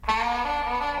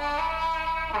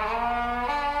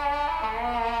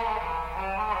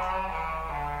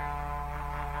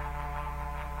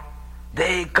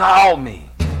call me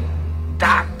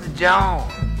Dr.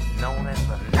 Jones, known as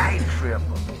the Night Tripper.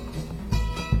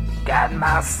 Got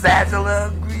my satchel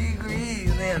of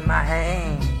grease in my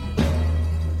hand.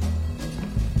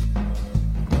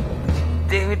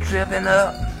 They tripping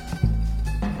up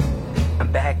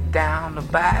and back down the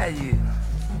bayou.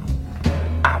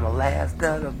 I'm the last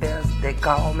of the best, they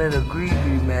call me the Greasy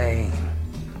Man.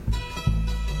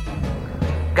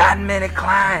 Got many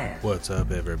clients. What's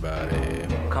up, everybody?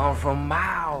 Come from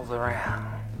miles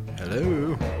around.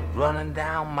 Hello. Running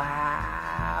down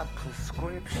my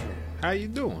prescription. How you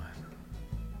doing?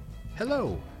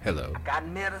 Hello. Hello. I got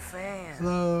medicine.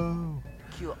 Hello.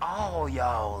 To cure all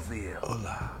y'all's ills.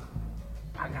 Hola.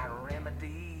 I got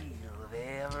remedies of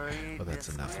every Well, that's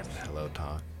enough of the description. hello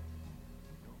talk.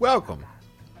 Welcome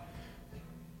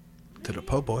to the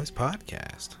Po Boys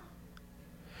Podcast.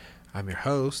 I'm your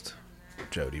host,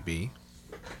 Jody B.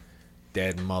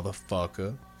 Dead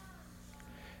motherfucker.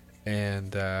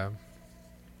 And I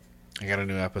got a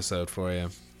new episode for you.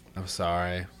 I'm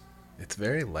sorry. It's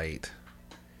very late.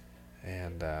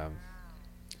 And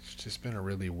it's just been a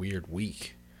really weird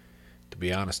week, to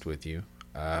be honest with you.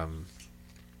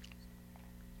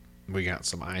 We got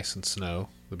some ice and snow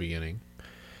at the beginning.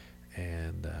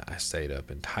 And I stayed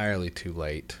up entirely too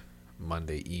late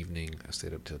Monday evening. I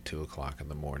stayed up till 2 o'clock in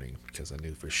the morning because I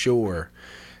knew for sure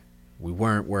we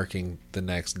weren't working the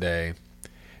next day.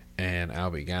 And I'll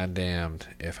be goddamned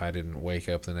if I didn't wake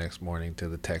up the next morning to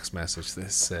the text message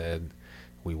that said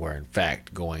we were in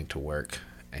fact going to work.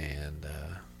 And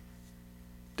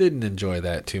didn't enjoy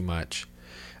that too much.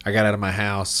 I got out of my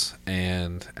house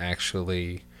and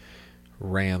actually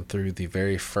ran through the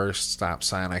very first stop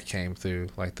sign I came through,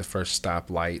 like the first stop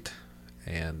light.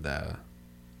 And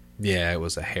yeah, it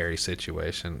was a hairy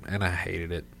situation and I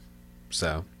hated it.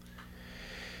 So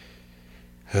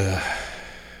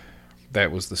that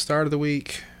was the start of the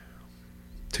week.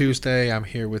 Tuesday, I'm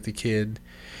here with the kid,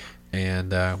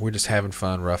 and we're just having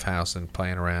fun, roughhousing,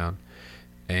 playing around.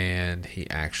 And he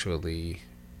actually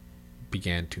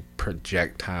began to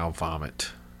projectile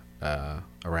vomit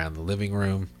around the living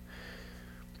room.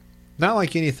 Not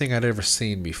like anything I'd ever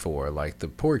seen before. Like, the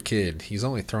poor kid, he's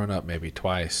only thrown up maybe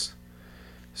twice.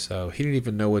 So he didn't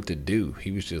even know what to do.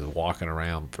 He was just walking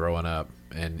around throwing up,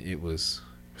 and it was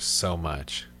so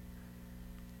much.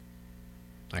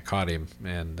 I caught him,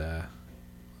 and I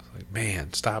was like,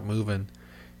 man, stop moving.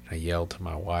 And I yelled to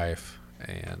my wife,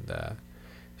 and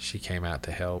she came out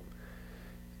to help.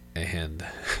 And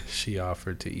she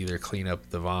offered to either clean up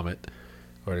the vomit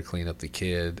or to clean up the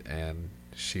kid. And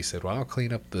she said, well, I'll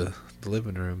clean up the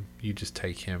living room. You just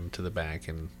take him to the back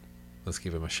and let's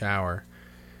give him a shower.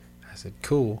 I said,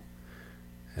 cool.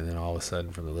 And then all of a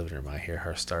sudden from the living room, I hear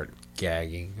her start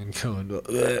gagging and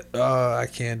going, oh, I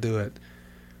can't do it.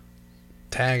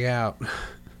 Tag out.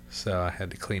 So I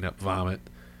had to clean up vomit.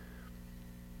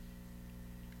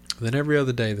 Then every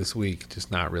other day this week,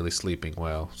 just not really sleeping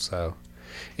well. So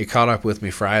it caught up with me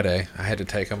Friday. I had to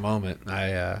take a moment. I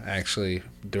actually,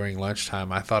 during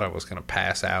lunchtime, I thought I was going to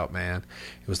pass out, man.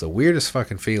 It was the weirdest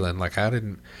fucking feeling. Like I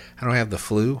don't have the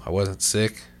flu. I wasn't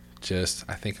sick. I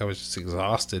think I was just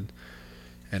exhausted.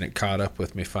 And it caught up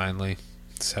with me finally.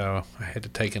 So I had to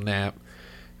take a nap.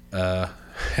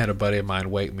 Had a buddy of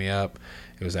mine wake me up.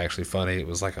 It was actually funny. It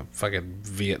was like a fucking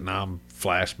Vietnam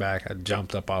flashback. I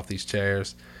jumped up off these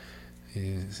chairs.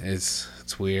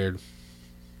 It's weird.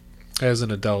 As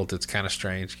an adult, it's kind of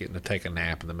strange getting to take a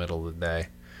nap in the middle of the day.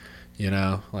 You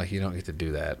know, like you don't get to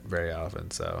do that very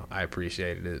often. So I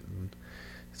appreciated it, and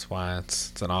that's why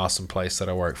it's an awesome place that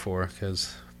I work for,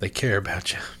 because they care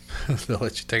about you. They'll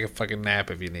let you take a fucking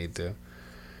nap if you need to.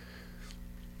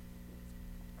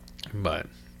 But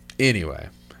anyway,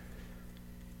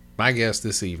 my guest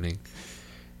this evening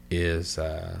is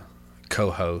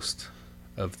co-host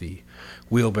of the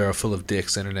Wheelbarrow Full of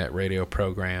Dicks internet radio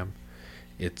program.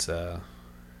 It's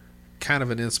kind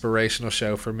of an inspirational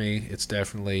show for me. It's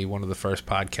definitely one of the first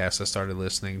podcasts I started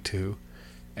listening to,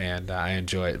 and I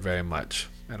enjoy it very much.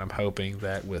 And I'm hoping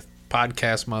that with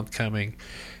podcast month coming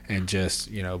and just,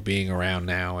 you know, being around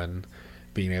now and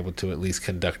being able to at least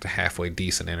conduct a halfway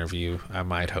decent interview, I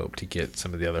might hope to get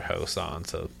some of the other hosts on.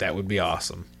 So that would be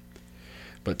awesome.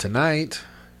 But tonight,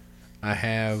 I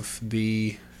have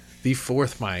the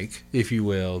fourth mic, if you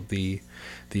will, the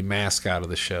mascot of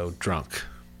the show, Drunk.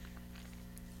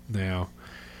 Now,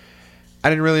 I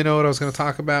didn't really know what I was going to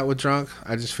talk about with Drunk.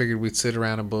 I just figured we'd sit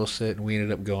around and bullshit, and we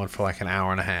ended up going for like an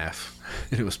hour and a half.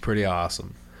 It was pretty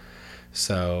awesome.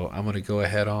 So I'm going to go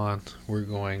ahead on. We're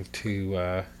going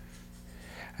to,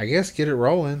 I guess, get it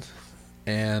rolling.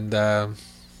 And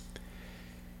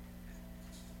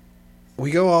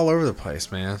we go all over the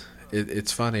place, man.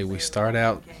 it's funny. We start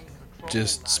out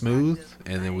just smooth,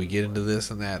 and then we get into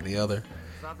this and that and the other.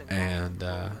 And,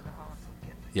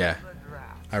 yeah,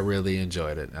 I really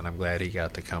enjoyed it. And I'm glad he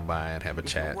got to come by and have a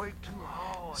chat.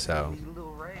 So,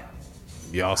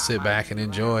 y'all sit back and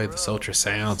enjoy the sultry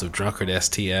sounds of Drunkard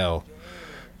STL.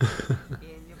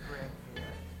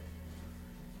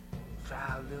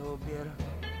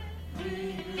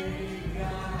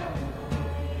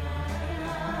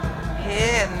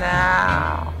 Hey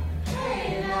now.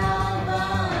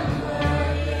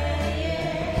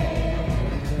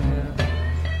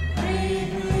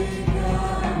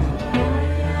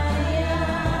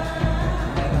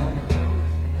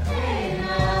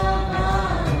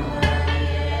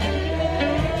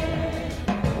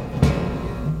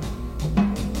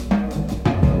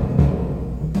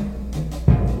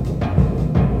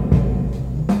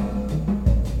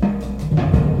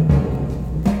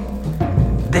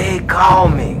 They call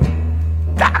me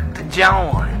Dr.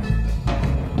 John,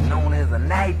 known as a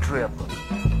night tripper.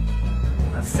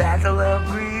 A satchel of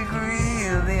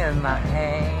gree-grees in my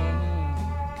hand.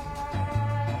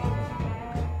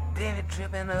 Then it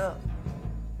tripping up,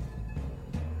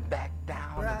 back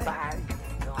down the body.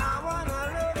 I wanna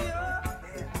love you.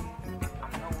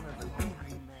 I'm known as a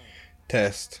gree-gree man.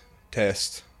 Test,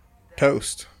 test,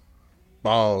 toast,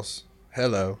 balls,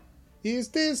 hello. Is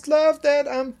this love that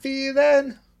I'm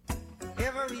feeling?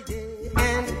 Every day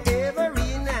and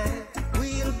every night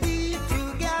we'll be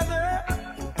together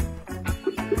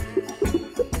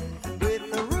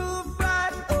with the roof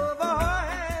right over our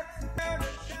heads.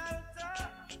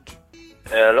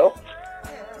 Hello?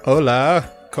 Hola,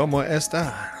 ¿cómo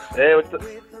está? Hey,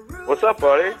 what's up,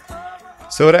 buddy?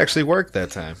 So it actually worked that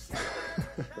time.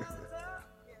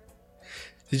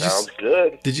 Sounds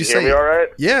good. Did you hear say me all right?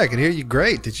 Yeah, I can hear you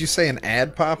great. Did you say an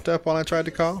ad popped up while I tried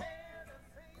to call?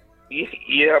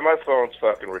 Yeah, my phone's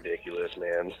fucking ridiculous,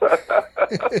 man.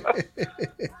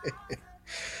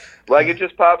 Like, it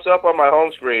just pops up on my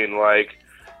home screen, like,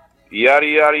 yada,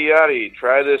 yada, yada,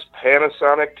 try this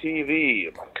Panasonic TV.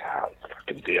 I'm like, God,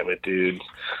 fucking damn it, dude.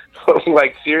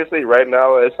 Like, seriously, right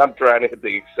now, as I'm trying to hit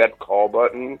the accept call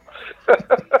button.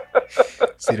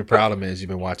 See, the problem is you've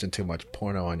been watching too much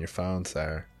porno on your phone,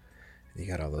 sir. You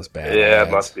got all those bad Yeah, ads,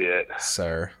 it must be it.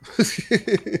 sir.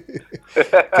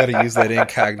 Gotta use that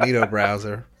incognito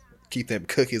browser. Keep them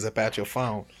cookies up out your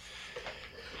phone.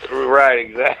 Right,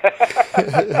 exactly.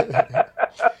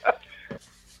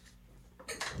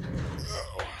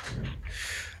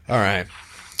 All right.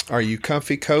 Are you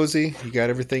comfy, cozy? You got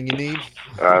everything you need?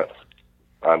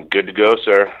 I'm good to go,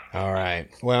 sir. All right.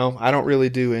 Well, I don't really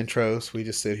do intros. We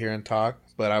just sit here and talk,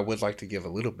 but I would like to give a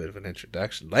little bit of an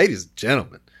introduction. Ladies and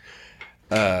gentlemen,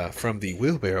 from the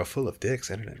Wheelbarrow Full of Dicks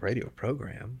internet radio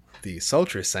program, the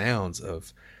sultry sounds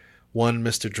of one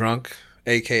Mr. Drunk,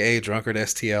 a.k.a. Drunkard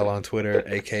STL on Twitter,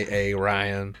 a.k.a.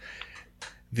 Ryan,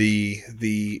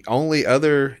 the only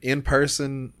other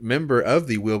in-person member of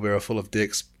the Wheelbarrow Full of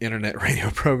Dicks internet radio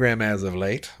program as of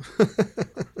late.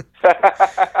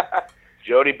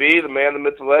 Jody B, the man, the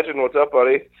myth, the legend. What's up,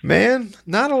 buddy? Man,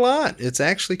 not a lot. It's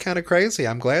actually kind of crazy.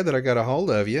 I'm glad that I got a hold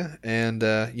of you. And,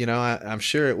 I'm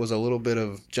sure it was a little bit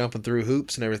of jumping through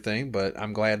hoops and everything, but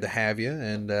I'm glad to have you.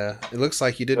 And it looks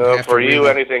like you didn't have to... For you,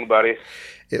 anything, buddy.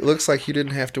 It looks like you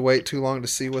didn't have to wait too long to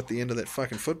see what the end of that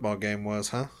fucking football game was,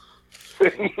 huh?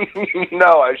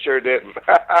 No, I sure didn't.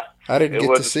 I didn't it get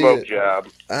was to a see smoke it. Job.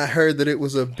 I heard that it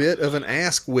was a bit of an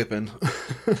ass whipping.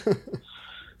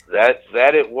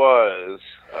 That it was.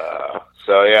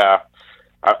 So yeah,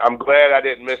 I'm glad I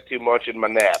didn't miss too much in my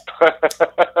nap.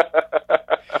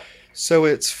 So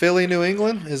it's Philly, New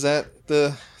England. That's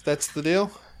the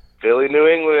deal? Philly, New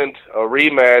England, a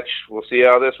rematch. We'll see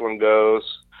how this one goes.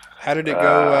 How did it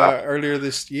go earlier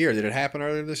this year? Did it happen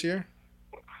earlier this year?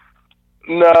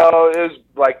 No, it was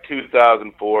like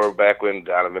 2004, back when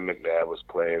Donovan McNabb was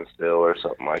playing still, or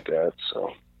something like that.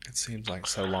 So. It seems like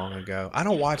so long ago. I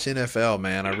don't watch NFL,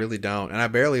 man. I really don't. And I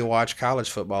barely watch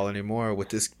college football anymore with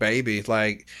this baby.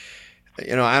 Like,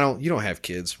 you don't have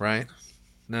kids, right?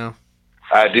 No.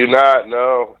 I do not,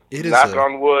 no. It is knock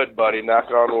on wood, buddy. Knock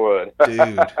on wood.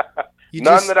 Dude.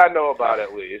 None that I know about,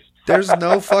 at least. There's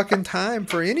no fucking time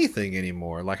for anything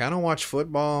anymore. Like, I don't watch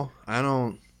football. I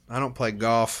don't play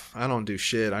golf. I don't do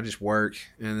shit. I just work.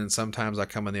 And then sometimes I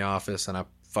come in the office and I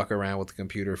fuck around with the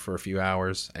computer for a few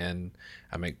hours and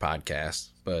I make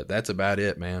podcasts. But that's about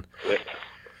it, man.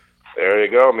 There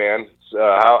you go, man.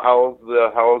 How old's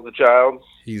the child?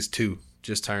 He's 2.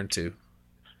 Just turned 2.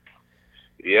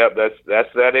 Yep,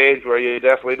 that's that age where you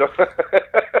definitely don't.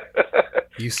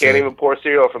 You Can't said, even pour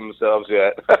cereal for themselves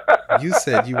yet. you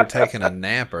said you were taking a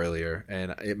nap earlier,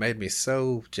 and it made me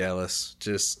so jealous.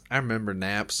 I remember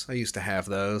naps. I used to have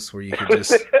those where you could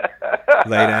just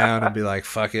lay down and be like,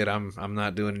 "Fuck it, I'm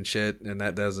not doing shit," and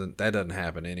that doesn't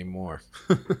happen anymore.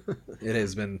 It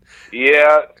has been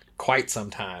quite some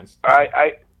time.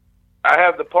 I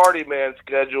have the party man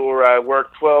schedule where I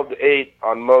work 12 to 8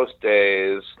 on most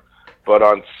days, but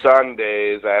on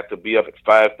Sundays I have to be up at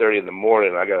 5:30 in the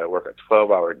morning. I got to work a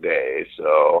 12-hour day,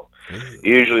 so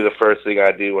usually the first thing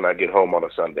I do when I get home on a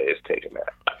Sunday is take a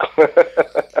nap.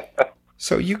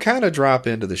 So you kind of drop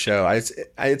into the show.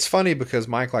 It's funny because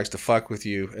Mike likes to fuck with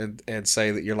you and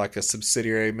say that you're like a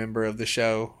subsidiary member of the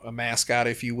show, a mascot,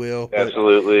 if you will. But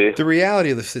Absolutely. the reality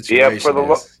of the situation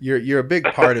is you're a big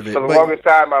part of it. For the longest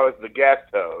time, I was the guest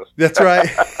host. That's right.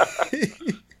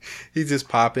 He just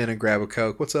pop in and grab a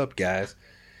Coke. What's up, guys?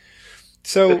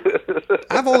 So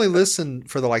I've only listened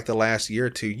for the last year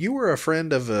or two. You were a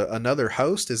friend of another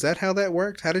host. Is that how that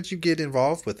worked? How did you get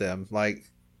involved with them? Like,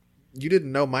 you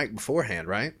didn't know Mike beforehand,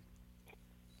 right?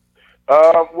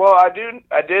 Well, I did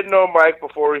know Mike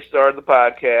before we started the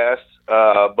podcast.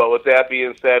 But with that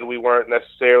being said, we weren't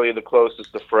necessarily the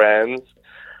closest of friends.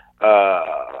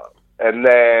 And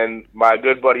then my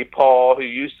good buddy Paul, who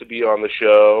used to be on the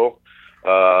show,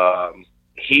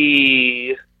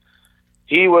 he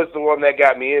was the one that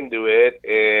got me into it,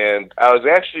 and I was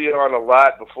actually on a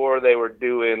lot before they were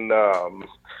doing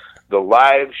the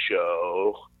live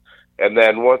show. And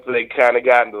then once they kind of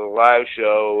got into the live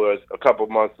show, it was a couple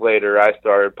months later, I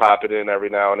started popping in every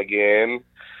now and again.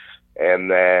 And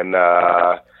then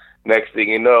next thing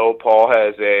you know, Paul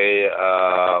has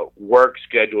a work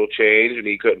schedule change, and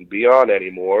he couldn't be on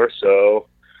anymore. So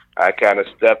I kind of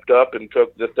stepped up and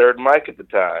took the third mic at the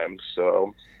time.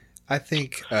 So I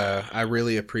think I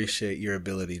really appreciate your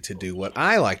ability to do what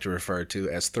I like to refer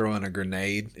to as throwing a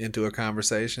grenade into a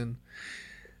conversation.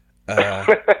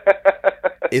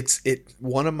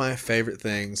 One of my favorite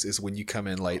things is when you come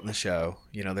in late in the show,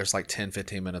 there's like 10,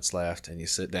 15 minutes left, and you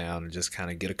sit down and just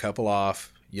kind of get a couple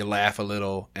off, you laugh a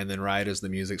little, and then right as the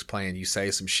music's playing, you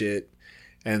say some shit,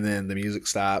 and then the music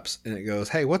stops, and it goes,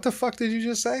 "Hey, what the fuck did you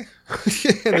just say?"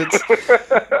 And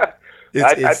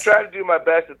I try to do my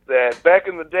best at that. Back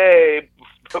in the day,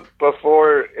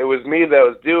 before it was me that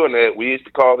was doing it, we used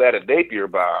to call that a Napier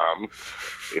bomb,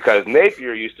 because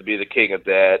Napier used to be the king of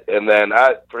that. And then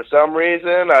for some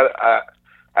reason, I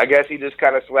guess he just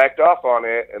kind of slacked off on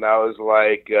it, and I was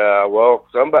like, well,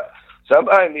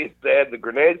 somebody needs to add the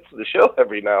grenades to the show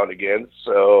every now and again,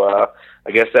 so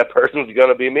I guess that person's going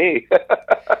to be me.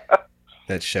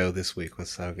 That show this week was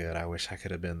so good. I wish I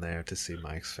could have been there to see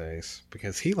Mike's face,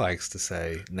 because he likes to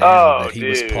say now that he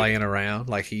was playing around.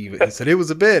 Like he said, it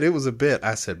was a bit.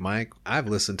 I said, Mike, I've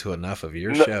listened to enough of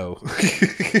your show.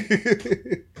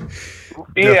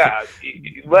 Yeah,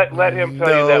 let him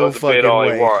tell you that was a bit all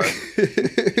he wants.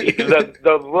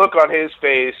 The look on his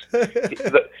face,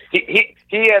 he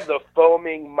had the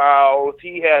foaming mouth.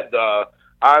 He had the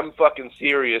 "I'm fucking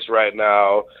serious right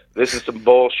now. This is some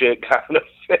bullshit" kind of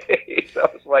face. I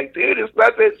was like, dude, it's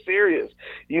not that serious.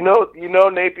 You know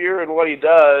Napier and what he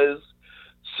does.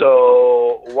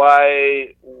 So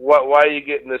why are you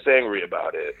getting this angry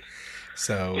about it?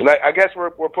 So, and I guess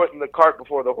we're putting the cart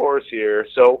before the horse here.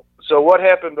 So what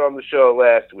happened on the show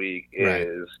last week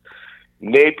is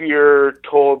Napier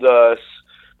told us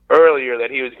earlier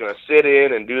that he was going to sit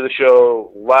in and do the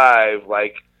show live,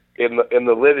 like in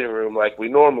the living room, like we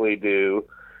normally do,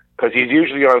 because he's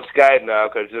usually on Skype now.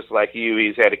 Because just like you,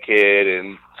 he's had a kid,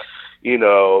 and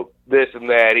this and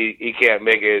that. He can't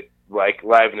make it like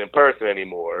live and in person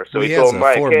anymore. So he told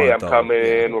Mike, "Hey, I'm coming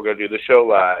in. We're going to do the show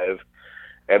live."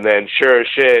 And then, sure as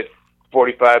shit,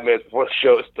 45 minutes before the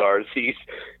show starts, he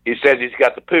says he's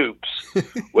got the poops,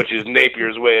 which is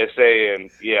Napier's way of saying,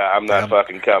 "Yeah, I'm not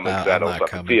fucking coming because I don't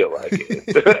fucking feel like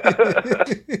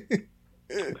it."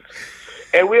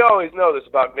 And we always know this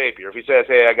about Napier. If he says,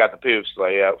 "Hey, I got the poops,"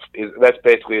 like, yeah, that's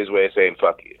basically his way of saying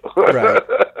 "fuck you." Right.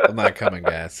 I'm not coming,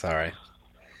 guys. Sorry.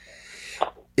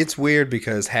 It's weird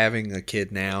because having a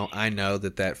kid now, I know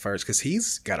that first, because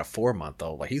he's got a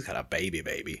 4-month-old, like he's got a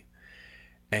baby.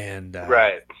 And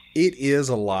right. It is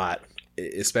a lot,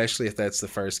 especially if that's the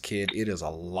first kid. It is a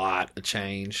lot of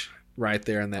change right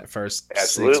there in that first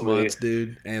 6 months,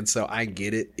 dude. And so I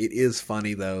get it. It is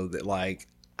funny, though, that like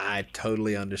I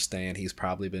totally understand he's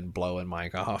probably been blowing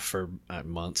Mike off for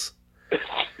months.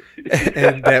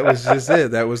 And that was just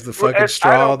it. That was the fucking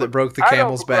straw that broke the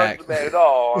camel's back. I don't that at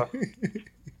all.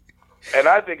 And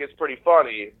I think it's pretty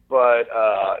funny. But,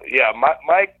 yeah,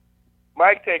 Mike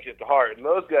takes it to heart, and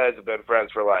those guys have been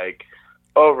friends for like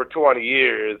over 20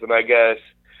 years, and I guess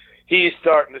he's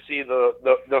starting to see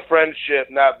the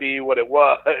friendship not be what it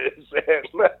was,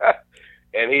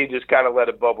 and he just kind of let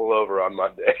it bubble over on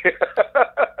Monday.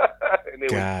 And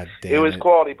God damn it was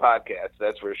quality podcast,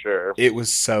 that's for sure. It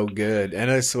was so good, and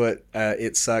that's what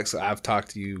it sucks. I've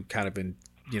talked to you kind of in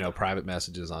private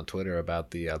messages on Twitter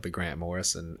about the Grant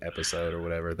Morrison episode or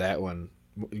whatever. That one,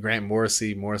 Grant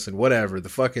Morrison, whatever. The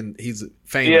fucking he's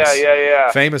famous,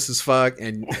 yeah, famous as fuck.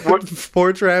 And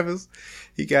poor Travis,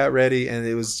 he got ready, and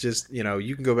it was just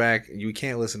you can go back. You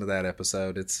can't listen to that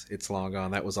episode. It's long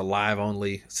gone. That was a live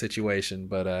only situation,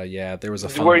 but yeah, there was a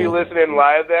fumble. Were you listening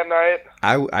live that night?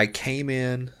 I came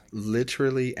in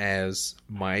literally as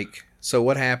Mike. So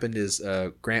what happened is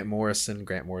Grant Morrison,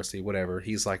 whatever.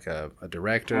 He's like a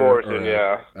director, Morrison,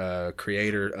 a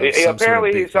creator. Of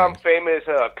apparently, he's some famous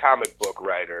comic book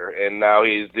writer, and now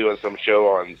he's doing some show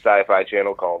on Sci-Fi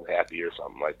Channel called Happy or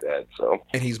something like that. So,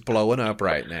 and he's blowing up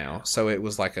right now. So it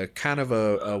was like a kind of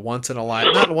a once in a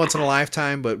not once in a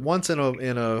lifetime, but once in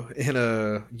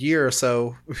a year or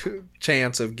so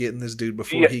chance of getting this dude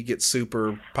before he gets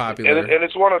super popular. And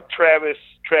it's one of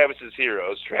Travis's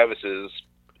heroes.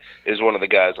 Is one of the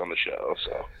guys on the show,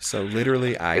 so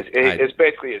literally, it's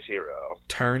basically his hero.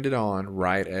 Turned it on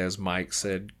right as Mike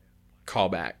said, "Call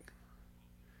back."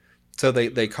 So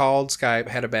they called Skype,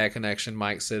 had a bad connection.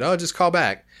 Mike said, "Oh, just call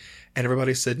back," and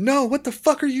everybody said, "No, what the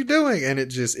fuck are you doing?" And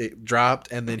it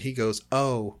dropped, and then he goes,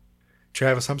 "Oh,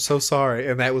 Travis, I'm so sorry,"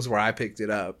 and that was where I picked it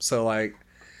up. So like,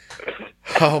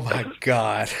 oh my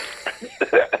god,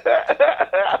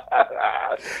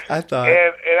 I thought,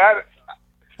 and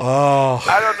oh,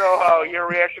 I don't know how your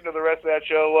reaction to the rest of that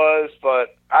show was,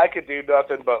 but I could do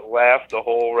nothing but laugh the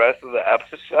whole rest of the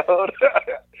episode.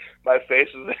 My face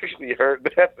was actually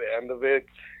hurting at the end of it.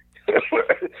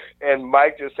 And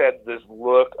Mike just had this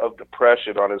look of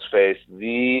depression on his face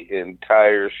the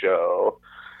entire show.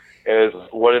 And it's,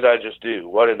 what did I just do?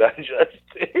 What did I just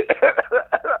do?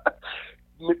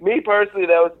 Me personally,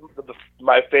 that was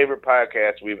my favorite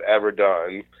podcast we've ever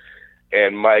done.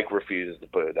 And Mike refuses to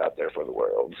put it out there for the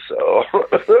world, so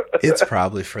it's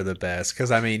probably for the best.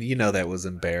 Because I mean, that was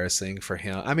embarrassing for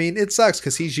him. I mean, it sucks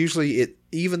because he's usually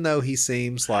even though he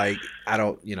seems like I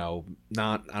don't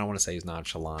want to say he's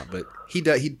nonchalant, but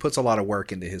he puts a lot of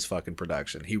work into his fucking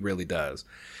production. He really does.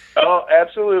 Oh,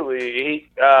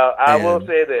 absolutely. I will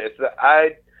say this: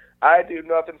 I do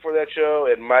nothing for that show,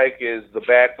 and Mike is the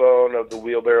backbone of the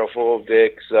Wheelbarrow Full of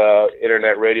Dicks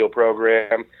internet radio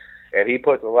program. And he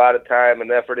puts a lot of time and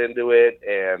effort into it,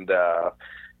 and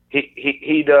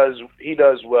he does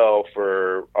well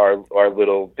for our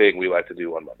little thing we like to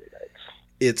do on Monday nights.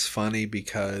 It's funny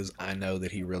because I know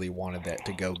that he really wanted that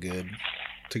to go good,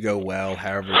 to go well.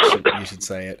 However you should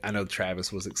say it. I know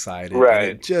Travis was excited.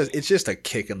 Right. It's just a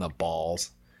kick in the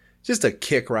balls. Just a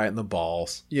kick right in the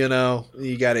balls. You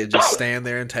got to just stand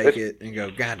there and take it and go,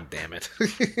 God damn it.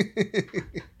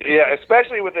 Yeah,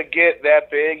 especially with a get that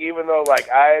big, even though,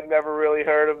 I had never really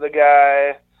heard of the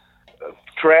guy.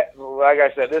 Like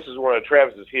I said, this is one of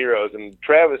Travis's heroes, and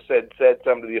Travis said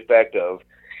something to the effect of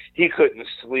he couldn't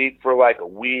sleep for a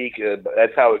week.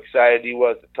 That's how excited he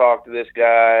was to talk to this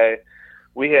guy.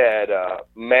 We had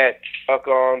Matt Chuck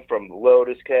on from the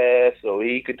Lotus Cast, so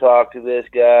he could talk to this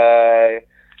guy.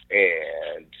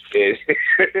 And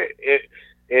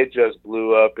it just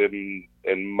blew up in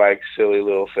Mike's silly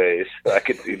little face. I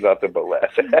could do nothing but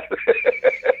laugh at it.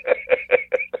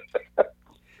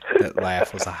 That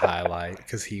laugh was a highlight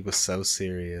because he was so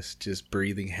serious, just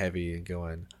breathing heavy and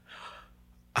going,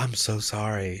 "I'm so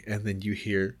sorry," and then you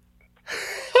hear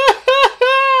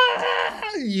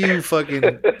you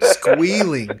fucking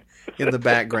squealing in the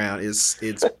background. It's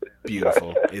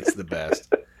beautiful. It's the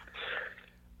best.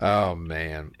 Oh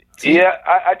man. Yeah,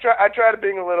 I try to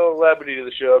bring a little levity to the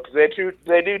show because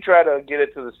they do try to get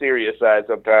it to the serious side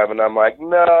sometime, and I'm like,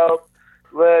 no,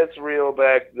 let's reel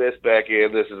this back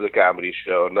in. This is a comedy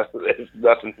show. It's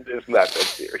not that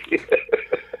serious.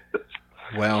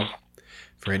 Well,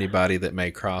 for anybody that may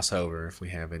cross over, if we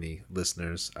have any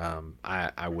listeners,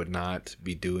 I would not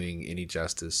be doing any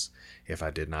justice if I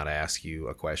did not ask you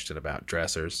a question about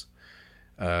dressers.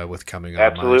 With coming on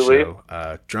Absolutely. my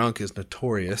show. Drunk is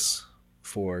notorious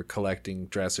for collecting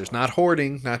dressers. Not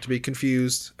hoarding, not to be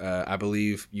confused. I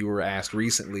believe you were asked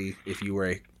recently if you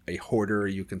were a hoarder or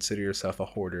you consider yourself a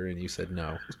hoarder, and you said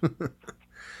no.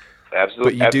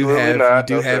 Absolutely. But you do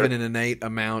Absolutely have not. an innate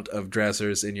amount of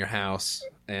dressers in your house.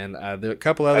 And there are a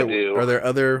couple other. I do. Are there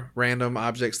other random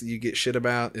objects that you get shit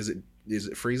about? Is it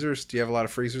freezers? Do you have a lot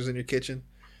of freezers in your kitchen?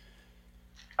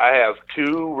 I have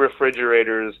 2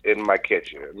 refrigerators in my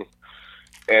kitchen.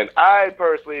 And I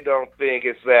personally don't think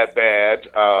it's that bad.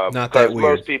 Not that because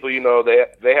weird. most people,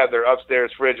 they have their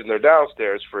upstairs fridge and their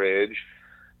downstairs fridge.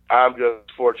 I'm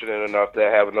just fortunate enough to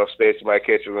have enough space in my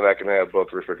kitchen that I can have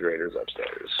both refrigerators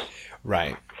upstairs.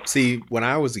 Right. See, when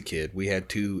I was a kid, we had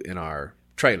two in our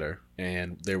trailer,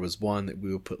 and there was one that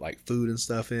we would put like food and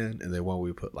stuff in, and then one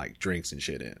we would put like drinks and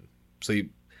shit in. So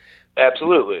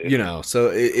Absolutely.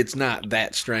 so it's not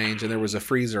that strange. And there was a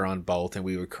freezer on both, and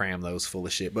we would cram those full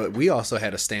of shit. But we also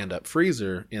had a stand-up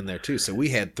freezer in there too. So we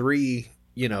had three,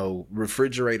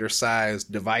 refrigerator-sized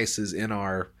devices in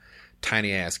our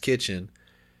tiny-ass kitchen.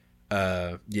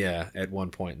 At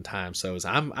one point in time. So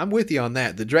I'm with you on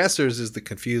that. The dressers is the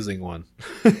confusing one.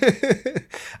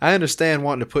 I understand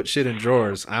wanting to put shit in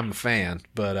drawers. I'm a fan,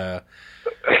 but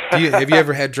have you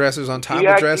ever had dressers on top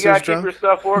of dressers, you gotta John? keep your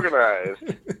stuff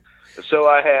organized. So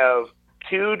I have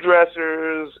two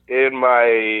dressers in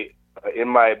my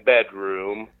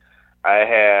bedroom. I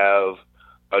have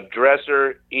a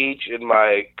dresser each in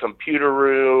my computer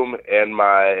room and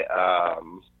my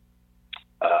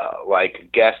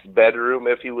guest bedroom,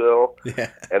 if you will.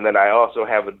 Yeah. And then I also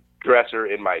have a dresser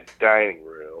in my dining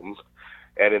room.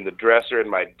 And in the dresser in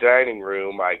my dining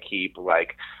room, I keep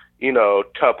Tupperware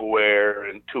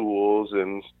and tools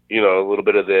and, a little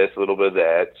bit of this, a little bit of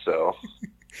that. So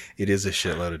It is a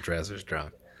shitload of dressers,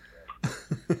 John.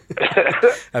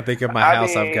 I think in my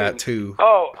house I've got two.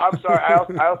 Oh, I'm sorry.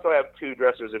 I also have two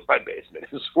dressers in my basement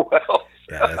as well.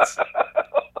 Yeah,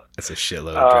 that's a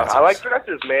shitload of dressers. I like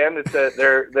dressers, man.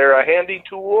 They're a handy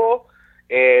tool,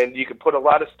 and you can put a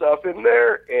lot of stuff in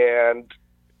there, and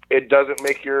it doesn't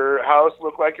make your house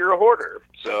look like you're a hoarder.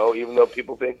 So even though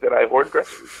people think that I hoard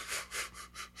dressers.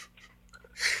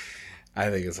 I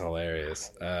think it's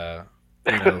hilarious.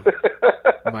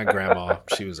 My grandma,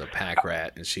 she was a pack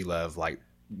rat, and she loved like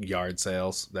yard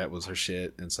sales. That was her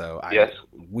shit. And so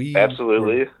we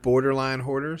absolutely were borderline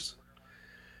hoarders,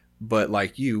 but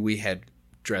like you, we had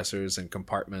dressers and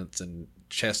compartments and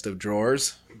chest of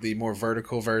drawers, the more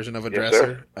vertical version of a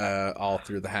dresser, all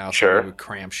through the house. Sure. And we would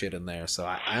cram shit in there. So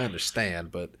I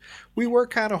understand, but we were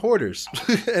kind of hoarders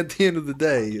at the end of the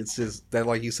day. It's just that,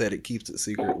 like you said, it keeps it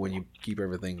secret when you keep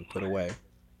everything put away.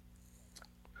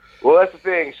 Well, that's the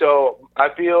thing. So I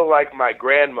feel like my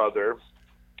grandmother,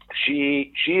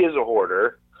 she is a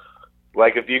hoarder.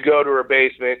 Like if you go to her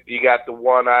basement, you got the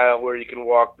one aisle where you can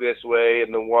walk this way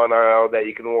and the one aisle that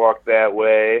you can walk that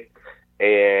way.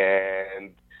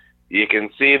 And you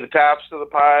can see the tops of the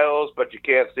piles, but you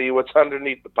can't see what's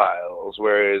underneath the piles.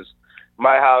 Whereas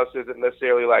my house isn't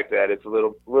necessarily like that. It's a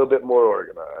little bit more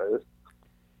organized.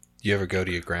 You ever go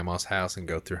to your grandma's house and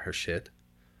go through her shit?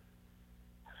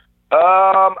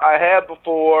 I had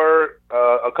before.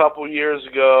 A couple years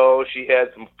ago, she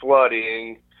had some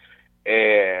flooding,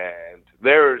 and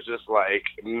there was just like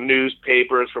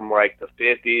newspapers from like the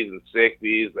 50s and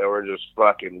 60s that were just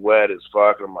fucking wet as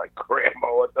fuck. I'm like,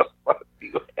 Grandma, what the fuck do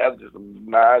you have this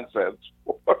nonsense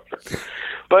for?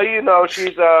 But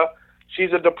she's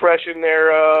a Depression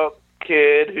era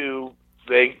kid who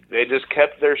they just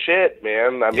kept their shit,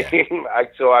 man. I mean, I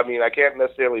can't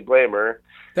necessarily blame her.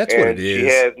 That's what it is. She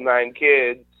has 9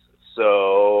 kids,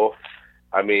 so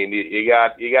I mean, you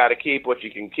got to keep what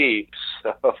you can keep.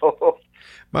 So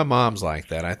my mom's like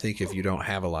that. I think if you don't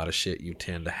have a lot of shit, you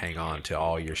tend to hang on to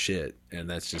all your shit, and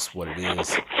that's just what it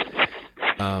is.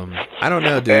 I don't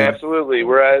know, dude. Absolutely.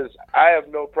 Whereas I have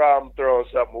no problem throwing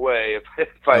something away if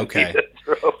I need to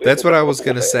throw it. That's what I was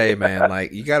gonna say, man.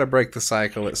 Like, you got to break the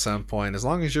cycle at some point. As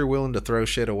long as you're willing to throw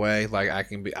shit away, like I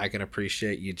can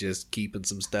appreciate you just keeping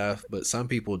some stuff. But some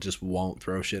people just won't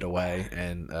throw shit away,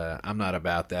 and I'm not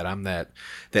about that. I'm that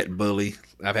bully.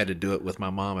 I've had to do it with my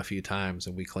mom a few times,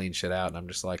 and we clean shit out, and I'm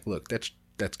just like, look, that's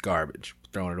garbage.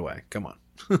 Throwing it away. Come on,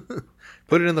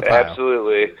 put it in the pile.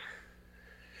 Absolutely.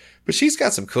 But she's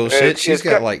got some cool shit. She's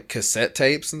got like cassette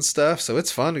tapes and stuff, so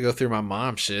it's fun to go through my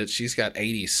mom's shit. She's got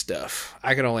 80s stuff.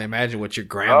 I can only imagine what your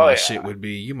grandma's shit would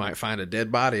be. You might find a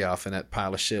dead body off in that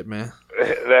pile of shit, man.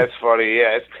 That's funny.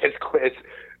 Yeah, it's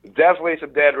definitely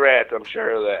some dead rats. I'm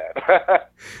sure of that.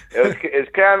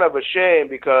 It's kind of a shame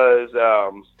because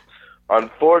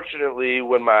unfortunately,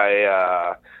 when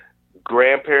my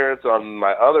grandparents on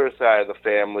my other side of the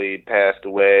family passed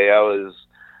away, I was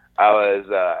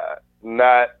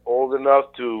not old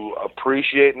enough to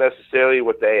appreciate necessarily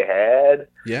what they had.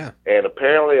 Yeah. And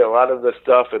apparently a lot of the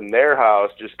stuff in their house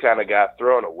just kind of got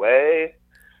thrown away.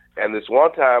 And this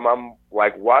one time I'm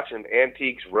like watching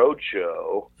Antiques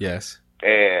Roadshow. Yes.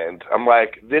 And I'm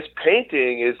like, this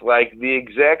painting is like the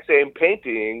exact same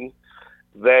painting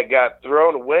that got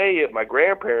thrown away at my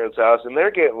grandparents' house. And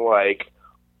they're getting like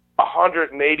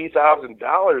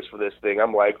 $180,000 for this thing.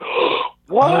 I'm like,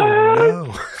 what? Oh,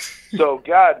 no. So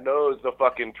God knows the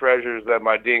fucking treasures that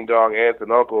my ding dong aunts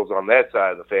and uncles on that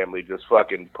side of the family just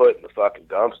fucking put in the fucking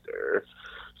dumpster.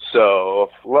 So,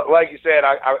 like you said,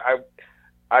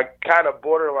 I kind of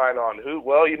borderline on who.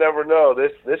 Well, you never know.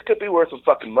 This could be worth some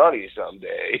fucking money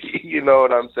someday. You know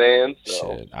what I'm saying?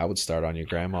 So, Shit, I would start on your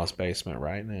grandma's basement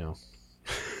right now.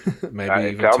 Maybe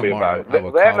even tell me tomorrow. about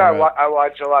it. That I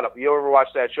watch a lot of. You ever watch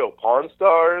that show, Pawn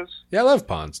Stars? Yeah, I love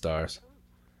Pawn Stars.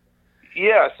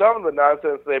 Yeah, some of the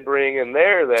nonsense they bring in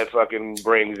there that fucking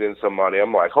brings in some money.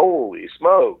 I'm like, holy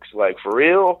smokes. Like, for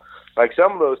real? Like,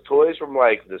 some of those toys from,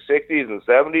 like, the 60s and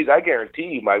 70s, I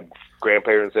guarantee my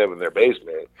grandparents have in their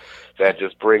basement that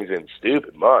just brings in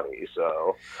stupid money.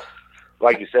 So,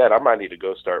 like you said, I might need to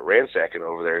go start ransacking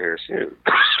over there here soon.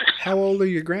 How old are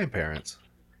your grandparents?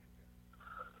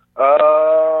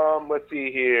 Let's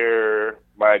see here.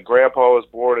 My grandpa was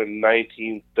born in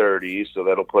 1930, so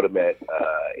that'll put him at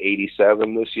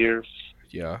 87 this year.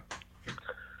 Yeah.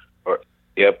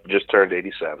 Yep, just turned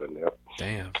 87. Yep.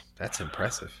 Damn, that's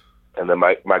impressive. And then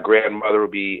my grandmother will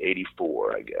be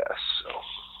 84, I guess. So.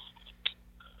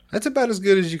 That's about as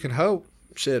good as you can hope.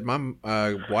 Shit, my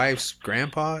wife's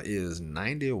grandpa is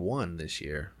 91 this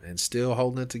year and still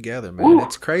holding it together, man. Woo.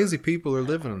 It's crazy people are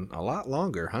living a lot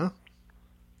longer, huh?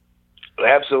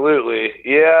 Absolutely.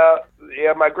 Yeah,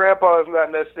 my grandpa is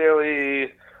not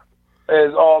necessarily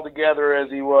as all together as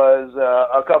he was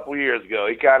a couple years ago.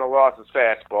 He kind of lost his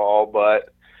fastball, but,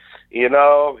 you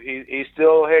know, he's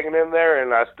still hanging in there,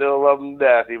 and I still love him to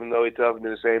death, even though he tells me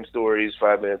the same stories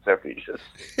 5 minutes after he just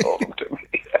told them to me.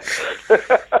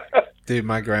 Dude,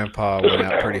 my grandpa went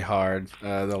out pretty hard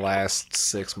the last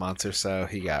 6 months or so.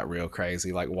 He got real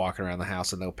crazy, like walking around the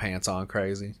house with no pants on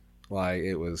crazy. Like,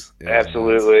 it was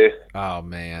Absolutely. nuts. Oh,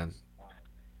 man.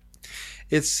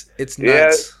 It's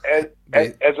nuts. Yeah,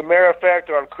 as a matter of fact,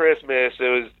 on Christmas,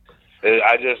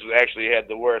 I just actually had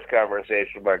the worst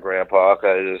conversation with my grandpa,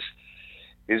 because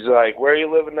he's like, where are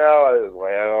you living now? I was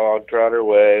like, oh, on Trotter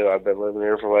Way. I've been living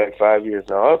here for like 5 years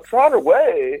now. Oh, Trotter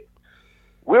Way?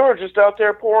 We were just out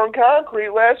there pouring concrete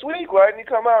last week. Why didn't you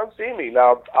come out and see me?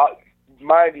 Now,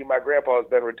 mind you, my grandpa has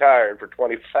been retired for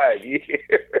 25 years.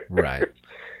 Right.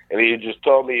 And he just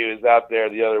told me he was out there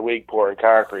the other week pouring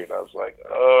concrete. And I was like,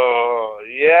 oh,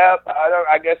 yeah,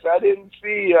 I guess I didn't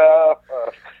see,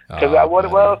 because what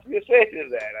else do you say to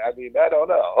that? I mean, I don't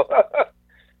know.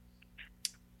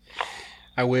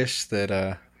 I wish that,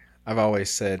 I've always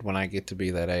said when I get to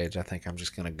be that age, I think I'm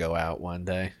just going to go out one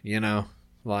day, you know?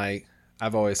 Like,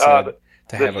 I've always said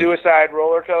the suicide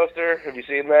roller coaster. Have you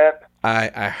seen that?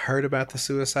 I heard about the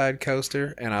suicide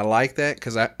coaster, and I like that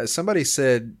because somebody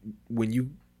said when you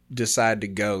decide to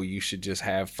go, you should just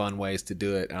have fun ways to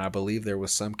do it. And I believe there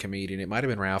was some comedian, it might have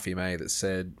been Ralphie May, that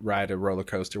said ride a roller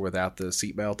coaster without the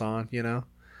seatbelt on, you know?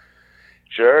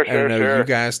 Sure. I know you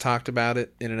guys talked about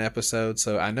it in an episode,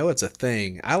 so I know it's a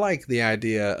thing. I like the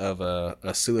idea of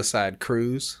a suicide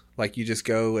cruise. Like, you just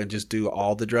go and just do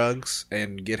all the drugs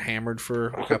and get hammered for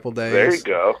a couple days. There you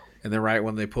go. And then right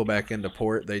when they pull back into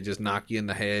port, they just knock you in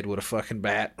the head with a fucking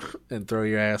bat and throw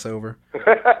your ass over.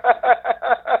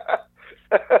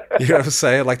 You know what I'm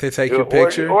saying? Like, they take your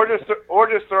picture. Or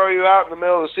just throw you out in the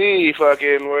middle of the sea,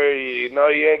 fucking, where you know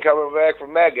you ain't coming back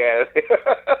from that guy.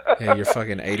 Yeah, you're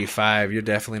fucking 85. You're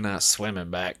definitely not swimming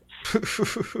back.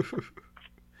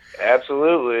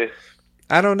 Absolutely.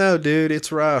 I don't know, dude.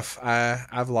 It's rough.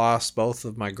 I've lost both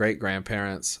of my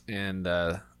great-grandparents, and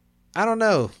I don't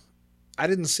know. I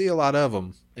didn't see a lot of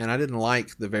them, and I didn't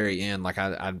like the very end. Like,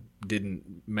 I didn't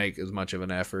make as much of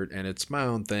an effort, and it's my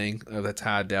own thing. That's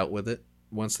how I dealt with it.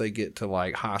 Once they get to,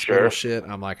 like, hospital shit,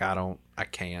 I'm like, I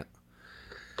can't.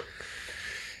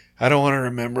 I don't want to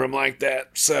remember them like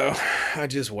that, so I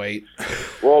just wait.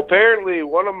 Well, apparently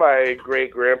one of my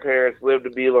great-grandparents lived to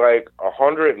be, like,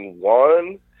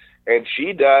 101, and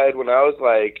she died when I was,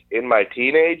 like, in my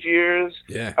teenage years.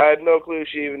 Yeah. I had no clue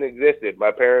she even existed.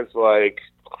 My parents, like,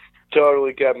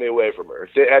 totally kept me away from her.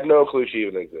 They had no clue she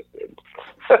even existed.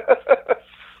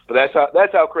 But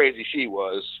that's how crazy she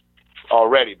was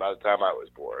already by the time I was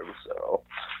born. So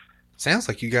sounds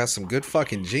like you got some good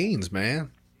fucking genes,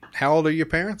 man. How old are your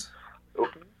parents?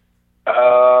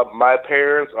 My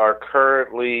parents are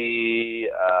currently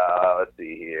let's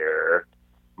see here.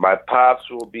 My pops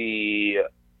will be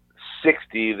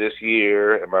 60 this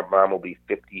year, and my mom will be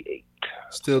 58.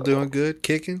 Still doing good,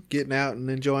 kicking, getting out and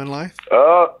enjoying life?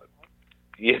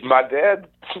 Yeah, my dad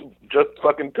just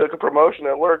fucking took a promotion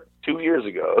at work 2 years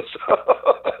ago. So.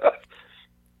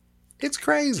 It's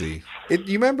crazy. You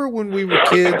remember when we were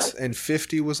kids and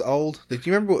 50 was old? Did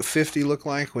you remember what 50 looked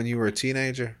like when you were a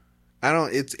teenager? I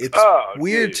don't. It's Oh,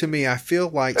 weird dude. to me. I feel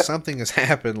like something has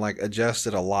happened, like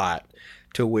adjusted a lot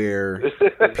to where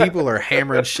people are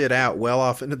hammering shit out well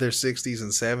off into their 60s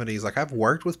and 70s. Like I've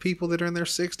worked with people that are in their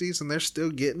 60s and they're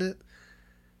still getting it.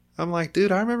 I'm like,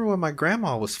 dude, I remember when my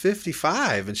grandma was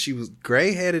 55 and she was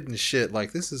gray-headed and shit.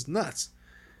 Like, this is nuts.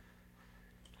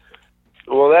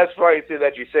 Well, that's funny too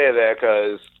that you say that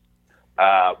because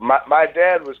my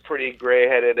dad was pretty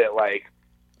gray-headed at like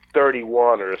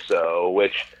 31 or so,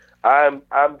 which I'm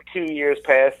 2 years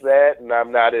past that, and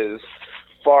I'm not as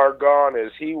far gone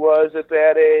as he was at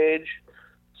that age.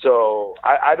 So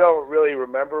I don't really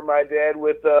remember my dad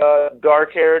with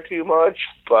dark hair too much,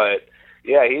 but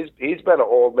yeah, he's been an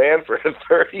old man for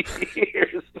 30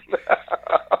 years now.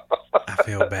 I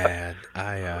feel bad.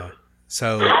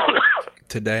 So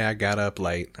today I got up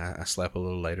late. I slept a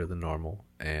little later than normal,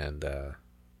 and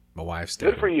my wife's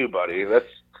Good for you, buddy. That's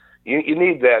you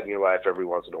need that in your life every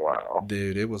once in a while.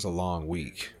 Dude, it was a long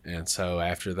week. And so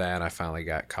after that, I finally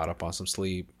got caught up on some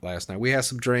sleep last night. We had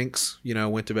some drinks,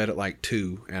 went to bed at like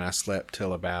 2, and I slept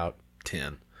till about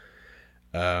 10.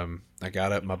 I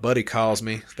got up. My buddy calls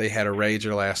me. They had a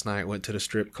rager last night, went to the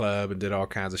strip club and did all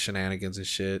kinds of shenanigans and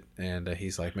shit. And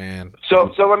he's like, man.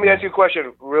 So let me ask you a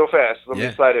question real fast. Let Yeah.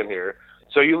 me slide in here.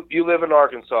 So you live in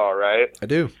Arkansas, right? I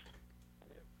do.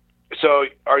 So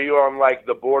are you on like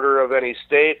the border of any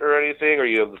state or anything? Or are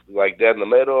you like dead in the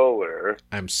middle or?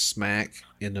 I'm smack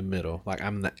in the middle. Like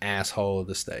I'm the asshole of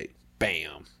the state.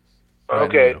 Bam. Right in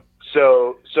the Okay. middle.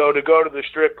 So to go to the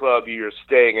strip club, you're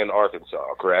staying in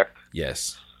Arkansas, correct?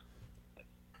 Yes.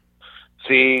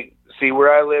 See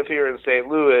where I live here in St.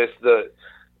 Louis, the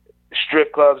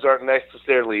strip clubs aren't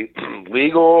necessarily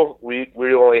legal. We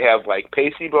only have like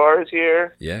Pacey bars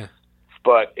here, Yeah.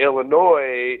 but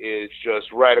Illinois is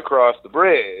just right across the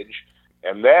bridge,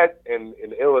 and that in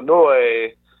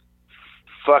Illinois,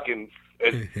 fucking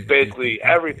it's basically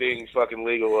everything's fucking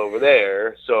legal over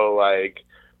there. So like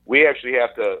we actually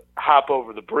have to hop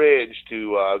over the bridge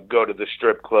to go to the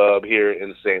strip club here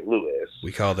in St. Louis.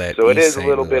 We call that So it East is a St.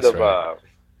 little Louis, bit of right?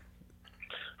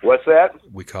 What's that?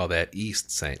 We call that East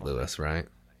St. Louis, right?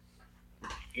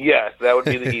 Yes, that would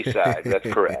be the east side. That's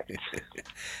correct.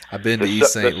 I've been to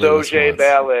East St. The Louis Soje once.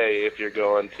 Ballet if you're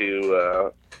going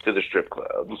to the strip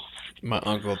club. My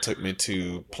uncle took me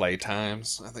to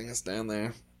Playtimes. I think it's down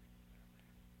there.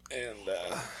 And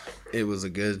it was a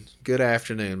good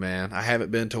afternoon, man. I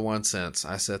haven't been to one since.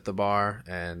 I set the bar,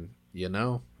 and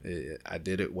I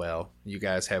did it well. You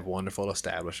guys have wonderful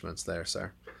establishments there,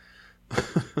 sir.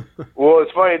 Well,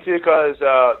 it's funny too because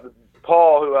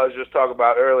Paul, who I was just talking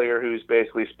about earlier, who's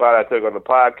basically spot I took on the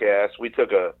podcast, we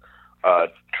took a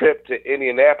trip to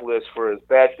Indianapolis for his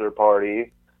bachelor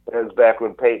party. That was back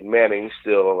when Peyton Manning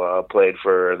still played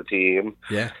for the team.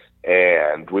 Yeah.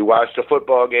 And we watched a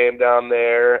football game down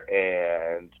there,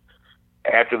 and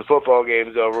after the football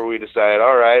game's over, we decided,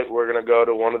 all right, we're going to go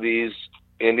to one of these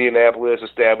Indianapolis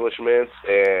establishments,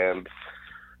 and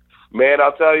man,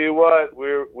 I'll tell you what,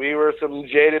 we were some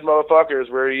jaded motherfuckers.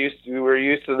 We were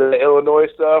used to the Illinois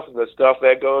stuff, the stuff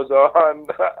that goes on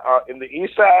in the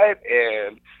east side,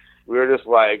 and we were just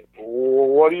like,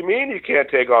 what do you mean you can't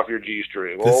take off your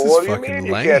G-string? This Well, is what do you fucking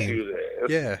mean lame. you can't do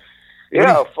this? Yeah.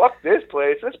 Yeah, fuck this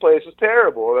place. This place is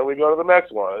terrible. And then we go to the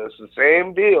next one. It's the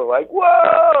same deal. Like,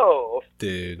 whoa,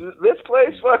 Dude, this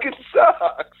place fucking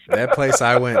sucks. that place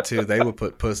I went to, they would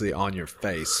put pussy on your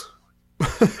face.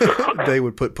 They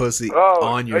would put pussy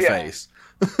on your yeah. face.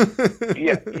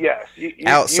 Yes.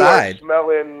 Outside. You are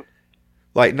smelling.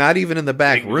 Like, not even in the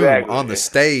back room. Exactly. On the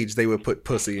stage, they would put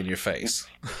pussy in your face.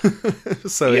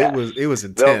 So Yeah. it was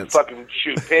They'll intense. fucking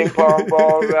shoot ping pong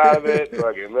balls out of it.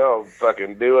 They'll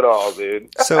fucking do it all, dude.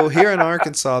 So here in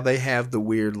Arkansas, they have the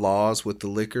weird laws with the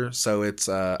liquor. So it's,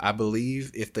 I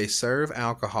believe, if they serve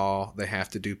alcohol, they have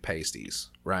to do pasties,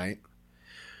 right?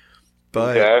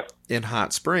 But Okay. in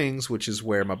Hot Springs, which is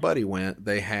where my buddy went,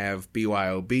 they have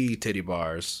BYOB titty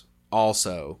bars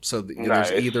also. So Nice.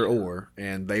 there's either or.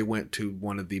 And they went to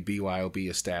one of the BYOB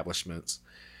establishments.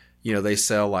 They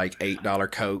sell like $8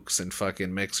 Cokes and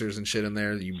fucking mixers and shit in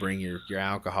there. You bring your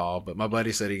alcohol. But my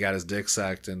buddy said he got his dick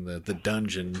sucked in the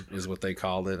dungeon is what they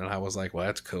called it. And I was like, well,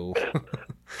 that's cool.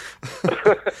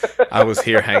 I was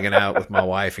here hanging out with my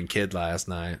wife and kid last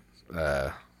night.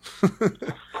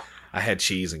 I had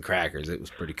cheese and crackers. It was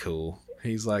pretty cool.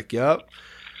 He's like, yup.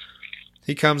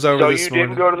 He comes over So this you morning.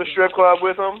 didn't go to the strip club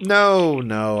with them?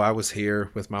 No. I was here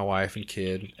with my wife and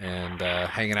kid and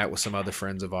hanging out with some other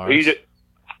friends of ours.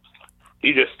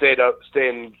 You just stayed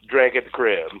and drank at the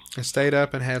crib. I stayed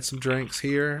up and had some drinks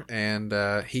here, and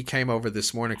he came over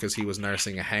this morning because he was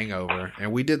nursing a hangover,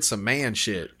 and we did some man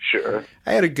shit. Sure.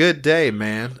 I had a good day,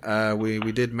 man.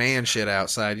 We did man shit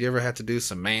outside. You ever have to do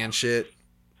some man shit?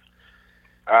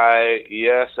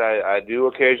 Yes, I do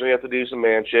occasionally have to do some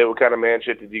man shit. What kind of man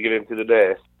shit did you get into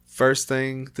today? First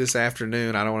thing this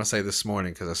afternoon, I don't want to say this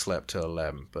morning because I slept till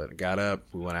 11, but got up,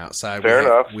 we went outside. Fair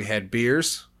enough. We had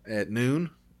beers at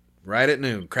noon. Right at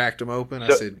noon, cracked them open. I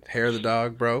So- said, "Hair of the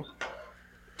dog, bro."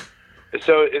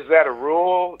 So is that a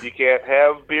rule? You can't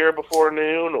have beer before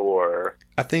noon, or?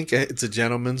 I think it's a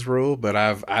gentleman's rule, but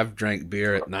I've drank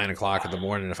beer at 9:00 in the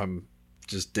morning if I'm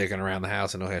just dicking around the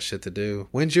house and don't have shit to do.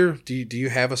 When's your? Do you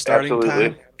have a starting Absolutely.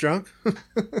 time? Drunk?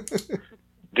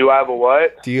 Do I have a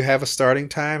what? Do you have a starting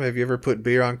time? Have you ever put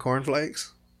beer on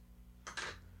cornflakes?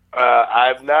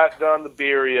 I've not done the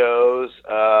Birrios.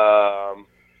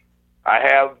 I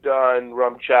have done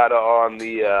rum chata on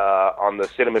the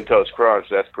cinnamon toast crunch.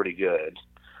 That's pretty good.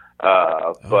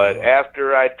 But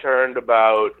after I turned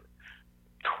about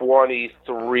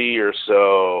 23 or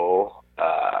so,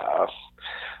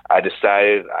 I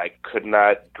decided I could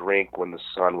not drink when the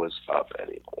sun was up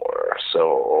anymore.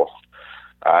 So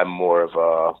I'm more of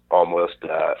a almost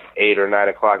 8 or 9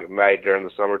 o'clock at night during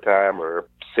the summertime, or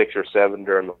 6 or 7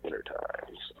 during the winter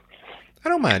times. I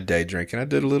don't mind day drinking. I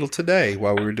did a little today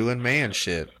while we were doing man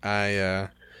shit. I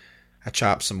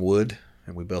chopped some wood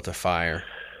and we built a fire.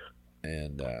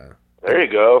 And There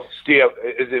you go. Do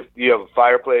you have a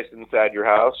fireplace inside your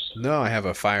house? no, I have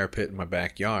a fire pit in my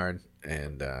backyard,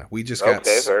 and we just got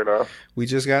Okay, fair enough. we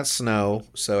just got snow,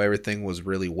 so everything was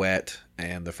really wet,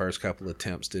 and the first couple of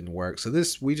attempts didn't work. So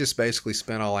we just basically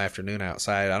spent all afternoon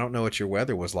outside. I don't know what your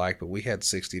weather was like, but we had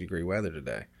 60-degree weather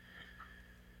today.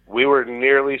 We were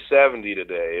nearly 70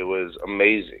 today. It was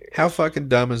amazing. How fucking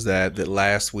dumb is that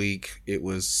last week it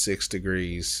was 6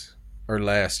 degrees or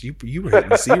less? You were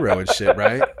hitting zero and shit,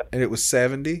 right? And it was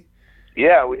 70?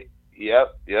 Yeah,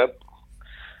 yep.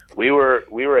 We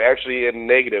were actually in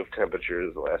negative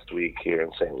temperatures last week here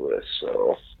in St. Louis.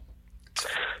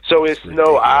 So is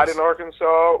snow odd in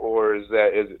Arkansas, or is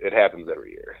it happens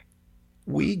every year?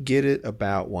 We get it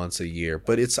about once a year,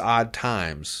 but it's odd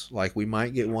times. Like we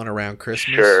might get one around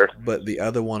Christmas, Sure. but the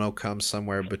other one will come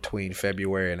somewhere between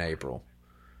February and April.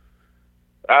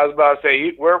 I was about to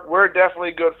say we're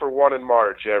definitely good for one in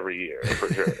March every year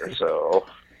for sure. So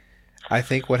I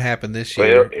think what happened this Well,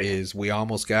 year it- is we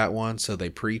almost got one, so they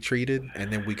pre-treated,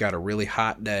 and then we got a really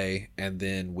hot day, and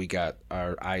then we got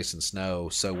our ice and snow.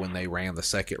 So when they ran the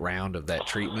second round of that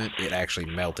treatment, it actually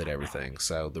melted everything.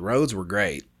 So the roads were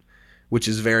great, which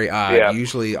is very odd. Yeah.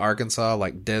 Usually Arkansas,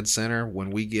 like dead center, when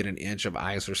we get an inch of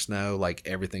ice or snow, like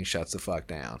everything shuts the fuck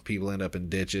down. People end up in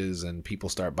ditches, and people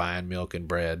start buying milk and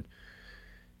bread.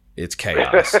 It's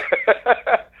chaos.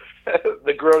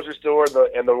 the grocery store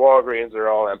and the Walgreens are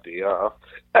all empty, huh?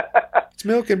 It's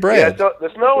milk and Yeah, bread. so the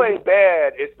snow ain't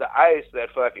bad. It's the ice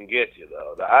that fucking gets you,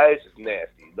 though. The ice is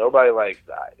nasty. Nobody likes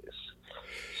the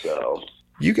ice. So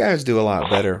You guys do a lot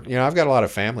better. You know, I've got a lot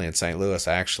of family in St. Louis,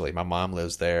 actually. My mom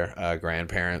lives there,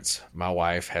 grandparents. My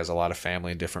wife has a lot of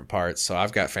family in different parts. So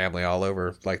I've got family all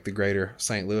over, like, the greater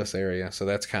St. Louis area. So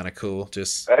that's kind of cool.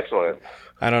 Just, excellent.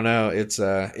 I don't know.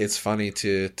 It's funny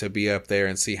to be up there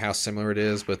and see how similar it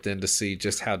is, but then to see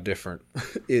just how different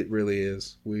it really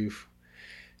is.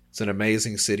 It's an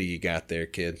amazing city you got there,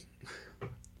 kid.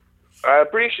 I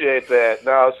appreciate that.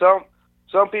 Now,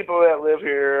 some people that live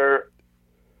here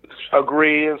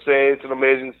agree and say it's an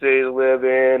amazing city to live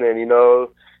in, and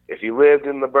if you lived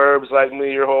in the burbs like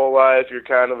me your whole life, you're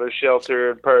kind of a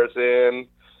sheltered person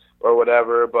or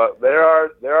whatever. But there are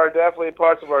definitely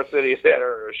parts of our city that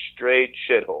are straight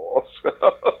shitholes.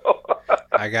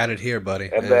 I got it here, buddy.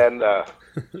 And then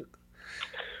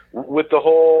with the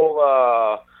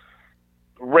whole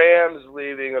Rams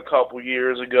leaving a couple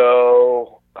years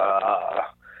ago,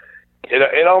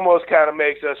 it almost kind of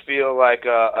makes us feel like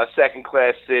a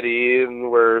second-class city, and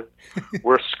we're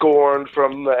scorned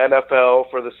from the NFL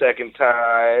for the second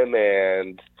time,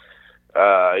 and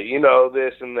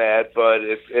this and that. But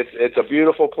it's a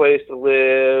beautiful place to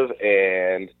live,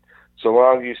 and so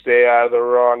long as you stay out of the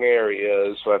wrong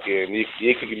areas, fucking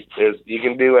you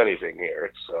can do anything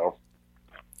here. So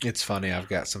It's funny. I've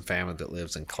got some family that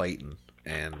lives in Clayton,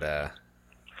 and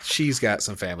she's got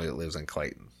some family that lives in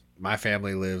Clayton. My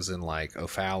family lives in like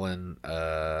O'Fallon,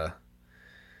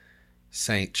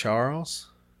 St. Charles.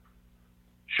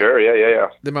 sure, yeah.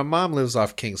 Then my mom lives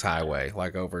off Kings Highway,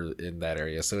 like over in that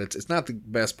area. So it's not the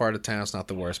best part of town. It's not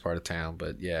the worst part of town,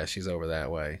 but yeah, she's over that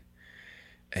way.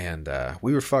 And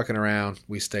we were fucking around.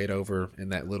 We stayed over in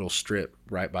that little strip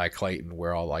right by Clayton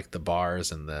where all like the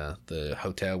bars and the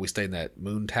hotel. We stayed in that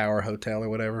Moon Tower Hotel or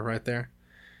whatever right there.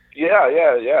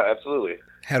 Yeah, absolutely.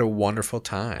 Had a wonderful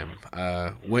time.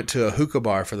 Went to a hookah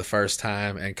bar for the first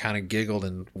time and kind of giggled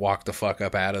and walked the fuck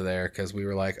up out of there because we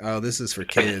were like, oh, this is for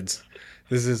kids.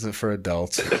 This isn't for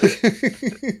adults.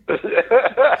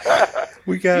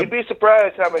 We got You'd be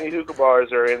surprised how many hookah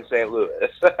bars are in St. Louis.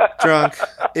 drunk.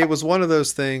 It was one of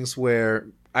those things where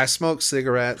I smoked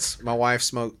cigarettes, my wife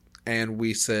smoked, and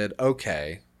we said,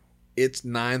 okay, it's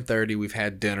 9:30, we've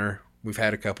had dinner, we've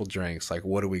had a couple drinks, like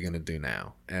what are we going to do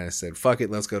now? And I said, fuck it,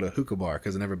 let's go to a hookah bar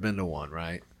because I've never been to one,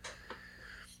 right?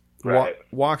 Right.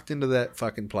 Walked into that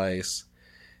fucking place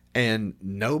and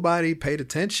nobody paid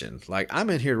attention. Like, I'm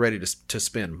in here ready to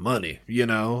spend money, you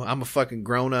know? I'm a fucking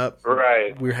grown up.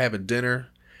 Right. We're having dinner.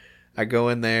 I go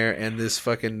in there and this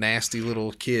fucking nasty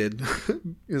little kid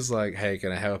is like, hey,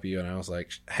 can I help you? And I was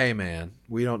like, hey man,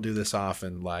 we don't do this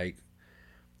often. Like,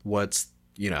 what's,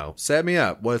 you know, set me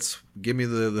up. Give me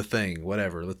the thing,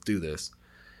 whatever. Let's do this.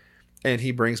 And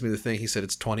he brings me the thing. He said,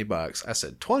 it's $20. I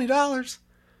said, $20?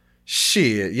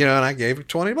 Shit, you know, and I gave him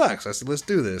 $20. I said, let's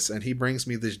do this. And he brings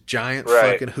me this giant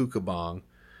fucking hookah bong.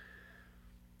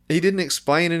 He didn't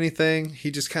explain anything. He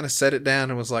just kind of set it down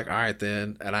and was like, all right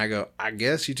then. And I go, I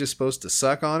guess you're just supposed to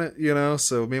suck on it, you know?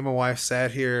 So me and my wife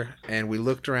sat here and we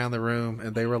looked around the room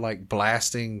and they were like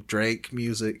blasting Drake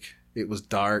music. It was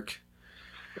dark.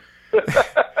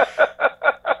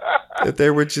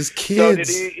 There were just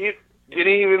kids. So did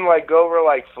he even like go over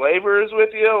like flavors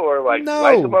with you or like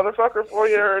light the motherfucker for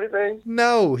you or anything?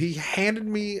 No, he handed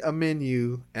me a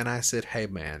menu and I said, hey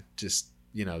man, just,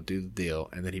 you know, do the deal.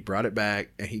 And then he brought it back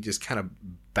and he just kind of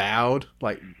bowed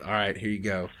like, all right, here you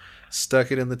go.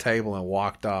 Stuck it in the table and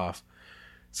walked off.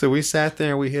 So we sat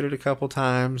there and we hit it a couple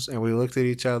times and we looked at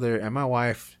each other and my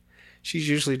wife, she's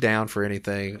usually down for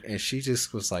anything. And she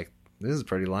just was like, this is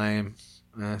pretty lame.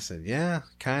 And I said, yeah,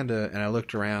 kind of. And I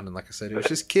looked around and like I said, it was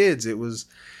just kids. It was,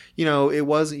 you know, it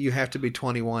wasn't, you have to be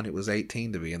 21. It was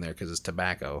 18 to be in there because it's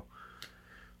tobacco.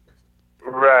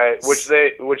 Right, which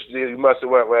they must have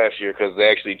went last year because they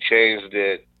actually changed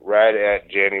it right at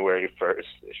January 1st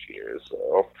this year.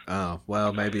 So, oh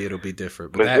well, maybe it'll be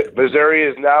different. But Missouri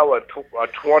is now a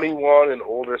 21 and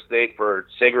older state for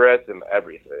cigarettes and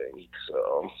everything.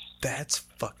 So that's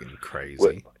fucking crazy.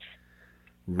 Really?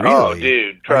 Really? Oh,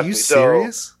 dude, trust me. Are you me.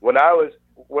 serious? So when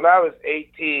I was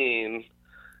 18,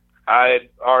 I had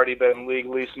already been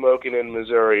legally smoking in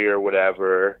Missouri or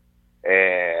whatever.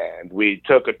 And we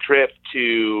took a trip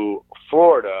to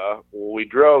Florida. We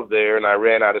drove there, and I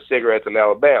ran out of cigarettes in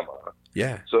Alabama.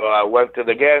 Yeah. So I went to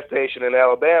the gas station in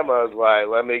Alabama. I was like,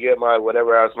 let me get my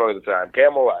whatever I was smoking at the time.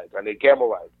 Camel Lights. I need Camel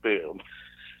Lights. Boom.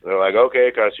 And they're like, okay,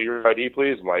 can I see your ID,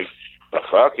 please? I'm like, the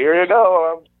fuck? Here you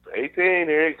go. I'm 18.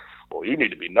 Here. Well, you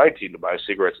need to be 19 to buy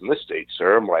cigarettes in this state,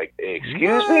 sir. I'm like,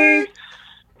 excuse me?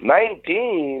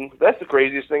 19? That's the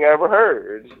craziest thing I ever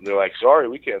heard. And they're like, sorry,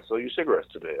 we can't sell you cigarettes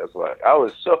today. I was like, I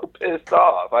was so pissed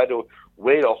off. I had to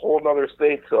wait a whole nother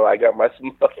state till I got my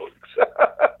smokes.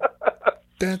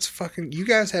 That's fucking. You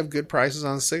guys have good prices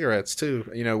on cigarettes too.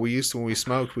 You know, we used to when we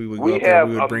smoked, we would go we up there, have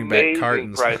we would bring back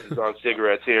cartons. prices on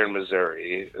cigarettes here in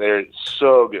Missouri. They're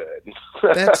so good.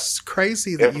 That's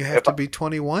crazy that you have to be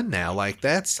 21 now. Like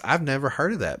I've never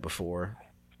heard of that before.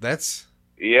 That's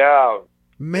yeah.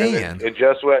 Man, it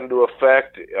just went into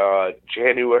effect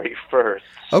January 1st.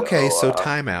 Okay, so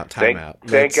time out.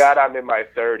 Thank God I'm in my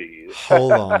 30s.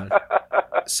 Hold on.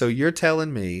 So you're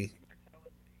telling me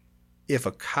if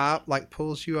a cop like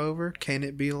pulls you over, can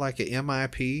it be like a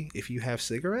MIP if you have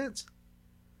cigarettes?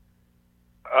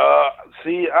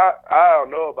 See, I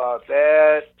don't know about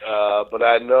that, but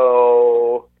I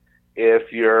know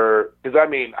if you're, because I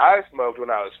mean, I smoked when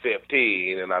I was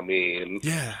 15, and I mean,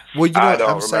 yeah. Well, you know, I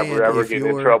don't remember ever getting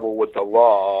in trouble with the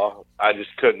law. I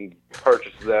just couldn't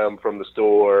purchase them from the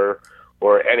store,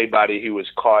 or anybody who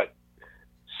was caught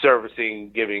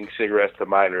giving cigarettes to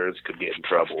minors could get in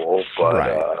trouble. But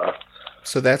right.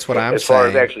 So that's what I'm saying. As far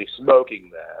as actually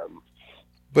smoking them.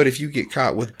 But if you get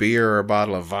caught with beer or a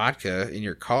bottle of vodka in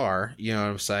your car, you know what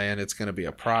I'm saying, it's going to be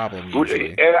a problem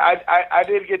usually. And I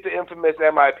did get the infamous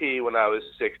MIP when I was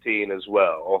 16 as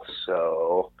well.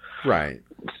 So right.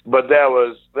 But that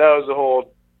was a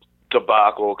whole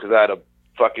debacle because I had a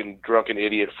fucking drunken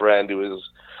idiot friend who was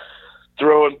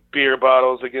throwing beer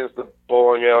bottles against the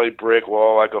bowling alley brick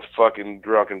wall like a fucking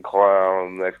drunken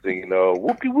clown. Next thing you know,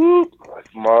 whoopie whoop, like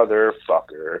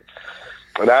motherfucker.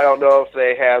 And I don't know if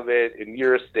they have it in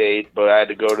your state, but I had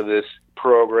to go to this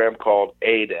program called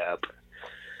ADEP.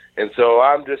 And so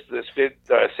I'm just this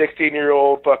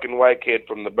 16-year-old fucking white kid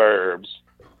from the burbs.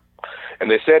 and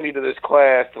they send you to this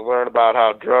class to learn about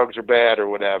how drugs are bad or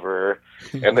whatever,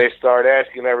 and they start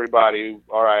asking everybody,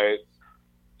 all right,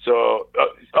 so,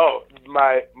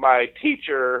 my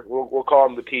teacher, we'll call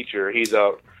him the teacher, he's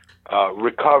a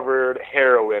recovered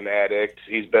heroin addict.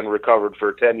 He's been recovered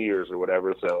for 10 years or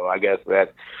whatever, so I guess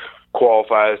that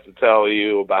qualifies to tell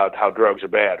you about how drugs are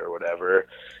bad or whatever.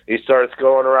 He starts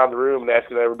going around the room and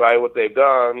asking everybody what they've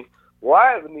done. Well,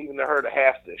 I haven't even heard of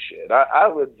half this shit. I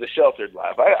live the sheltered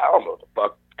life. I don't know what the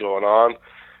fuck's going on.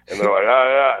 And they're like,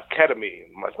 ketamine.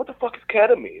 I'm like, what the fuck is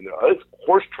ketamine? It's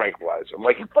horse tranquilizer. I'm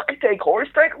like, you fucking take horse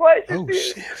tranquilizer? Oh, dude?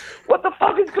 shit. What the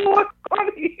fuck is going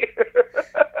on here?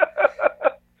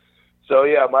 So,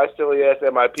 yeah, my silly ass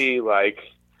MIP, like,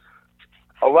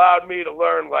 allowed me to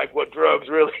learn, like, what drugs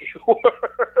really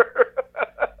were.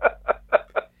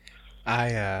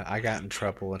 I got in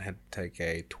trouble and had to take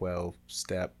a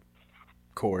 12-step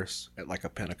course at, like, a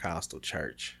Pentecostal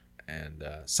church. And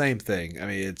same thing. I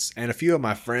mean, and a few of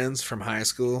my friends from high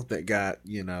school that got,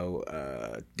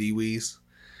 DWEs,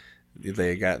 they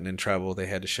had gotten in trouble. They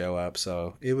had to show up.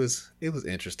 So it was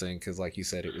interesting because, like you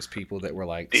said, it was people that were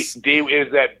like... Is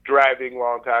that driving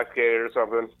while intoxicated or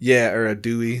something? Yeah, or a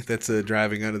Dewey. That's a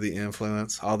driving under the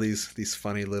influence. All these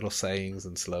funny little sayings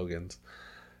and slogans.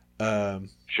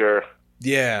 Sure.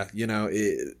 Yeah,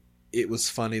 it was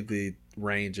funny the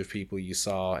range of people you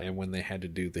saw, and when they had to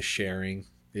do the sharing...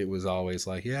 It was always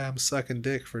like, yeah, I'm sucking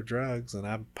dick for drugs, and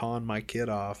I pawned my kid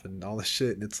off, and all this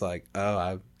shit. And it's like,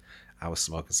 oh, I was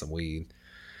smoking some weed.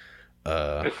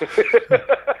 Okay.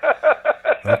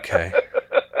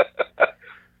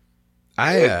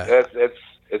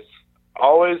 It's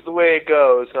always the way it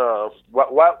goes, huh?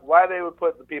 Why they would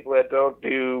put the people that don't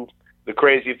do the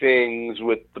crazy things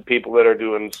with the people that are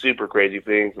doing super crazy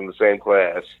things in the same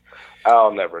class?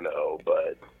 I'll never know,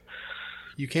 but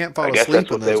you can't fall I guess asleep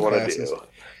that's what in they those want classes. to do.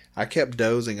 I kept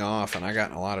dozing off, and I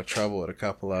got in a lot of trouble at a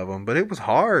couple of them. But it was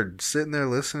hard sitting there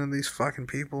listening to these fucking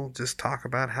people just talk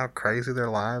about how crazy their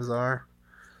lives are.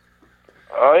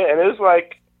 Oh, yeah, and it was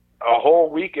like a whole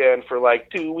weekend for like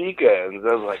 2 weekends.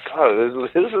 I was like, oh,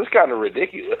 this is kind of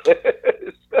ridiculous.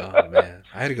 Oh, man.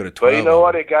 I had to go to 12. But you know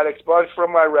what? It got expunged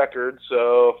from my record,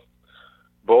 so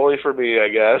bully for me, I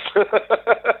guess.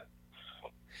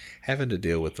 Having to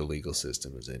deal with the legal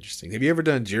system is interesting. Have you ever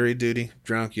done jury duty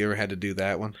drunk? You ever had to do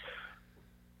that one?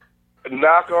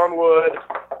 Knock on wood,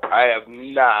 I have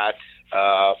not.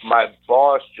 My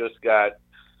boss just got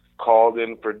called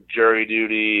in for jury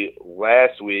duty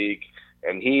last week,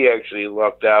 and he actually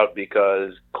lucked out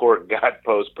because court got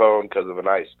postponed because of an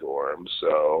ice storm.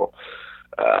 So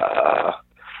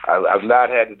I've not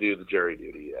had to do the jury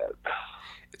duty yet.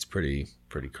 It's pretty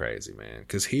crazy, man.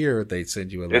 Because here they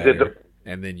send you a letter,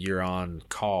 and then you're on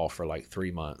call for like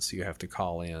 3 months. You have to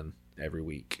call in every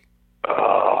week.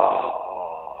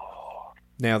 Oh.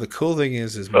 Now, the cool thing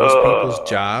is most people's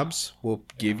jobs will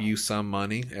give you some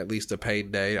money, at least a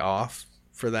paid day off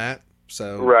for that.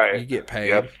 So you get paid.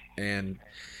 Yep. And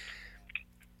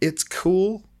it's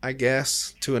cool, I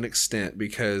guess, to an extent,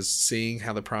 because seeing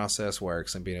how the process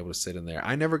works and being able to sit in there.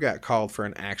 I never got called for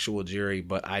an actual jury,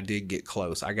 but I did get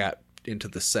close. I got into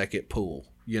the second pool,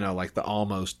 like the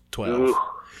almost 12. Ooh.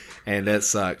 And that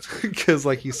sucked because,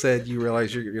 like you said, you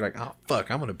realize you're like, oh, fuck,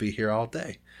 I'm going to be here all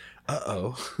day.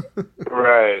 Uh-oh.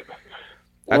 Right.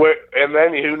 And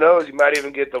then, who knows, you might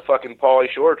even get the fucking Pauly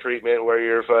Shore treatment where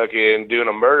you're fucking doing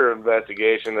a murder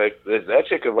investigation. That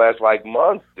shit could last like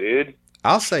months, dude.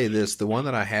 I'll say this. The one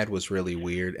that I had was really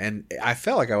weird. And I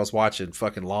felt like I was watching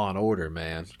fucking Law and Order,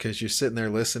 man. Because you're sitting there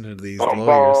listening to these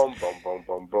lawyers.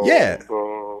 Yeah.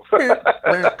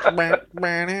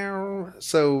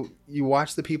 So you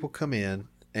watch the people come in.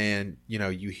 And,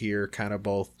 you hear kind of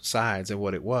both sides. And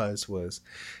what it was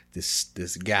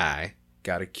this guy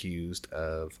got accused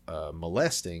of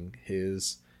molesting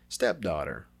his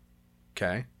stepdaughter.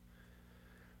 Okay?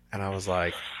 And I was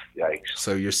like, yikes.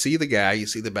 So you see the guy, you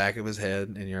see the back of his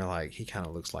head, and you're like, he kind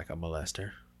of looks like a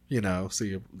molester. So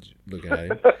you're looking at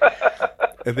him.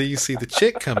 And then you see the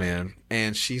chick come in,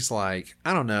 and she's like,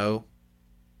 I don't know,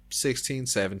 16,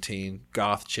 17,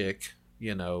 goth chick,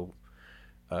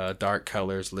 dark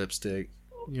colors, lipstick.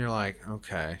 You're like,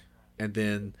 okay. And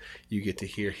then you get to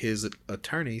hear his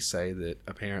attorney say that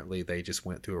apparently they just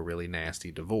went through a really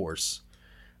nasty divorce,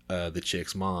 the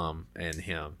chick's mom and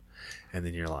him. And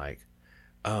then you're like,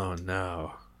 oh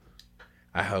no,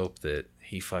 I hope that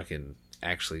he fucking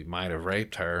actually might have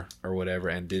raped her or whatever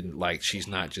and didn't, like, she's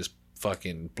not just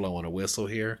fucking blowing a whistle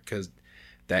here, because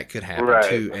that could happen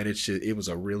too. And it was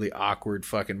a really awkward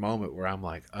fucking moment where I'm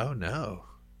like, oh no.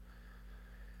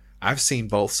 I've seen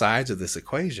both sides of this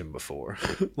equation before.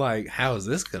 Like, how is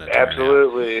this going to turn out?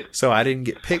 Absolutely. So I didn't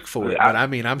get picked for it. But I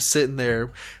mean, I'm sitting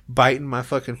there biting my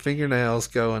fucking fingernails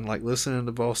going, like, listening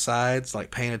to both sides,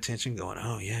 like, paying attention, going,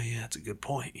 oh, yeah, that's a good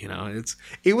point. You know,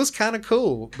 it was kind of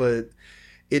cool, but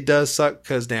it does suck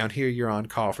because down here you're on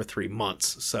call for 3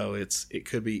 months. So it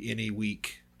could be any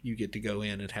week you get to go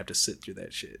in and have to sit through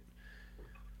that shit.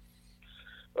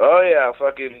 Oh yeah,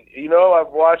 fucking. You know,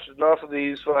 I've watched enough of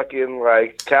these fucking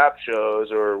like cop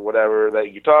shows or whatever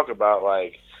that you talk about.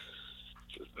 Like,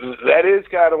 that is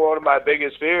kind of one of my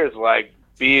biggest fears. Like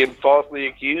being falsely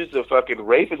accused of fucking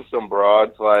raping some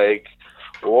broads. Like,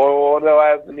 what do I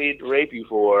have the need to rape you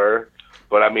for?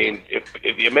 But I mean,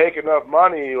 if you make enough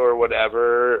money or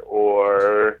whatever,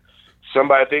 or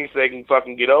somebody thinks they can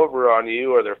fucking get over on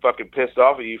you, or they're fucking pissed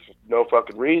off at you for no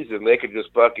fucking reason, they could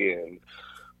just fucking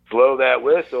blow that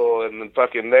whistle, and then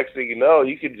fucking next thing you know,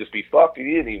 you could just be fucked and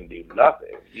you didn't even do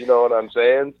nothing. You know what I'm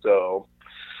saying? So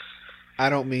I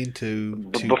don't mean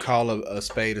to call a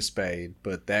spade,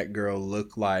 but that girl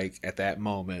looked like, at that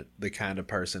moment, the kind of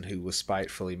person who was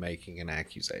spitefully making an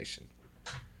accusation.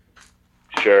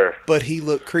 Sure. But he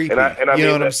looked creepy. And I you mean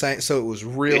know what I'm saying? So it was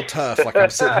real tough. Like, I'm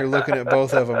sitting here looking at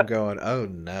both of them going, oh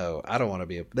no, I don't want to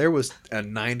be there was a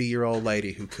 90-year-old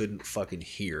lady who couldn't fucking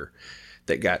hear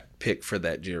that got picked for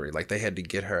that jury. Like, they had to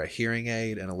get her a hearing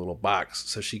aid and a little box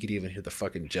so she could even hear the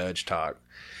fucking judge talk.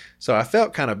 So I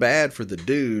felt kind of bad for the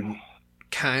dude.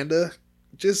 Kinda.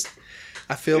 Just,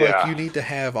 I feel like you need to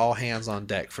have all hands on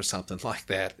deck for something like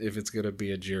that if it's going to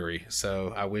be a jury.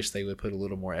 So I wish they would put a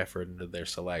little more effort into their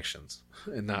selections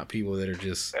and not people that are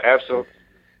just, absolutely,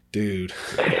 dude.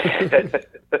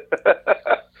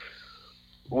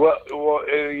 well,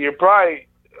 you're probably,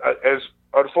 as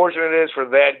unfortunate it is for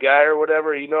that guy or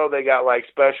whatever, you know, they got like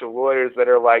special lawyers that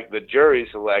are like the jury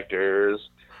selectors,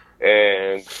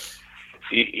 and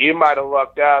you might have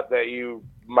lucked out that you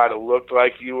might have looked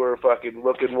like you were fucking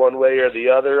looking one way or the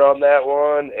other on that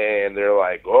one, and they're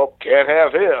like, oh, can't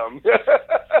have him.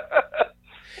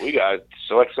 We got to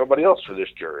select somebody else for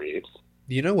this jury.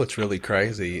 You know what's really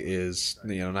crazy is,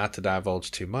 you know, not to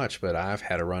divulge too much, but I've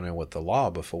had a run-in with the law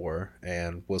before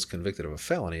and was convicted of a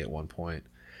felony at one point.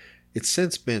 It's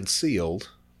since been sealed,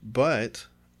 but,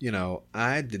 you know,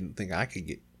 I didn't think I could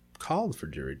get called for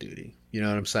jury duty. You know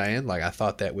what I'm saying? Like, I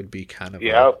thought that would be kind of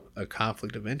a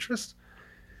conflict of interest.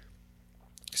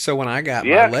 So when I got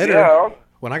my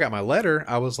letter,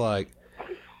 I was like,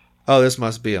 oh, this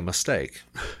must be a mistake,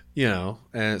 you know?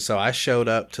 And so I showed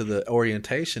up to the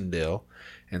orientation deal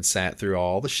and sat through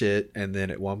all the shit. And then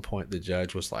at one point the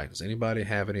judge was like, does anybody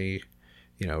have any,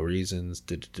 you know, reasons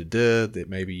that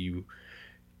maybe you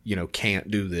know,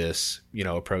 can't do this, you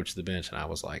know, approach the bench? And I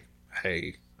was like,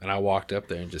 hey, and I walked up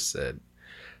there and just said,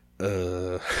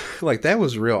 like, that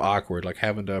was real awkward, like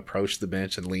having to approach the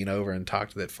bench and lean over and talk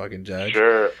to that fucking judge.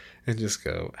 Sure. And just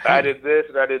go, hey. I did this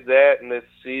and I did that and it's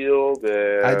sealed.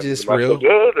 And I just real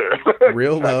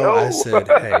low. I said,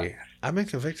 hey, I've been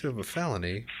convicted of a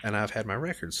felony and I've had my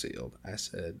record sealed. I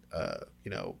said,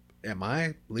 you know, am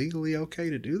I legally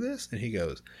okay to do this? And he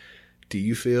goes, do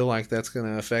you feel like that's going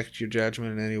to affect your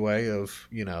judgment in any way of,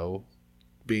 you know,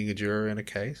 being a juror in a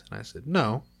case? And I said,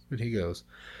 no. And he goes,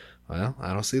 well,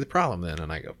 I don't see the problem then.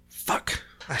 And I go, fuck,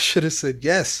 I should have said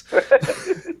yes.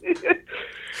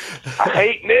 I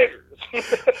hate niggers.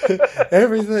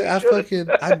 Everything.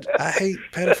 I hate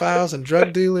pedophiles and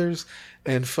drug dealers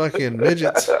and fucking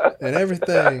midgets and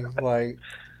everything. Like,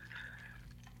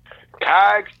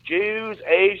 Kikes, Jews,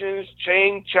 Asians,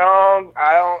 Ching Chong,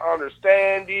 I don't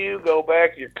understand you. Go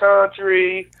back to your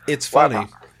country. It's funny. Wow.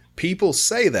 People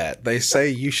say that. They say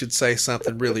you should say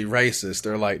something really racist.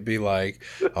 They're like, be like,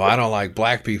 oh, I don't like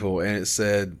black people. And it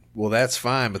said, well, that's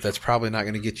fine, but that's probably not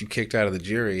going to get you kicked out of the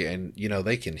jury. And, you know,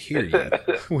 they can hear you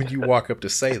when you walk up to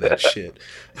say that shit.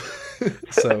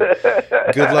 So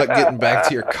good luck getting back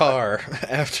to your car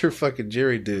after fucking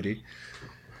jury duty.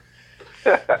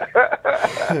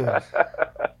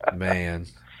 Man.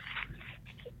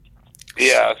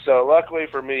 Yeah, so luckily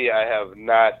for me, I have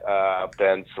not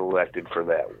been selected for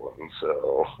that one,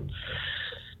 so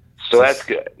that's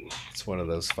good. It's one of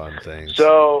those fun things.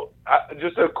 So,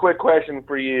 just a quick question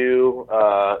for you.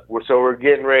 So we're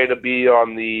getting ready to be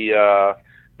on the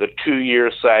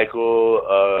 2-year cycle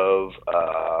of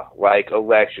like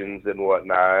elections and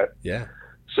whatnot. Yeah.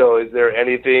 So, is there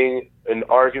anything in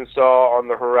Arkansas on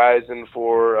the horizon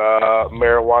for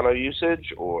marijuana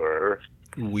usage, or?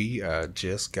 We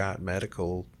just got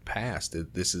medical passed.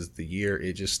 This is the year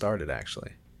it just started,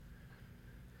 actually.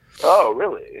 Oh,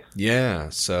 really? Yeah,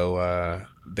 so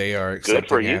they are Good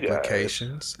for accepting you guys.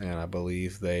 applications, and I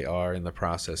believe they are in the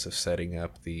process of setting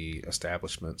up the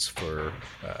establishments for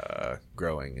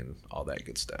growing and all that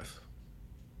good stuff.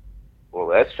 Well,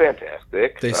 that's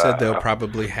fantastic. They said they'll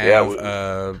probably yeah,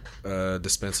 have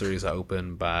dispensaries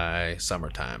open by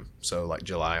summertime, so like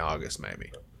July, August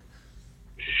maybe.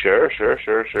 Sure.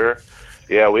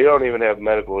 Yeah, we don't even have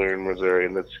medical here in Missouri,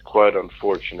 and that's quite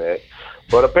unfortunate.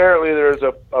 But apparently there's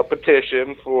a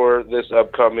petition for this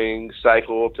upcoming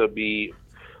cycle to be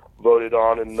voted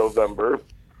on in November.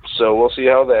 So we'll see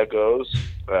how that goes.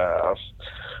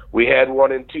 We had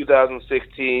one in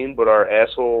 2016, but our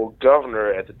asshole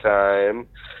governor at the time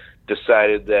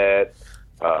decided that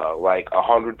like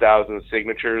 100,000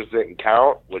 signatures didn't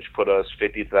count, which put us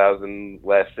 50,000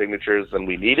 less signatures than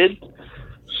we needed.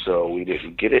 So we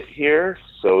didn't get it here.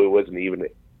 So it wasn't even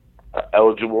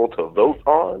eligible to vote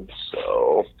on.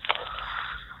 So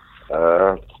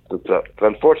it's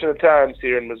unfortunate times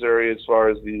here in Missouri as far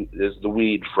as the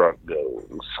weed front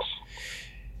goes.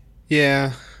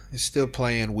 Yeah, it's still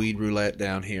playing weed roulette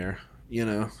down here. You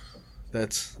know,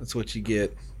 that's what you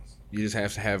get. You just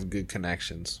have to have good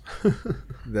connections.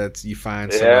 You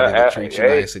find somebody that treats you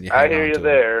nice, and you hang I hear on you to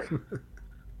there.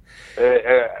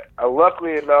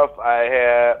 Luckily enough, I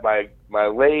had my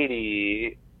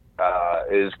lady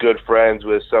is good friends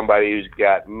with somebody who's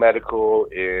got medical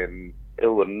in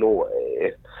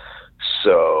Illinois,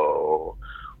 so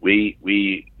we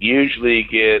usually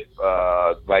get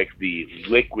like the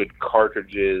liquid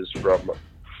cartridges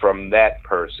from that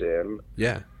person.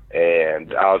 Yeah.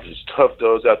 And I'll just hook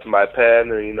those up to my pen,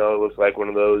 and it looks like one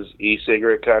of those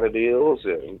e-cigarette kind of deals,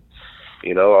 and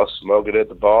I'll smoke it at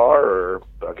the bar or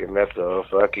fucking at the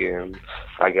fucking.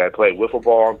 I gotta play wiffle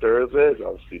ball on Thursdays.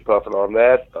 I'll just be puffing on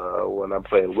that when I'm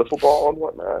playing wiffle ball and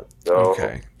whatnot. So,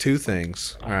 okay, two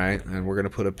things. All right, and we're gonna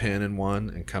put a pin in one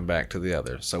and come back to the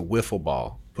other. So wiffle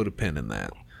ball, put a pin in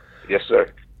that. Yes,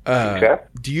 sir. Okay.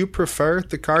 Do you prefer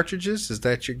the cartridges? Is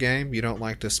that your game? You don't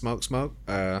like to smoke?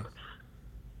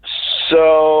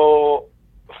 So,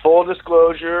 full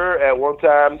disclosure, at one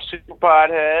time, super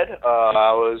pothead.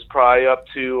 I was probably up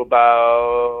to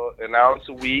about an ounce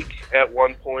a week at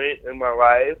one point in my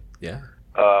life. Yeah.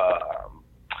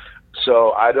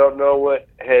 So I don't know what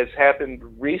has happened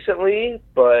recently,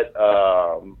 but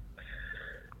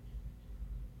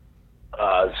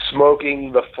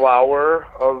smoking the flower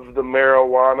of the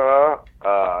marijuana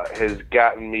has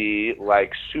gotten me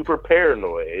like super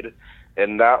paranoid.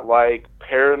 And not like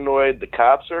paranoid the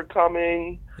cops are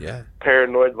coming. Yeah.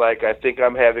 Paranoid like I think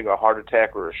I'm having a heart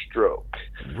attack or a stroke.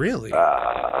 Really?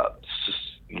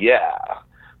 Yeah.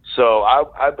 So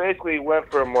I basically went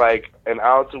from like an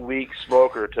ounce a week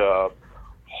smoker to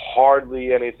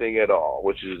hardly anything at all,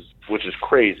 which is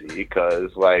crazy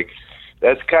because like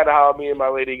that's kind of how me and my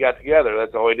lady got together.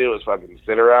 That's all we did was fucking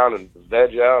sit around and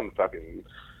veg out and fucking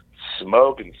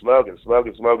smoke. And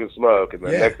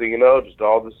then next thing you know, just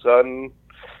all of a sudden,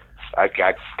 I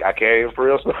can't even for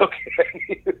real smoke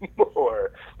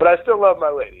anymore. But I still love my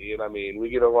lady, and I mean, we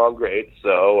get along great.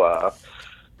 So,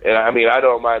 and I mean, I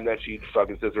don't mind that she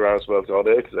fucking sits around and smokes all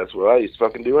day because that's what I used to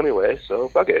fucking do anyway. So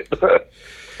fuck it.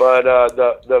 But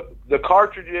the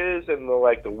cartridges and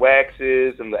the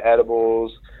waxes and the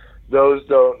edibles, those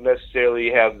don't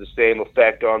necessarily have the same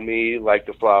effect on me like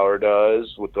the flower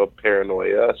does with the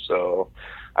paranoia. So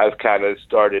I've kind of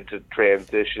started to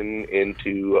transition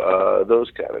into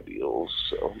those kind of deals.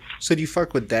 So do you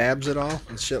fuck with dabs at all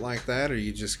and shit like that, or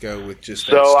you just go with just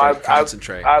that so straight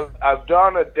concentrate? I've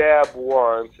done a dab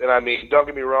once, and I mean, don't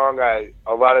get me wrong.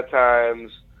 A lot of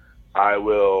times I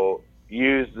will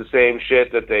use the same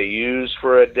shit that they use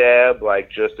for a dab, like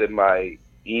just in my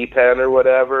e-pen or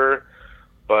whatever.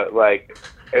 But like,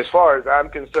 as far as I'm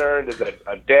concerned, is that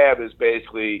a dab is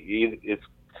basically it's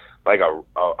like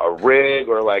a rig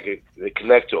or like it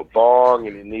connects to a bong,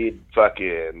 and you need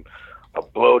fucking a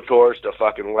blowtorch to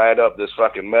fucking light up this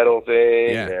fucking metal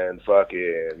thing, and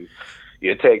fucking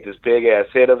you take this big ass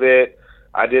hit of it.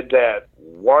 I did that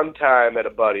one time at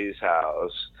a buddy's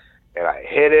house, and I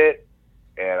hit it,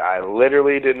 and I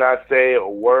literally did not say a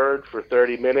word for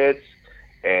 30 minutes.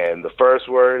 And the first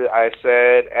word I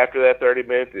said after that 30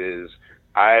 minutes is,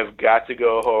 I've got to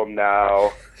go home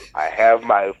now. I have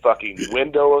my fucking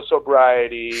window of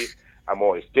sobriety. I'm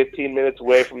only 15 minutes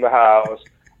away from the house.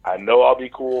 I know I'll be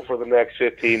cool for the next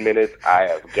 15 minutes. I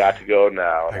have got to go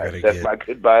now. I said my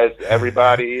goodbyes to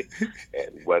everybody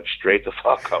and went straight the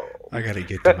fuck home. I got to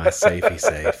get to my safety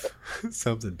safe.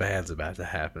 Something bad's about to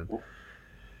happen.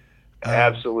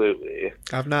 Absolutely.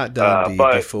 I've not done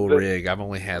the full rig. I've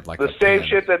only had like the same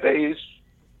shit that they use.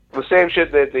 the same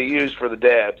shit that they use for the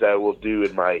dabs I will do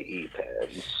in my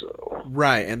e-pens. So.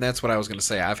 Right, and that's what I was going to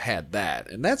say. I've had that,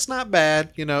 and that's not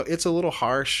bad. You know, it's a little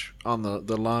harsh on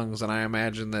the lungs, and I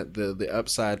imagine that the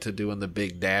upside to doing the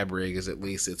big dab rig is at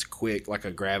least it's quick, like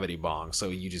a gravity bong, so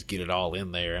you just get it all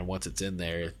in there, and once it's in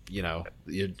there, you know,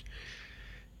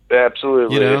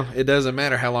 Absolutely. You know, it doesn't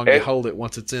matter how long you hold it.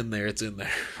 Once it's in there, it's in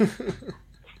there.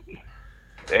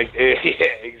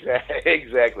 Yeah,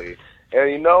 exactly. And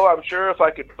you know, I'm sure if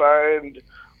I could find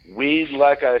weed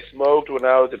like I smoked when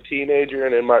I was a teenager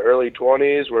and in my early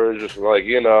 20s, where it was just like,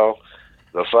 you know,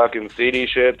 the fucking seedy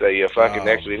shit that you fucking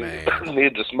actually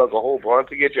need to smoke a whole blunt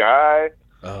to get you high,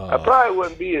 I probably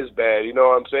wouldn't be as bad, you know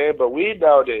what I'm saying? But weed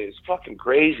nowadays is fucking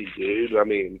crazy, dude. I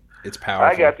mean, it's powerful.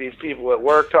 I got these people at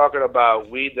work talking about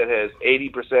weed that has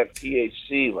 80%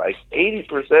 THC. Like,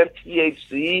 80%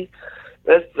 THC?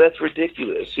 That's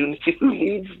ridiculous. Who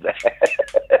needs that?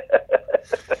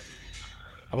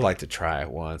 I would like to try it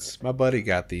once. My buddy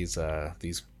got these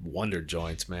Wonder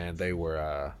Joints, man. They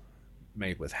were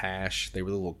made with hash. They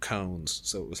were little cones,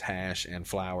 so it was hash and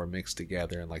flour mixed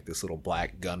together in like this little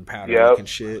black gunpowder looking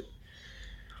shit.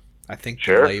 I think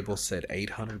the label said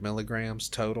 800 milligrams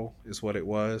total is what it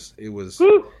was. It was.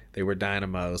 They were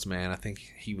dynamos, man. I think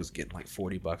he was getting like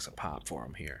 $40 a pop for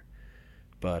them here.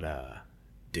 But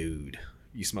dude,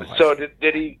 you smoke. So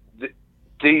did he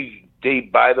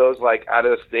buy those like out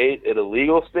of state, in a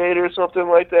legal state or something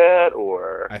like that,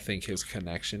 or? I think his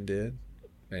connection did,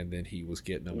 and then he was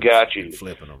getting them and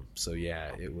flipping them. So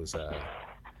yeah, it was.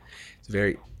 It's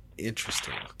very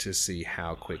interesting to see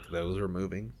how quick those are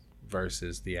moving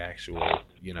versus the actual,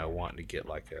 you know, wanting to get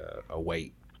like a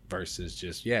weight versus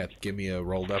just give me a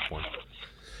rolled up one.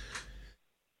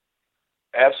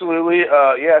 Absolutely.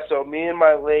 Yeah, so me and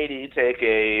my lady take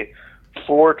a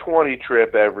 420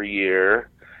 trip every year,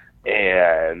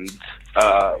 and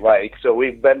so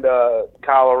we've been to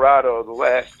Colorado the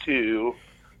last two.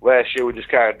 Last year we just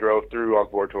kind of drove through on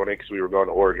 420 because we were going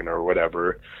to Oregon or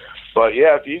whatever. But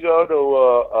yeah, if you go to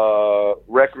a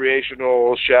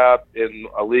recreational shop in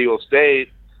a legal state,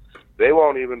 they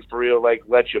won't even for real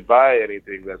let you buy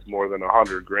anything that's more than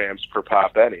 100 grams per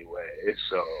pop anyway.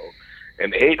 So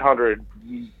an 800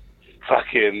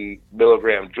 fucking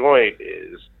milligram joint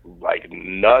is like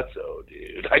nutso,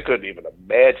 dude. I couldn't even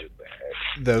imagine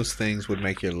that. Those things would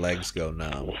make your legs go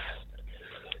numb.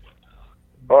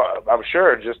 Oh, I'm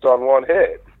sure, just on one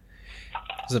hit.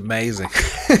 It's amazing.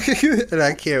 And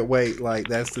I can't wait. Like,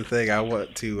 that's the thing. I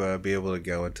want to be able to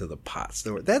go into the pot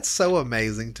store. That's so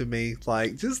amazing to me.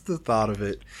 Like, just the thought of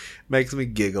it makes me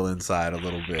giggle inside a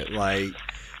little bit. Like,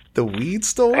 the weed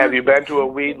store? Have you been to a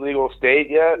weed legal state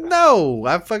yet? No.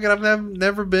 I've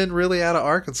never been really out of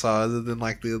Arkansas other than,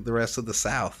 like, the rest of the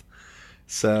South.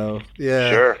 So, yeah.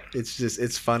 Sure.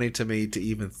 It's funny to me to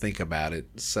even think about it.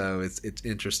 So, it's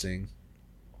interesting.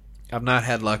 I've not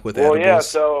had luck with edibles. Well, yeah,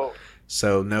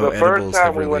 so no the edibles. first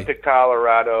time we went to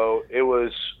Colorado, it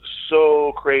was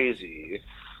so crazy.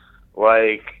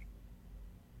 Like,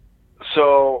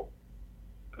 so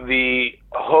the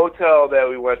hotel that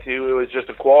we went to, it was just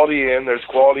a Quality Inn. There's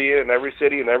Quality Inn in every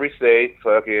city and every state.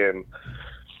 Fucking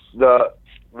the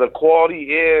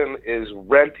Quality Inn is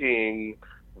renting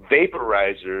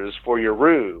vaporizers for your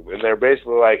room, and they're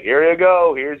basically like, here you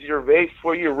go, here's your vape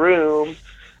for your room,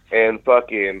 and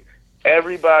fucking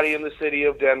everybody in the city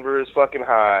of Denver is fucking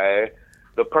high.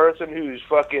 The person who's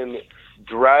fucking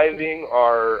driving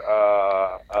our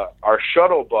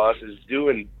shuttle bus is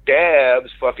doing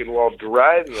dabs fucking while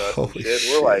driving us and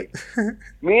shit. We're like,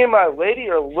 me and my lady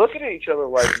are looking at each other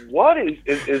like, what is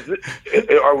this?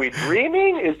 Are we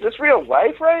dreaming? Is this real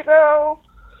life right now?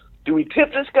 Do we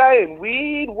tip this guy in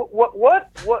weed? What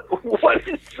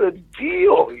is the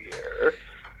deal here?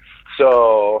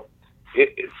 So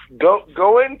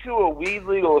going to a weed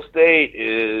legal state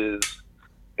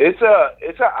it's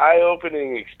an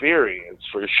eye-opening experience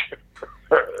for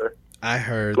sure. I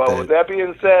heard. But with that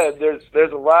being said,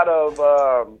 there's a lot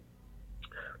of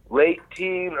late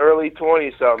teen, early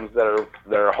 20-somethings that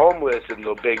are homeless in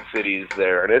the big cities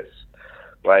there, and it's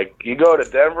like you go to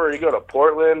Denver, you go to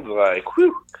Portland, like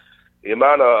whew, the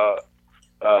amount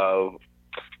of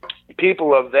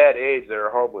people of that age that are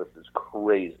homeless is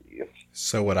crazy.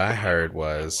 So what I heard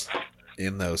was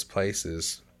in those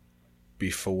places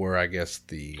before, I guess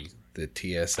the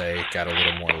TSA got a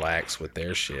little more lax with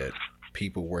their shit,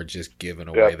 people were just giving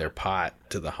away their pot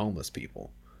to the homeless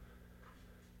people.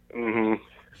 Mm-hmm.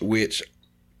 Which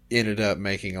ended up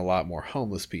making a lot more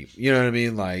homeless people. You know what I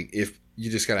mean? Like, if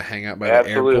you just got to hang out by the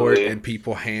airport and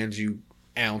people hand you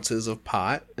ounces of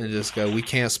pot and just go, we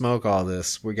can't smoke all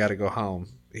this. We got to go home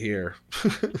here.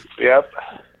 Yep.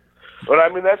 But I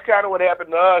mean, that's kind of what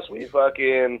happened to us. We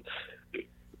fucking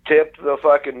tipped the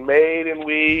fucking maid in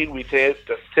weed. We tipped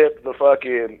the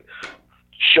fucking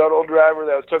shuttle driver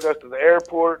that took us to the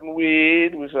airport in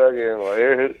weed.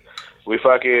 We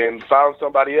fucking found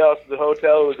somebody else at the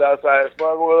hotel who was outside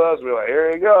smoking with us. We were like,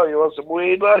 here you go. You want some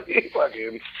weed, buddy?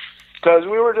 Fucking, because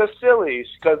we were just silly.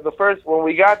 Because when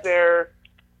we got there,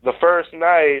 the first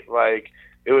night, like,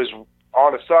 it was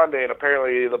on a Sunday, and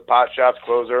apparently the pot shops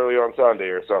closed early on Sunday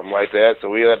or something like that. So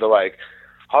we had to, like,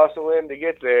 hustle in to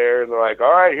get there. And they're like,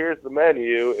 all right, here's the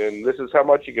menu, and this is how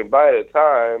much you can buy at a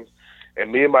time.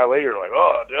 And me and my lady are like,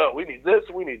 oh, no, we need this,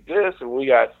 and we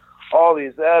got all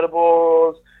these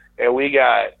edibles, and we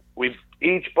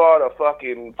each bought a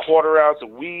fucking quarter ounce of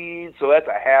weed, so that's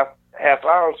a half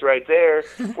ounce right there.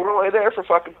 We're only there for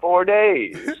fucking 4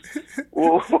 days.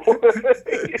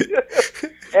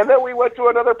 And then we went to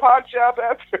another pot shop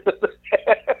after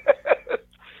that.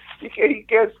 You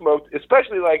can't smoke,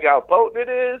 especially like how potent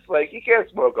it is. Like, you can't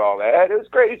smoke all that. It's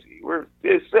crazy.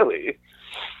 It's silly.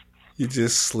 You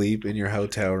just sleep in your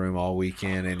hotel room all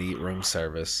weekend and eat room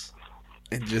service.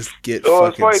 And just get well,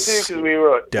 fucking it's funny too,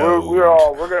 because we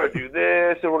were gonna do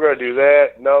this and we're gonna do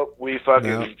that. Nope, we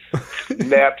fucking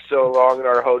napped so long in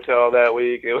our hotel that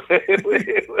week. It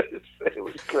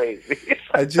was crazy.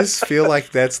 I just feel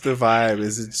like that's the vibe.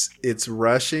 It's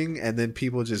rushing, and then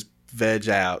people just veg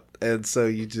out, and so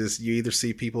you either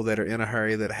see people that are in a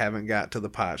hurry that haven't got to the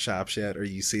pot shops yet, or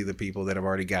you see the people that have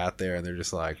already got there, and they're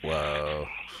just like, whoa.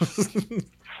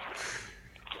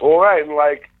 All right, and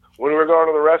like, when we were going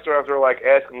to the restaurants, we were like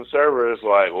asking the servers,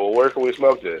 like, well, where can we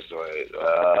smoke this? Like,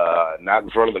 not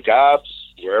in front of the cops,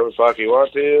 wherever the fuck you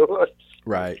want to.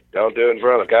 Right. Don't do it in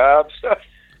front of the cops.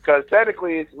 Because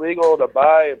technically it's legal to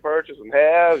buy and purchase and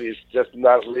have. It's just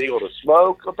not legal to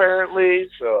smoke, apparently.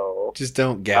 So just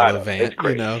don't gallivant,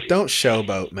 Don't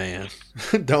showboat, man.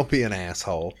 Don't be an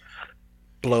asshole.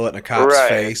 Blow it in a cop's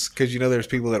face. Because, there's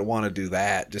people that want to do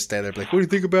that. Just stand there and be like, what do you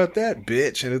think about that,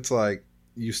 bitch? And it's like,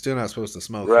 you're still not supposed to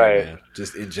smoke, here, man.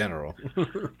 Just in general.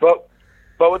 But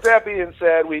with that being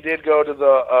said, we did go to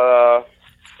the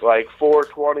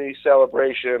 420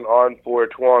 celebration on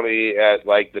 420 at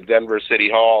like the Denver City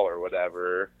Hall or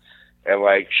whatever, and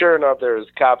like sure enough, there was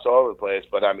cops all over the place.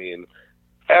 But I mean,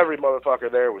 every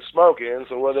motherfucker there was smoking.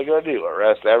 So what are they gonna do?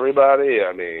 Arrest everybody?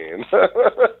 I mean,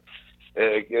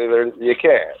 you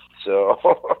can't. So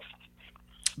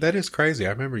that is crazy.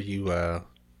 I remember you.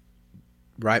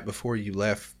 Right before you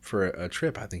left for a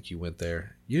trip, I think you went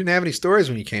there. You didn't have any stories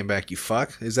when you came back, you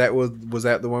fuck. Was that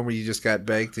the one where you just got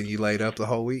baked and you laid up the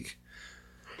whole week?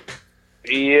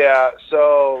 Yeah,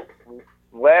 so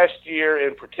last year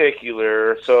in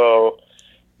particular, so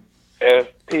if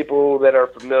people that are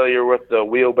familiar with the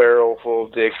Wheelbarrow Full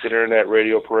of Dicks internet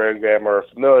radio program are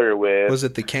familiar with... Was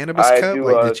it the Cannabis Cup?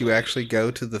 Did you actually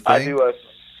go to the thing?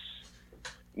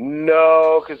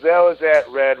 No, because that was at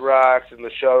Red Rocks, and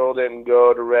the shuttle didn't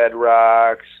go to Red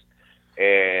Rocks,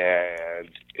 and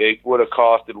it would have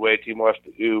costed way too much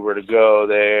to Uber to go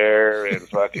there, and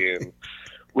fucking,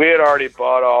 we had already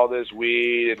bought all this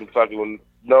weed, and fucking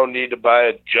no need to buy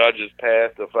a judge's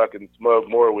pass to fucking smoke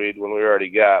more weed when we already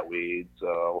got weed,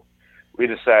 so we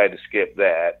decided to skip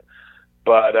that.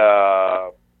 But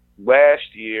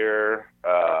last year,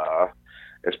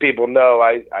 as people know,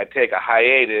 I take a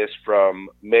hiatus from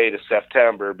May to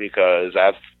September because I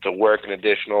have to work an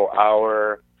additional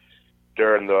hour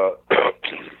during the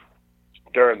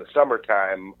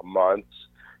summertime months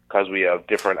because we have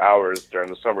different hours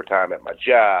during the summertime at my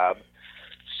job.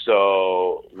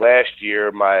 So last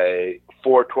year, my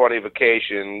 420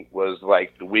 vacation was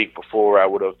like the week before I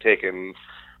would have taken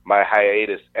my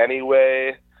hiatus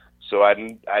anyway. So I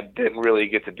didn't really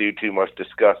get to do too much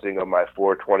discussing of my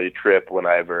 420 trip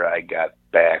whenever I got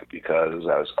back because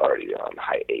I was already on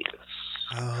hiatus.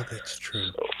 Oh, that's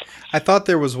true. So, I thought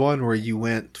there was one where you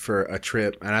went for a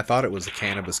trip, and I thought it was a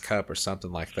Cannabis Cup or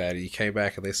something like that. And you came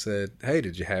back and they said, hey,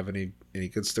 did you have any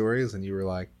good stories? And you were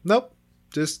like, nope,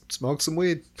 just smoke some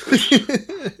weed.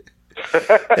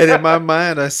 And in my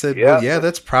mind, I said, well, yeah,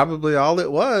 that's probably all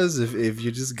it was. If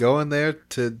you're just going there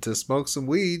to smoke some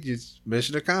weed,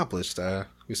 mission accomplished.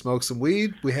 We smoked some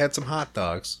weed. We had some hot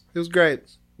dogs. It was great.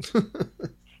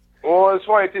 Well, it's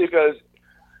funny, too, because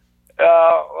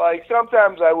like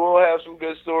sometimes I will have some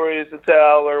good stories to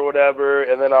tell or whatever,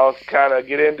 and then I'll kind of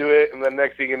get into it, and then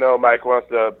next thing you know, Mike wants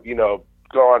to,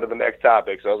 go on to the next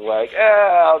topic. So I was like,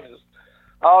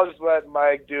 I'll just let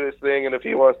Mike do his thing, and if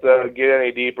he wants to get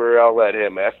any deeper, I'll let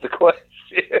him ask the question.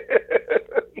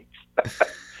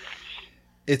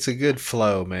 it's a good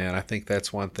flow, man. I think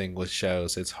that's one thing with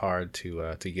shows. It's hard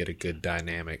to get a good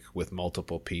dynamic with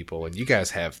multiple people, and you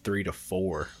guys have 3 to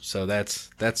 4, so that's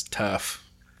tough.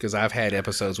 Because I've had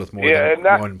episodes with more than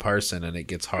one person, and it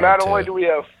gets hard. Not only do we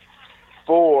have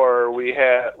 4, we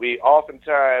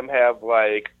oftentimes have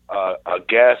like a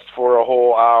guest for a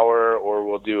whole hour, or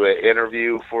we'll do an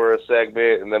interview for a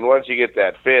segment, and then once you get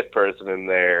that 5th person in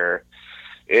there,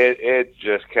 it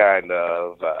just kind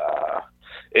of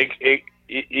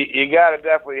you got to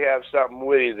definitely have something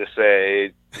witty to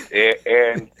say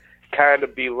and kind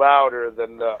of be louder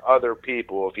than the other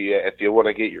people if you want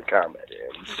to get your comment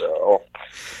in. So.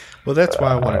 Well, that's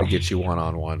why I wanted to get you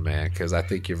one-on-one, man, because I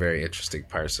think you're a very interesting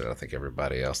person. I think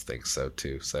everybody else thinks so,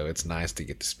 too. So it's nice to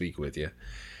get to speak with you.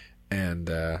 And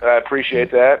I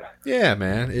appreciate that. Yeah,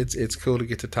 man. It's cool to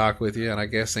get to talk with you. And I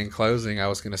guess in closing, I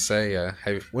was going to say,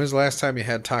 when's the last time you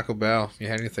had Taco Bell? You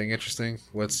had anything interesting?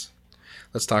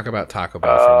 Let's talk about Taco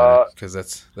Bell for a minute, because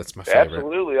that's my favorite.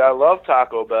 Absolutely. I love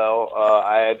Taco Bell.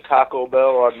 I had Taco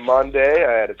Bell on Monday.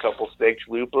 I had a couple steak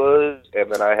chalupas, and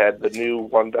then I had the new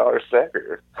 $1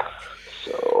 stacker.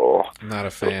 So, not a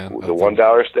fan. The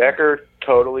 $1 stacker,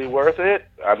 totally worth it.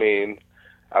 I mean,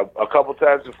 a couple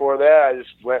times before that, I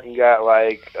just went and got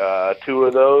like 2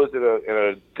 of those in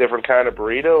a different kind of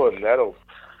burrito, and it'll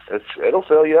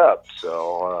fill you up.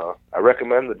 So I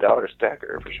recommend the $1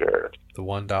 stacker for sure. The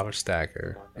 $1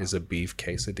 stacker is a beef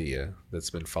quesadilla that's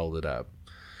been folded up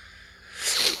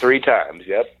 3 times.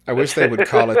 Yep. I wish they would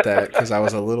call it that, because I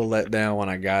was a little let down when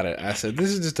I got it. I said,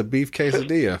 "This is just a beef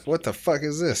quesadilla. What the fuck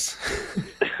is this?"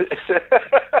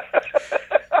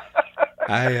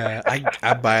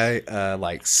 I buy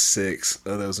like 6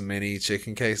 of those mini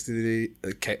chicken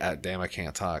quesadillas. Damn, I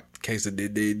can't talk.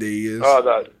 Quesadillas.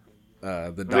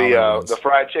 Oh, the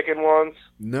fried chicken ones?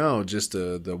 No, just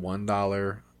the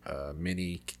 $1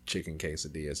 mini chicken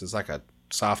quesadillas. It's like a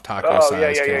soft taco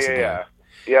size quesadilla.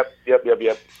 Yeah.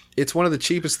 Yep. It's one of the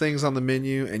cheapest things on the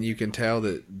menu, and you can tell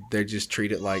that they just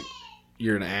treat it like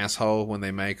you're an asshole when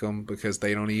they make them, because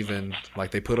they don't even,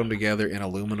 like, they put them together in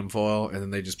aluminum foil, and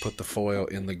then they just put the foil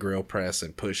in the grill press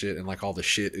and push it, and like all the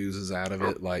shit oozes out of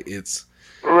it. Like, it's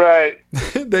right.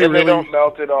 they don't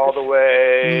melt it all the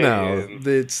way. No,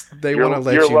 they want to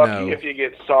let you know. You're lucky if you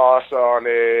get sauce on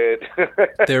it.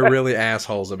 They're really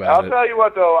assholes about it. I'll tell you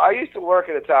what, though. I used to work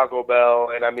at a Taco Bell,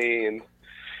 and I mean,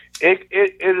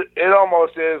 it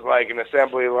almost is like an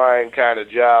assembly line kind of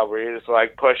job where you're just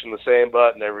like pushing the same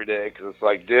button every day, because it's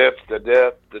like dip,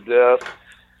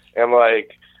 and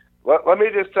like, let me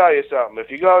just tell you something.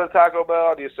 If you go to Taco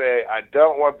Bell and you say, "I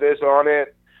don't want this on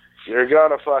it," you're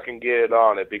gonna fucking get it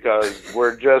on it, because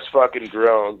we're just fucking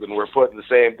drones and we're putting the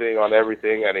same thing on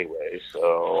everything anyway.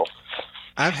 So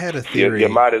I've had a theory. You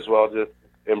might as well just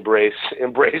embrace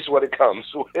what it comes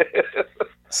with.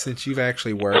 Since you've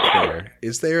actually worked there,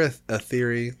 is there a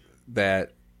theory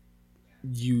that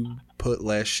you put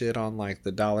less shit on like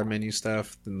the dollar menu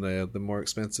stuff than the more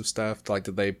expensive stuff? Like,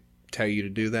 did they tell you to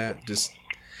do that? Just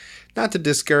not to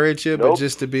discourage you, but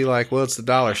just to be like, well, it's the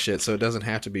dollar shit, so it doesn't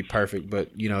have to be perfect, but,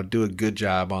 you know, do a good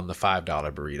job on the $5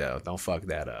 burrito. Don't fuck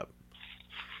that up.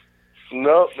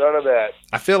 Nope, none of that.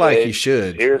 I feel like you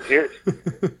should. Here's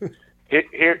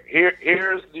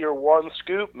your 1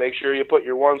 scoop. Make sure you put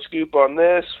your 1 scoop on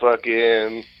this.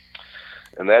 Fucking,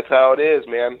 and that's how it is,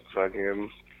 man. Fucking.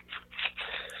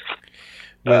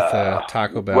 With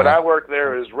Taco Bell. When I worked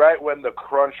there, it was right when the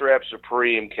Crunchwrap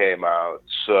Supreme came out.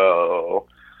 So,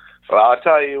 well, I'll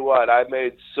tell you what, I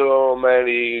made so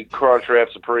many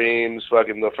Crunchwrap Supremes.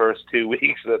 Fucking the first 2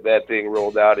 weeks that thing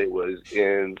rolled out, it was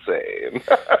insane.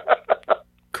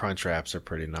 Crunchwraps are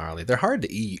pretty gnarly. They're hard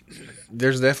to eat.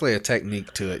 There's definitely a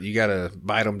technique to it. You got to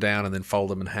bite them down and then fold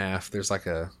them in half. There's like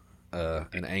an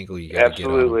angle you got to get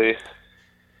on. Absolutely.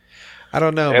 I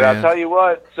don't know, and man. I'll tell you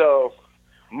what. So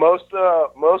most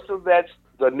of that,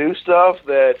 the new stuff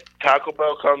that Taco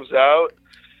Bell comes out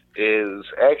is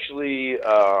actually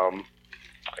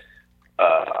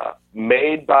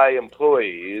made by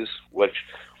employees. Which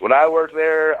when I worked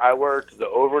there, I worked the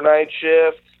overnight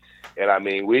shift. And, I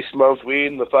mean, we smoked weed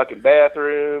in the fucking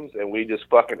bathrooms, and we just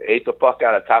fucking ate the fuck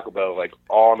out of Taco Bell, like,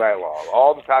 all night long.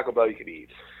 All the Taco Bell you could eat.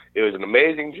 It was an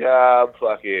amazing job.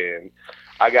 Fucking,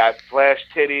 I got flash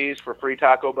titties for free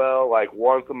Taco Bell, like,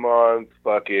 once a month.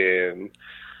 Fucking,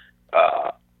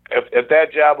 if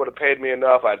that job would have paid me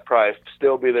enough, I'd probably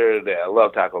still be there today. I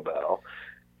love Taco Bell.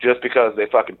 Just because they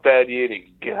fucking fed you, and you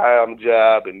can get high on the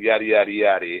job, and yada, yada,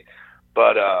 yada.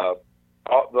 But,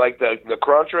 like the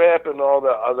Crunchwrap and all the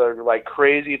other like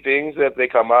crazy things that they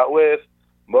come out with,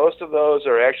 most of those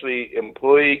are actually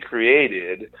employee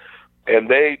created, and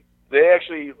they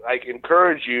actually like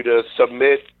encourage you to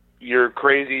submit your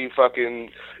crazy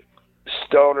fucking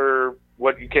stoner,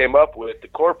 what you came up with, the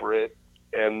corporate,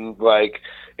 and like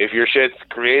if your shit's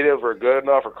creative or good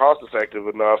enough or cost effective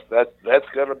enough, that's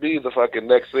gonna be the fucking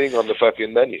next thing on the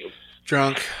fucking menu.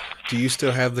 Drunk, do you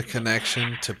still have the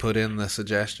connection to put in the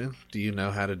suggestion? Do you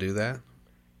know how to do that?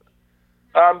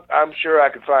 I'm sure I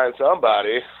could find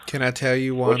somebody. Can I tell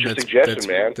you one What's your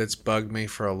suggestion, man? that's bugged me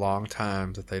for a long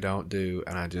time that they don't do,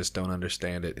 and I just don't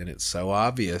understand it, and it's so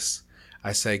obvious.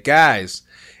 I say, guys,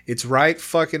 it's right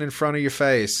fucking in front of your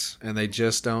face, and they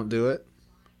just don't do it.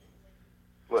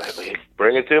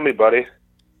 Bring it to me, buddy.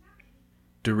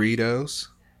 Doritos,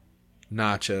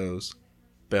 nachos,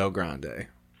 Bel Grande.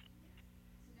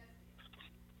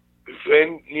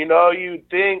 And you'd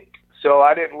think, so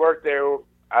I didn't work there.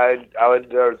 I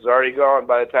was already gone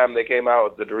by the time they came out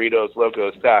with the Doritos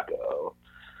Locos Taco.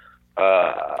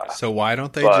 So why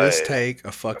don't they just take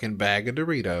a fucking bag of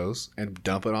Doritos and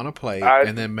dump it on a plate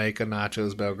and then make a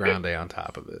nachos Bel Grande on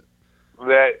top of it?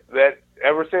 That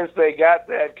ever since they got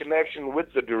that connection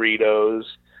with the Doritos,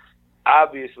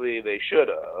 obviously they should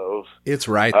have. It's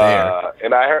right there.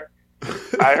 And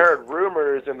I heard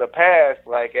rumors in the past,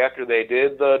 like after they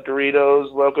did the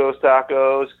Doritos Locos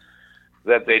Tacos,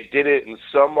 that they did it in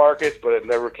some markets, but it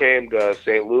never came to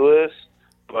St. Louis.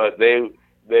 But they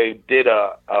did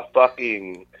a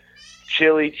fucking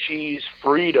chili cheese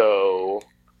Frito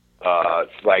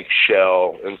like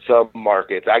shell in some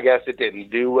markets. I guess it didn't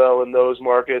do well in those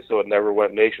markets, so it never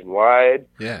went nationwide.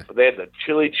 Yeah. But they had the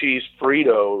chili cheese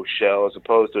Frito shell as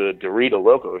opposed to a Dorito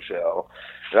Loco shell.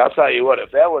 And I'll tell you what,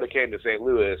 if that would have came to St.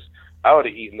 Louis, I would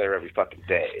have eaten there every fucking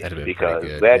day. That'd have been because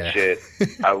pretty good, that yeah. shit,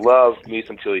 I love me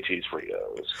some chili cheese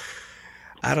Fritos.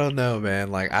 I don't know, man.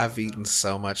 Like, I've eaten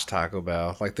so much Taco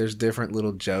Bell. Like, there's different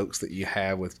little jokes that you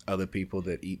have with other people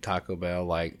that eat Taco Bell.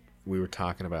 Like, we were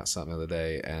talking about something the other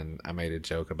day, and I made a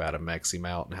joke about a Mexi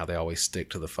Melt and how they always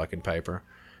stick to the fucking paper.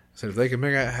 So if they could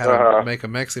figure out how to make a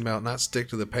Mexi Melt not stick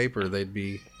to the paper, they'd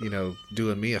be,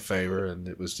 doing me a favor. And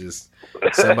it was just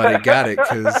somebody got it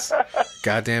because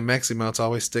goddamn Mexi Melts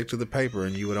always stick to the paper,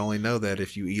 and you would only know that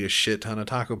if you eat a shit ton of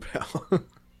Taco Bell.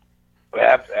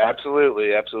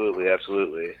 Absolutely.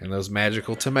 And those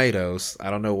magical tomatoes. I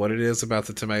don't know what it is about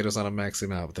the tomatoes on a Mexi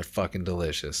Melt, but they're fucking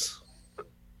delicious.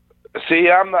 See,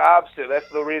 I'm the opposite. That's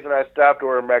the reason I stopped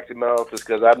ordering Mexi Melts, is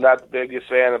because I'm not the biggest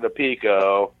fan of the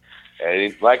Pico.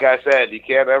 And like I said, you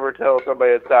can't ever tell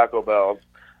somebody at Taco Bell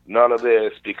none of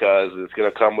this because it's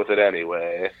going to come with it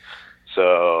anyway.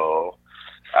 So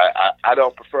I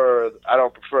don't prefer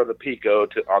the Pico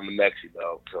on the Mexi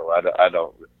Melt. So I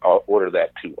don't order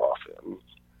that too often.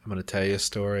 I'm going to tell you a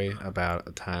story about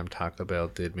a time Taco Bell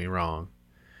did me wrong.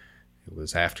 It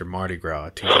was after Mardi Gras,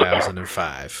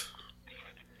 2005.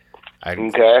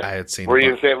 Okay. I had seen. Were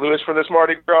you in St. Louis for this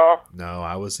Mardi Gras? No,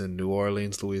 I was in New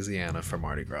Orleans, Louisiana for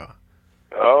Mardi Gras.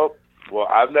 Oh, well,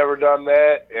 I've never done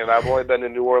that, and I've only been to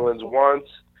New Orleans once,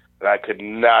 and I could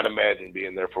not imagine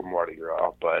being there for Mardi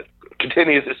Gras, but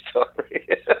continue the story.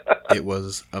 It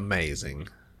was amazing.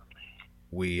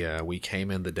 We came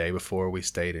in the day before. We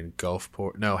stayed in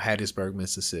Hattiesburg,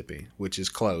 Mississippi, which is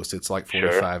close. It's like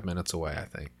 45 minutes away, I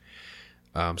think.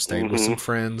 Stayed with some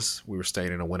friends. We were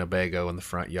staying in a Winnebago in the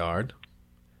front yard.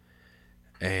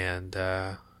 And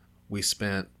we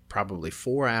spent probably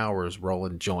 4 hours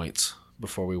rolling joints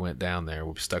before we went down there.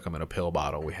 We stuck them in a pill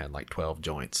bottle. We had like 12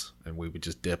 joints, and we would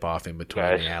just dip off in between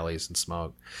the alleys and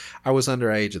smoke. I was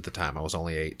underage at the time. I was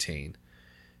only 18.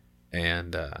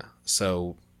 And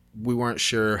so we weren't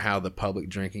sure how the public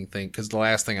drinking thing, because the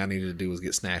last thing I needed to do was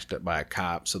get snatched up by a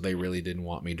cop, so they really didn't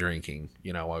want me drinking,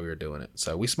 while we were doing it.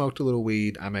 So we smoked a little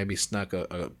weed. I maybe snuck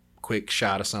a quick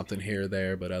shot of something here or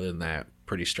there, but other than that,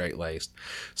 pretty straight-laced.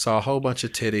 Saw a whole bunch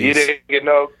of titties. You didn't get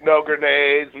no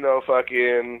grenades, no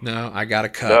fucking... No, I got a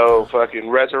cup. No fucking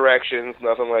resurrections,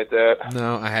 nothing like that.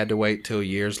 No, I had to wait till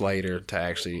years later to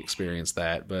actually experience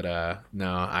that. But no,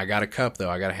 I got a cup, though.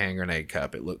 I got a hand grenade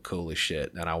cup. It looked cool as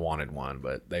shit, and I wanted one.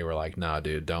 But they were like, nah,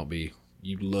 dude, don't be...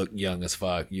 You look young as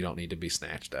fuck. You don't need to be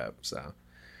snatched up, so...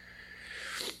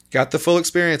 Got the full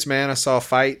experience, man. I saw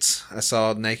fights. I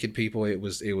saw naked people. It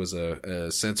was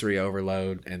a sensory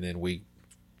overload, and then we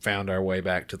found our way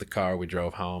back to the car. We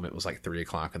drove home. It was like 3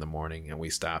 o'clock in the morning, and we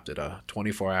stopped at a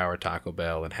 24-hour Taco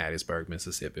Bell in Hattiesburg,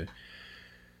 Mississippi.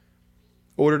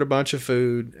 Ordered a bunch of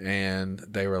food, and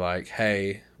they were like,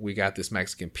 hey, we got this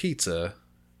Mexican pizza.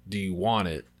 Do you want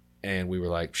it? And we were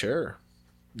like, sure.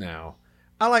 Now,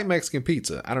 I like Mexican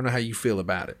pizza. I don't know how you feel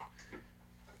about it.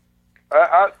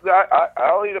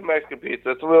 I'll eat a Mexican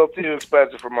pizza. It's a little too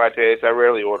expensive for my taste. I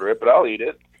rarely order it, but I'll eat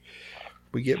it.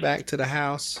 We get back to the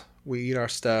house. We eat our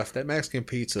stuff. That Mexican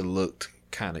pizza looked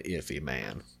kind of iffy,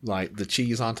 man. Like the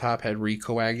cheese on top had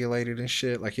recoagulated and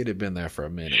shit. Like it had been there for a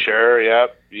minute. Sure.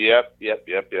 Yep.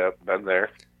 Been there.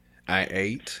 I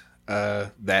ate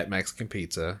that Mexican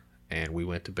pizza and we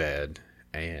went to bed,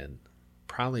 and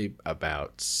probably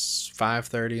about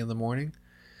 5:30 in the morning,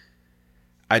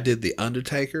 I did the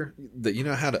Undertaker. You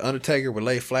know how the Undertaker would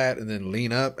lay flat and then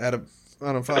lean up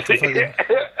on a fucking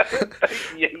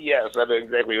Yes, I know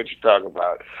exactly what you're talking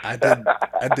about. I did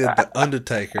the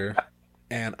Undertaker,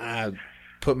 and I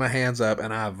put my hands up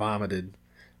and I vomited.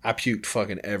 I puked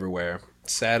fucking everywhere.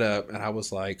 Sat up and I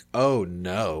was like, "Oh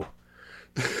no!"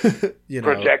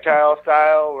 Projectile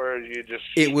style, where you just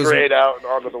straight out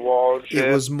onto the wall and shit.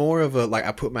 It was more of a, like,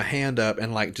 I put my hand up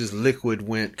and like just liquid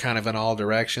went kind of in all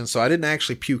directions. So I didn't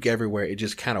actually puke everywhere. It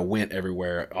just kind of went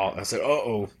everywhere. I said,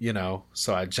 "Uh-oh,"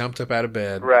 So I jumped up out of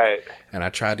bed. Right. And I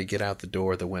tried to get out the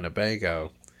door of the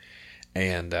Winnebago.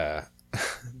 And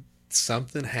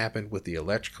something happened with the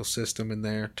electrical system in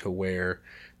there to where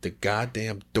the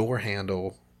goddamn door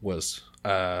handle was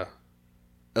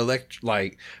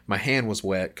like my hand was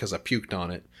wet because I puked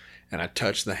on it, and I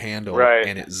touched the handle,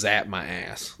 and it zapped my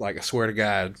ass. Like, I swear to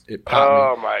God, it popped me.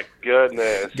 Oh my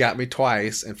goodness! Got me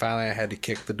twice, and finally I had to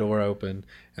kick the door open,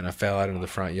 and I fell out into the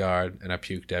front yard, and I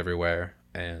puked everywhere.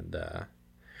 And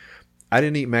I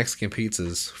didn't eat Mexican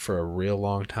pizzas for a real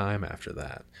long time after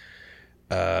that.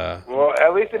 Well,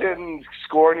 at least it didn't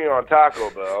scorn you on Taco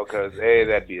Bell, because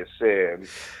that'd be a sin.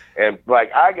 And,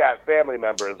 like, I got family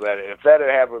members that if that had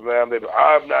happened to them, they'd be,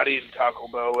 "I'm not eating Taco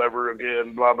Bell ever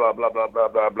again, blah, blah, blah, blah, blah,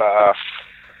 blah, blah."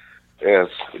 Yes.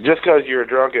 Just because you're a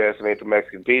drunk ass and ate the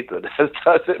Mexican pizza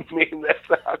doesn't mean that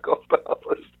Taco Bell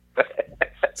is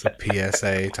bad. It's a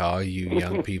PSA to all you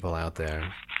young people out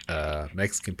there.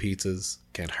 Mexican pizzas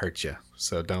can hurt you,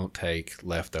 so don't take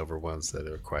leftover ones that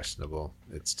are questionable.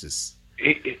 It's just...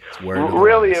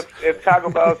 Really, if Taco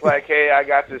Bell's like, "Hey, I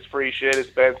got this free shit, it's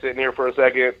been sitting here for a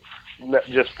second,"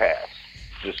 just pass.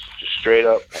 Just straight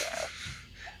up pass.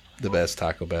 The best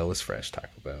Taco Bell is fresh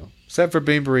Taco Bell. Except for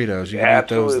bean burritos. You can eat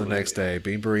those the next day.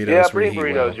 Bean burritos. Yeah, bean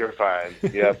burritos, you're fine.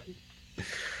 Yep.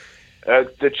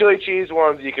 The chili cheese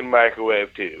ones you can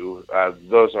microwave too.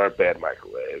 Those aren't bad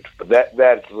microwaved. But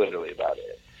that's literally about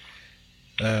it.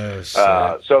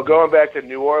 So going back to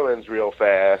New Orleans real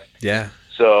fast. Yeah.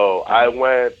 So I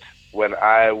went when this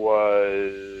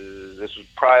was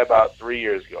probably about 3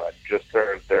 years ago. I just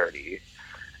turned 30.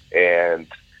 And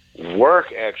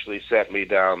work actually sent me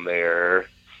down there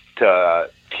to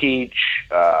teach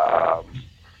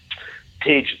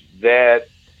that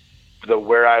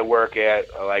where I work at,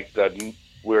 we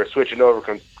were switching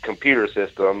over computer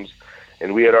systems,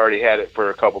 and we had already had it for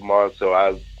a couple months, so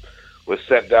I was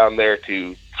sent down there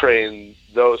to train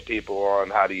those people on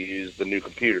how to use the new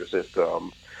computer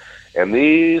system. And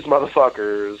these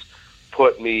motherfuckers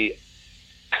put me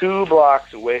 2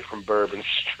 blocks away from Bourbon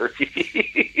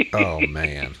Street. Oh,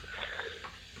 man.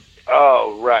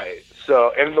 Oh, right.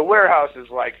 So, and the warehouse is,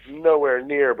 like, nowhere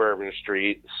near Bourbon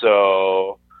Street,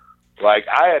 so, like,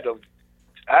 I had to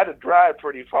drive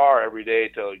pretty far every day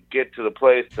to get to the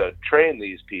place to train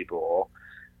these people.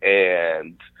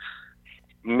 And,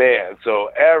 man,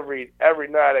 so every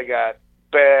night I got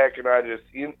back, and I just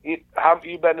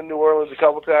you've been to New Orleans a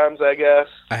couple times, I guess.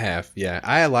 I have, yeah.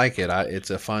 I like it. It's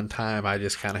a fun time. I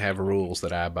just kind of have rules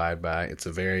that I abide by. It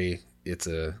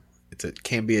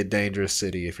can be a dangerous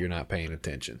city if you're not paying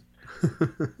attention.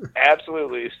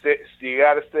 Absolutely. You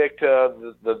got to stick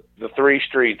to the 3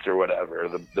 streets or whatever,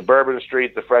 the Bourbon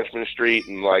Street, the Frenchman Street,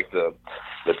 and like the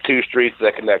 2 streets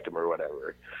that connect them or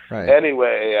whatever. Right.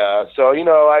 Anyway, so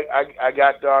I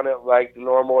got done at like the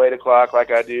normal 8 o'clock, like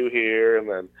I do here, and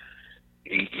then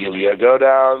you go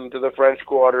down to the French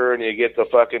Quarter and you get the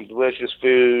fucking delicious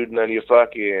food, and then you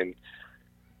fucking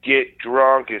get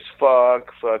drunk as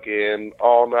fucking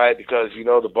all night, because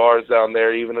the bars down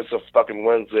there, even if it's a fucking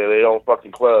Wednesday, they don't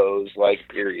fucking close, like,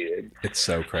 period. It's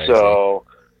so crazy. So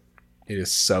it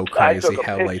is so crazy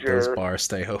how late those bars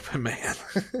stay open, man.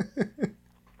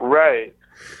 Right.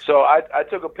 So I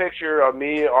took a picture of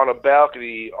me on a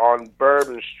balcony on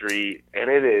Bourbon Street, and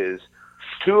it is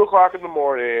 2 o'clock in the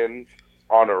morning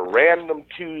on a random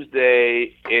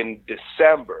Tuesday in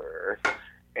December,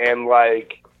 and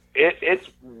like it's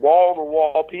wall to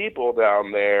wall people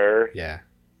down there. Yeah.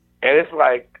 And it's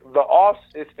like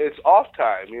it's off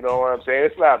time, you know what I'm saying?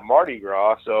 It's not Mardi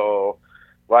Gras, so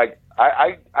like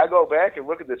I go back and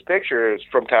look at this picture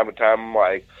from time to time. I'm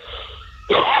like,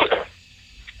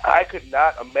 I could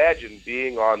not imagine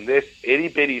being on this itty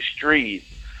bitty street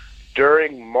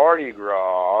during Mardi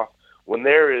Gras when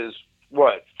there is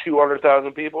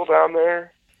 200,000 people down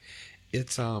there.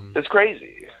 It's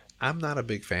crazy. I'm not a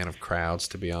big fan of crowds,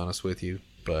 to be honest with you,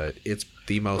 but it's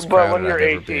the most But crowded when you're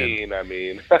I've ever been. 18, I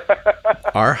mean,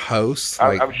 Our host,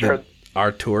 I'm sure.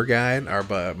 our tour guide,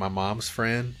 my mom's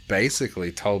friend,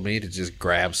 basically told me to just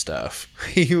grab stuff.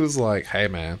 He was like, "Hey,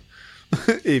 man,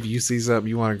 if you see something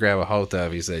you want to grab a hold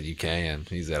of," he said, "you can."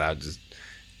 He said,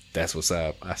 that's what's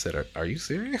up." I said, "Are you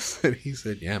serious?" And he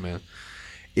said, "Yeah, man.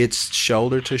 It's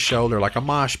shoulder to shoulder, like a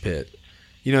mosh pit.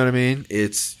 You know what I mean?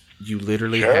 You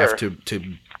literally Sure. have to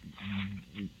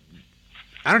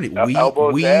I don't know,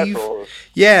 Elbows, weave. assholes.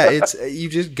 Yeah, it's you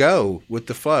just go with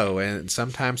the flow, and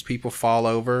sometimes people fall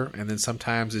over, and then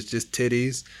sometimes it's just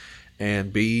titties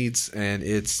and beads, and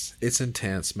it's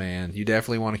intense, man. You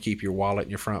definitely want to keep your wallet in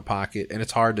your front pocket, and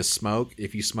it's hard to smoke.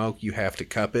 If you smoke, you have to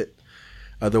cup it.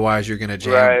 Otherwise, you're gonna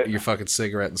jam Right. your fucking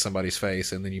cigarette in somebody's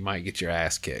face, and then you might get your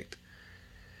ass kicked.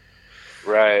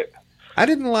 Right. I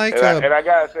didn't like. And I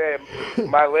gotta say,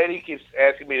 my lady keeps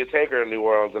asking me to take her to New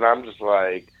Orleans, and I'm just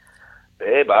like,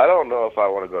 babe, I don't know if I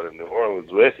want to go to New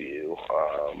Orleans with you.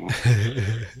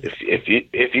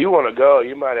 If you want to go,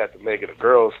 you might have to make it a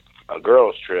girls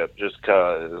trip, just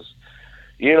because.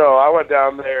 You know, I went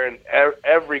down there, and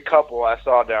every couple I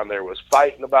saw down there was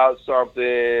fighting about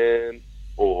something,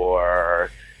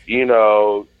 or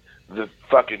the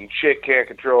fucking chick can't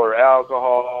control her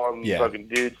alcohol, and Yeah. fucking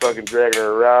dude fucking dragging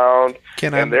her around.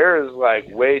 And there is like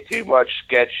way too much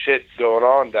sketch shit going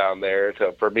on down there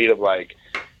for me to like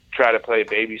try to play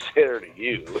babysitter to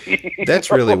you. That's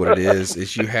really what it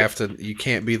is you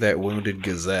can't be that wounded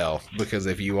gazelle, because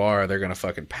if you are, they're going to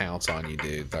fucking pounce on you,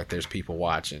 dude. Like, there's people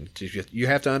watching. You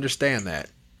have to understand that.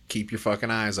 Keep your fucking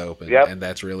eyes open. Yep. And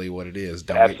that's really what it is.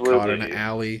 Don't get Absolutely. caught in an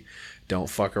alley. Don't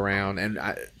fuck around. And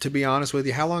to be honest with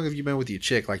you, how long have you been with your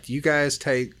chick? Like, do you guys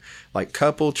take like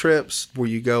couple trips where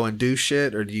you go and do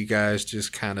shit, or do you guys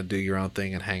just kind of do your own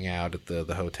thing and hang out at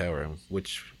the hotel room?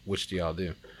 Which do y'all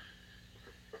do?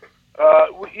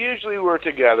 Usually we're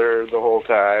together the whole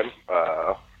time.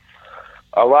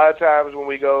 A lot of times when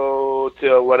we go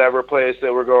to whatever place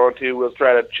that we're going to, we'll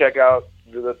try to check out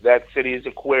that city's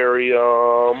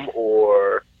aquarium,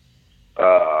 or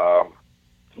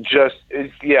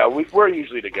we're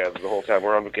usually together the whole time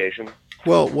we're on vacation.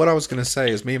 Well, what I was going to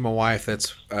say is, me and my wife,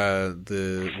 that's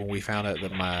when we found out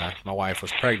that my wife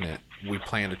was pregnant, we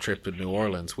planned a trip to New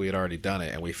Orleans. We had already done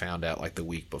it, and we found out like the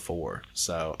week before.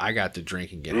 So I got to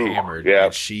drink and get hammered, yeah.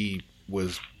 and she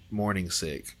was morning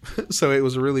sick. So it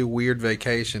was a really weird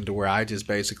vacation to where I just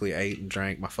basically ate and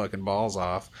drank my fucking balls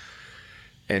off,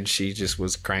 and she just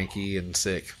was cranky and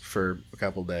sick for a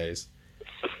couple days.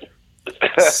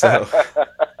 So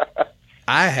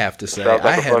I have to say, Sounds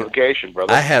like a fun vacation,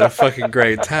 brother. I had a fucking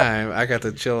great time. I got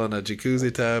to chill in a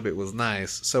jacuzzi tub. It was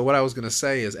nice. So what I was going to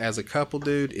say is, as a couple,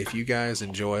 dude, if you guys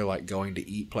enjoy like going to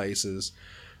eat places,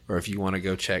 or if you want to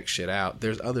go check shit out,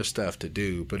 there's other stuff to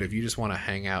do. But if you just want to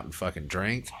hang out and fucking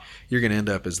drink, you're going to end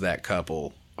up as that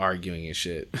couple arguing and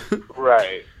shit.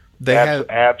 Right.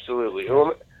 Absolutely.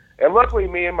 And luckily,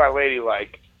 me and my lady,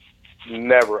 like,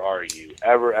 never argue.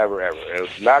 Ever, ever, ever.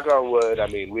 And knock on wood, I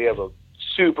mean, we have a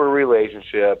super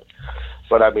relationship,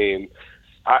 but I mean,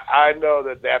 I know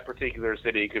that particular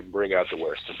city can bring out the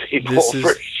worst in people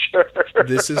for sure.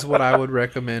 This is what I would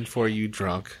recommend for you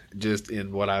drunk, just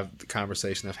in the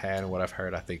conversation I've had and what I've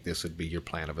heard. I think this would be your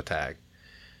plan of attack.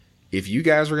 If you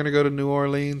guys were going to go to New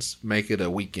Orleans, make it a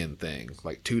weekend thing,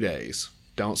 like 2 days.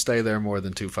 Don't stay there more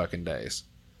than 2 fucking days.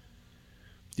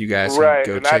 You guys can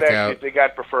go check out. I think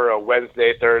I'd prefer a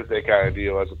Wednesday, Thursday kind of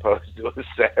deal as opposed to a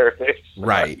Saturday.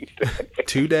 Right.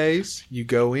 2 days, you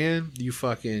go in, you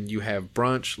have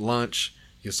brunch, lunch,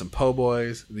 you have some po'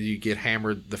 boys, then you get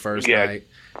hammered the first night.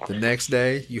 The next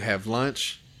day, you have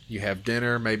lunch, you have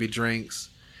dinner, maybe drinks.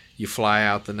 You fly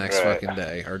out the next fucking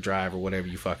day, or drive, or whatever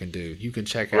you fucking do. You can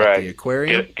check out the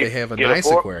aquarium. They have a nice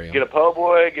aquarium. Get a po'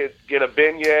 boy, get a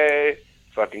beignet,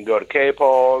 fucking go to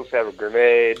K-Paul's, have a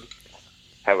grenade,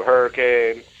 have a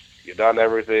hurricane. You've done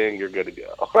everything. You're good to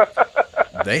go.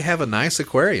 They have a nice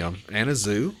aquarium and a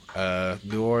zoo.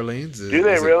 New Orleans. Do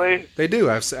they really? They do.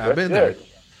 I've been there.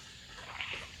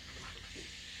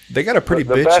 They got a pretty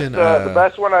bitchin'. The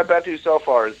best one I've been to so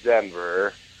far is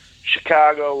Denver.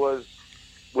 Chicago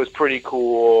was pretty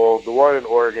cool. The one in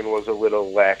Oregon was a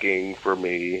little lacking for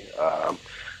me.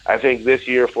 I think this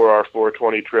year for our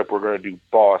 420 trip, we're going to do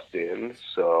Boston.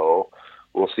 So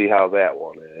we'll see how that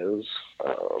one is.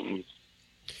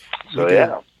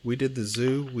 We did the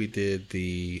zoo. We did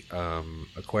the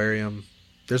aquarium.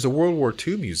 There's a World War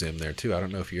II museum there too. I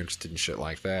don't know if you're interested in shit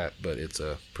like that, but it's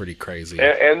a pretty crazy.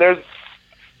 And there's,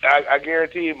 I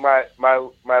guarantee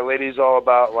my lady's all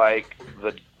about like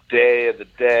the Day of the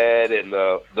Dead and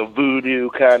the voodoo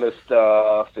kind of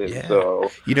stuff. And Yeah. so,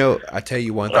 You know, I tell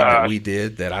you one thing that we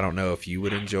did that I don't know if you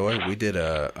would enjoy. We did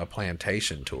a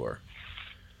plantation tour.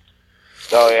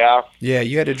 oh yeah, Yeah,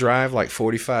 you had to drive like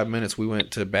 45 minutes. We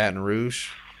went to Baton Rouge,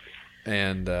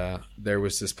 and there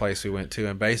was this place we went to,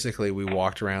 and basically we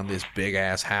walked around this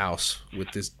big-ass house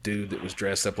with this dude that was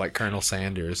dressed up like Colonel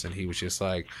Sanders, and he was just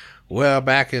like, well,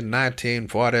 back in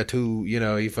 1942, you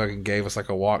know, he fucking gave us like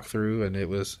a walkthrough, and it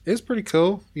was pretty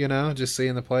cool, you know, just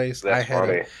seeing the place. That's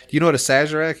funny. Do you know what a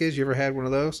Sazerac is? You ever had one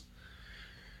of those?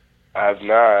 I've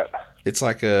not. It's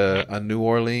like a New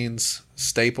Orleans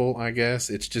staple, I guess.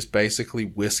 It's just basically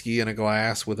whiskey in a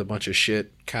glass with a bunch of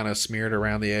shit kind of smeared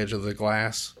around the edge of the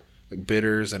glass, like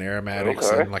bitters and aromatics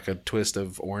Okay. and like a twist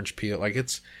of orange peel. Like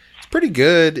it's pretty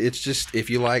good. It's just if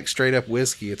you like straight up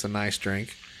whiskey, it's a nice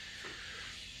drink.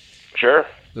 Sure,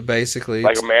 Basically,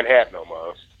 like it's a Manhattan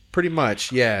almost. pretty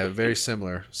much, yeah, very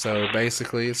similar. So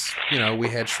basically, it's we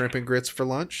had shrimp and grits for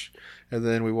lunch, and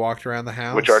then we walked around the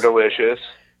house, Which are delicious.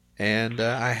 And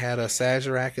I had a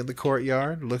Sazerac in the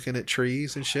courtyard looking at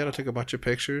trees and shit. I took a bunch of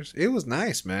pictures. It was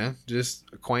nice, man. Just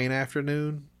a quaint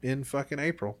afternoon in fucking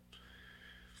April.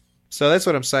 So that's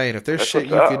what I'm saying. If there's That's shit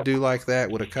what's you up. could do like that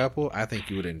with a couple, I think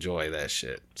you would enjoy that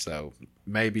shit. So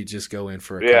maybe just go in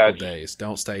for a Yeah. couple days.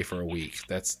 Don't stay for a week.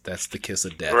 That's the kiss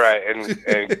of death. Right,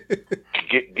 and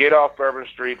get off Bourbon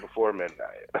Street before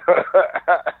midnight.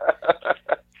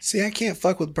 See, I can't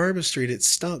fuck with Bourbon Street. It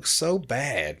stunk so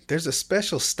bad. There's a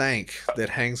special stank that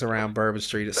hangs around Bourbon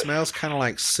Street. It smells kind of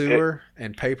like sewer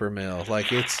and paper mill.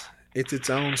 Like it's its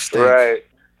own stink. Right.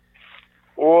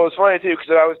 Well, it's funny too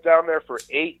because I was down there for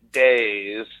 8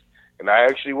 days, and I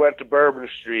actually went to Bourbon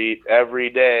Street every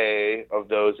day of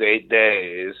those 8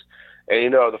 days. And you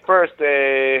know, the first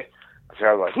day, I was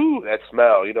kind of like, "Ooh, that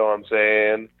smell," you know what I'm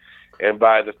saying? And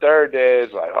by the third day,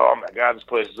 it's like, "Oh my god, this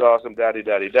place is awesome!" Daddy,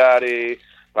 daddy, daddy.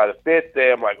 By the 5th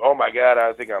day, I'm like, "Oh my god,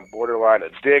 I think I'm borderline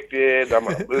addicted. I'm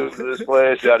gonna move to this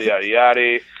place." Yada yada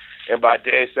yada. And by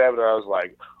day 7, I was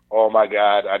like, "Oh my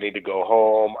god, I need to go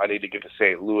home. I need to get to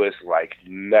St. Louis like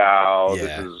now.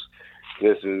 Yeah.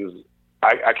 This is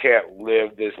I can't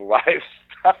live this lifestyle."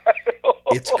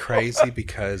 It's crazy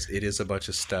because it is a bunch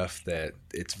of stuff that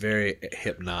it's very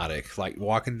hypnotic. Like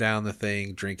walking down the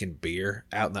thing, drinking beer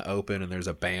out in the open, and there's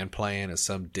a band playing, and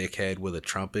some dickhead with a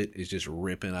trumpet is just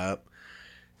ripping up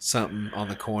something on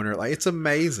the corner. Like it's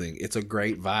amazing. It's a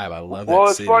great vibe. I love that Well,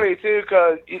 it's city. funny too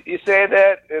because you say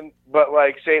that, but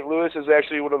like St. Louis is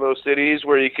actually one of those cities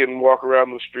where you can walk around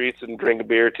the streets and drink a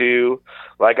beer too.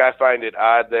 Like I find it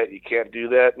odd that you can't do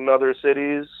that in other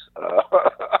cities.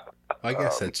 I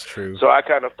guess that's true. So I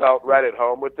kind of felt right at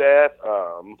home with that.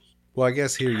 Well, I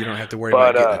guess here you don't have to worry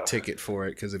But, about getting a ticket for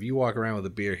it because if you walk around with a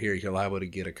beer here, you're liable to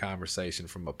get a conversation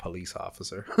from a police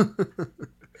officer.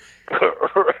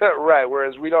 Right,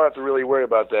 whereas we don't have to really worry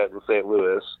about that in St.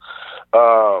 Louis.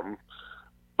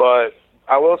 But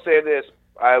I will say this: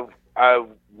 I've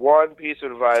one piece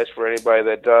of advice for anybody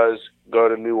that does go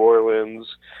to New Orleans.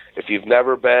 If you've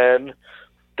never been,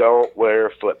 don't wear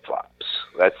flip flops.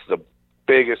 That's the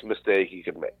biggest mistake you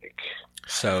can make.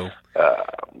 So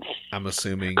I'm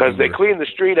assuming Because they you were- clean the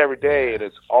street every day, and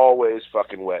it's always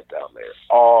fucking wet down there.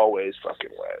 Always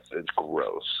fucking wet. It's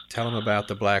gross. Tell them about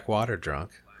the black water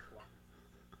drunk.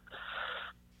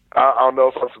 I don't know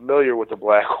if I'm familiar with the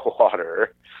black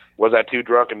water. Was I too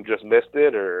drunk and just missed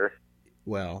it, or?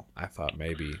 Well, I thought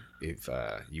maybe if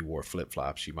you wore flip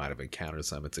flops, you might have encountered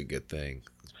some. It's a good thing.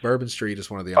 Bourbon Street is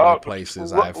one of the only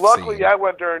places I've luckily, seen. I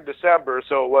went during December,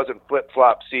 so it wasn't flip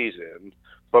flop season.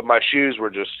 But my shoes were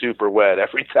just super wet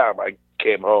every time I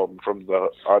came home from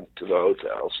onto the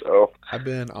hotel. So I've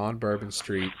been on Bourbon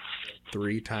Street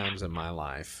 3 times in my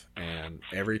life, and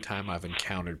every time I've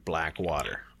encountered black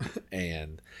water.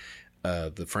 And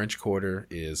the French Quarter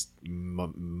is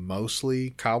mostly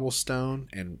cobblestone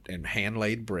and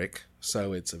hand-laid brick,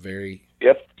 so it's a very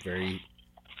very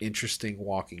interesting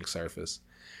walking surface.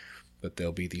 But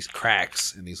there'll be these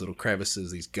cracks and these little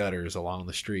crevices, these gutters along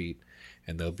the street,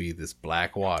 and there'll be this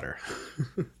black water.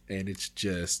 And it's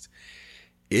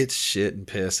shit and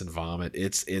piss and vomit.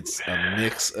 It's a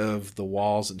mix of the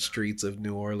walls and streets of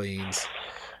New Orleans,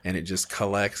 and it just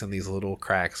collects in these little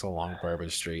cracks along Bourbon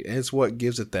Street. And it's what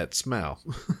gives it that smell.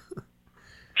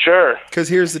 sure. Because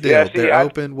here's the deal. Yeah, see, they're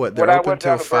open when I went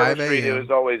till down to 5 Bourbon Street, it a.m. was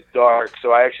always dark,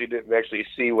 so I actually didn't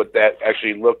see what that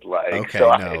actually looked like. Okay, so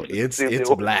no, I just it's assumed it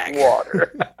was black.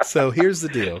 water. So here's the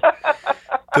deal.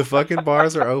 The fucking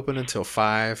bars are open until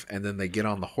 5, and then they get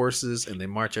on the horses and they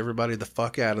march everybody the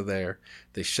fuck out of there.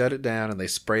 They shut it down and they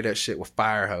spray that shit with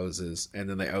fire hoses, and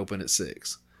then they open at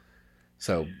 6.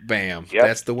 So, bam, Yep.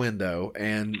 that's the window.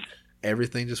 And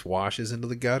everything just washes into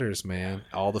the gutters, man.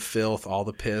 All the filth, all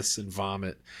the piss and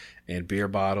vomit and beer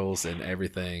bottles and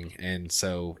everything. And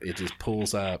so it just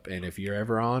pulls up. And if you're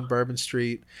ever on Bourbon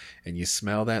Street and you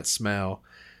smell that smell,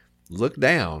 look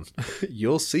down.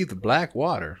 You'll see the black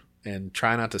water, and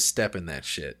try not to step in that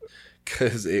shit.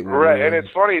 'Cause it will Right, and it's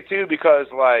funny too because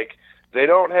like they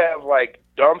don't have like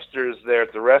dumpsters there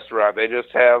at the restaurant. They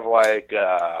just have like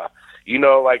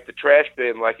like the trash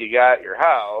bin like you got at your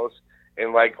house,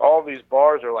 and like all these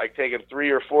bars are like taking 3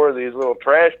 or 4 of these little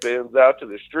trash bins out to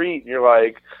the street, and you're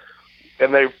like,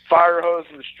 and they fire hose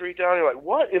the street down. You're like,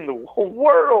 what in the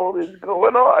world is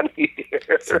going on here?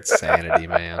 It's insanity,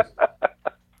 man.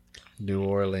 New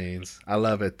Orleans. I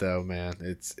love it though, man.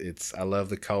 It's I love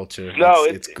the culture. No,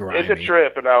 it's grimy. It's a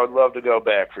trip, and I would love to go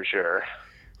back for sure.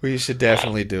 Well, you should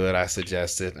definitely do it. I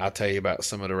suggest it. I'll tell you about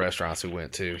some of the restaurants we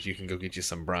went to. You can go get you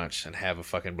some brunch and have a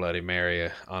fucking Bloody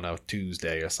Mary on a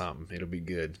Tuesday or something. It'll be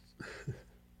good.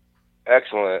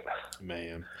 Excellent.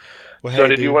 Man. Well, So hey,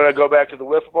 did you dude, want to go back to the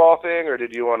wiffle ball thing, or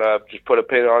did you want to just put a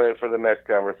pin on it for the next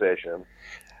conversation?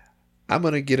 I'm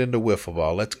going to get into wiffle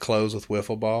ball. Let's close with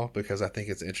wiffle ball because I think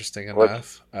it's interesting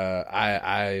enough.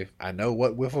 I know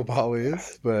what wiffle ball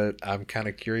is, but I'm kind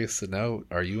of curious to know,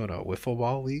 are you in a wiffle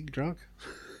ball league, Drunk?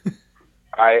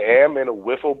 I am in a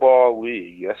wiffle ball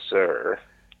league, yes, sir.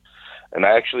 And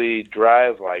I actually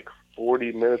drive like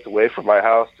 40 minutes away from my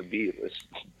house to be in this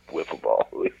wiffle ball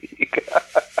league.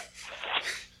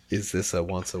 Is this a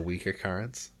once a week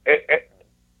occurrence? It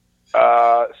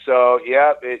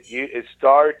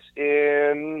starts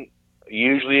in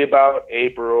usually about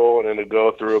April, and then it'll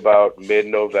go through about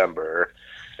mid-November.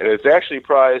 And it's actually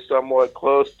probably somewhat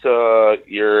close to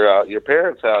your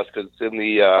parents' house because it's in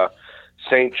the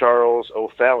St. Charles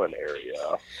O'Fallon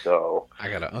area. So I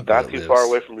got an uncle not that too lives, far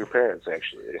away from your parents,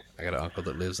 actually. I got an uncle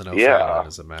that lives in Yeah. O'Fallon,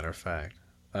 as a matter of fact.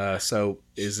 So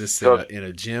is this So in a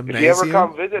If gymnasium? you ever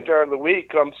come visit during the week,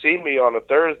 come see me on a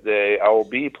Thursday. I will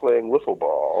be playing wiffle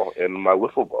ball in my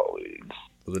wiffle ball league.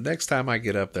 Well, the next time I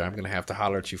get up there, I'm going to have to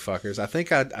holler at you fuckers. I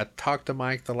think I talked to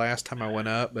Mike the last time I went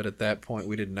up, but at that point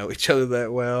we didn't know each other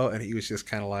that well, and he was just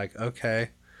kind of like, okay.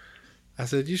 I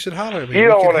said, you should holler at me. You We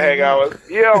don't can want to hang out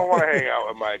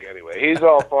with Mike anyway. He's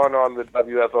all fun on the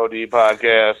WFOD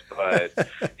podcast, but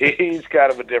he's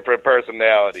kind of a different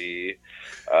personality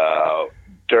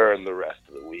during the rest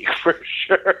of the week for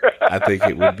sure. I think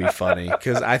it would be funny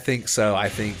because I think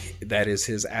that is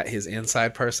his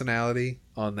inside personality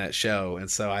on that show, and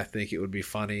so I think it would be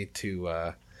funny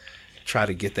to try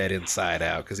to get that inside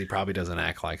out because he probably doesn't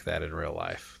act like that in real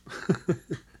life.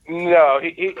 No,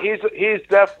 he's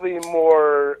definitely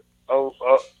more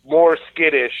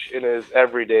skittish in his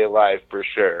everyday life for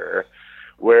sure,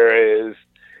 whereas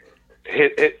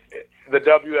the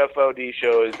WFOD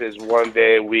show is his one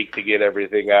day a week to get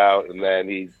everything out, and then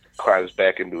he climbs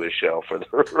back into his shell for the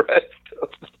rest of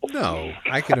the No,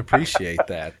 I can appreciate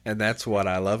that, and that's what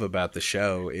I love about the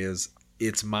show is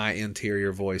it's my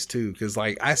interior voice too. Because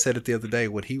like I said it the other day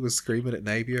when he was screaming at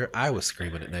Napier, I was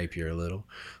screaming at Napier a little.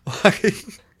 Like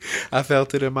I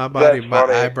felt it in my body. That's My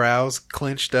funny. eyebrows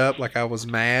clenched up like I was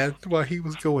mad while he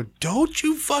was going, "Don't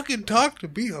you fucking talk to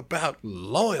me about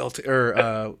loyalty or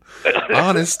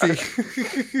honesty."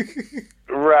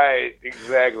 Right,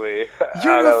 exactly.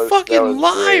 You're a fucking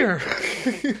liar.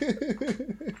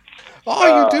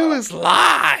 All you do is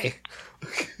lie.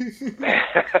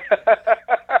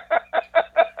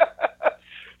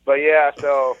 But yeah,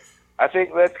 so I think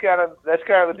that's kind of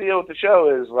the deal with the show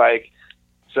is like,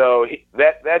 so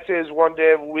that's his one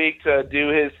day a week to do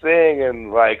his thing,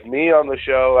 and like me on the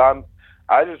show,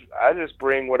 I just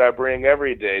bring what I bring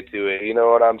every day to it. You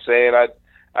know what I'm saying?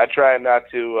 I try not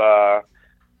to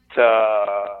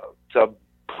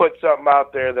put something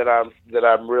out there that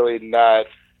I'm really not.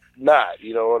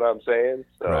 You know what I'm saying?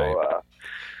 So. Right.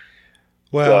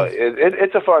 Well, So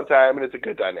it's a fun time, and it's a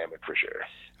good dynamic for sure.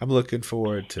 I'm looking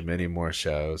forward to many more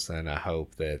shows, and I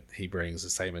hope that he brings the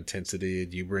same intensity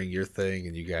and you bring your thing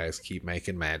and you guys keep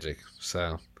making magic.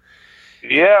 So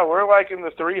Yeah, we're like in the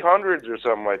 300s or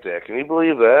something like that. Can you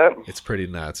believe that? it's pretty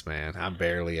nuts, man. I'm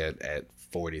barely at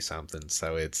 40-something,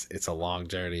 so it's a long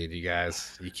journey, and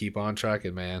you keep on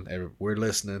trucking, man. We're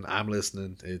listening. I'm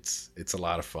listening. It's a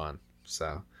lot of fun.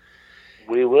 So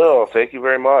We will. Thank you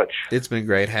very much. it's been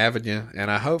great having you, and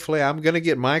hopefully I'm going to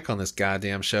get Mike on this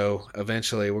goddamn show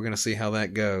eventually. We're going to see how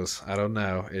that goes. I don't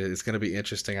know. It's going to be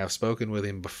interesting. I've spoken with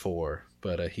him before,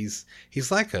 but he's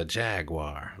like a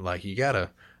jaguar. Like you got to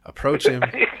approach him.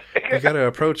 You got to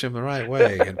approach him the right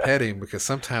way and pet him because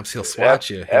sometimes he'll swat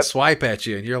you. He'll swipe at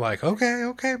you, and you're like, okay,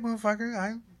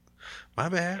 motherfucker. My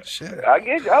bad. Shit. I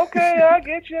get you. Okay, I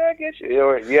get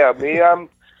you. Yeah, me,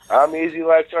 I'm easy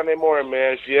like Sunday morning,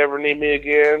 man. If you ever need me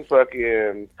again,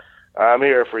 fucking, I'm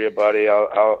here for you, buddy.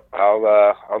 I'll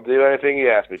do anything you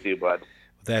ask me to, bud.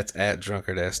 That's at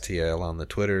DrunkardSTL on the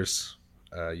Twitters.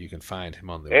 You can find him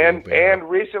on the And Wheelbarrow.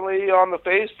 recently on the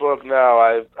Facebook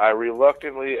now, I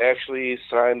reluctantly actually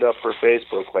signed up for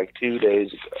Facebook like 2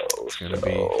 days ago. It's gonna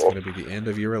be the end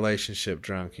of your relationship,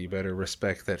 Drunk. You better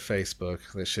respect that Facebook.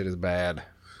 That shit is bad.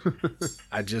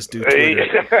 I just do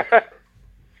Twitter.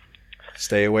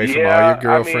 Stay away from all your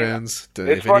girlfriends.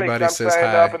 It's funny 'cause I'm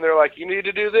signed up and they're like, you need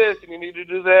to do this and you need to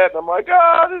do that. And I'm like,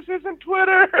 this isn't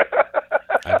Twitter.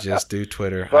 I just do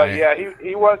Twitter. But yeah,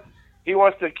 he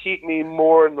wants to keep me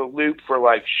more in the loop for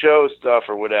like show stuff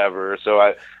or whatever. So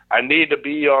I need to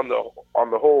be on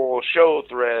the whole show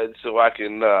thread so I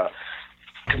can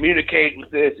communicate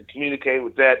with this and communicate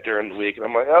with that during the week. And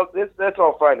I'm like, that's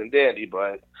all fine and dandy,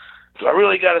 but do I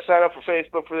really got to sign up for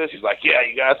Facebook for this? He's like, yeah,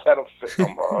 you got to sign up for Facebook.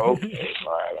 I'm like, okay,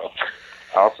 fine.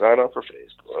 I'll sign up for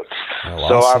Facebook.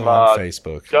 So I'm on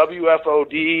Facebook.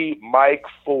 WFOD Mike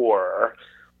 4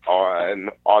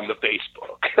 on the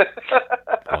Facebook.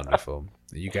 Wonderful.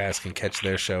 You guys can catch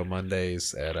their show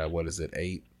Mondays at what is it,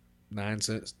 8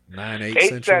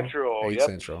 Central? 8 yep.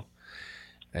 Central.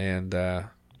 And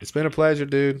it's been a pleasure,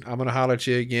 dude. I'm gonna holler at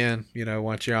you again. You know,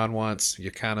 once you're on once,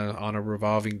 you're kind of on a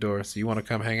revolving door. So you want to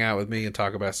come hang out with me and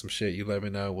talk about some shit? You let me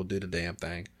know. We'll do the damn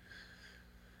thing.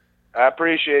 I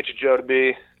appreciate you, Joe to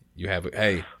be. You have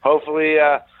hey. Hopefully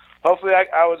I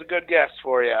was a good guest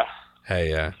for you.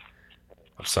 Hey, I'm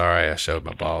sorry I showed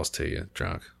my balls to you,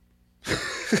 Drunk.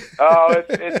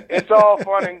 It's all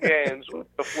fun and games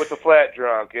with the flat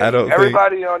drunk. And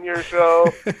everybody on your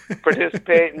show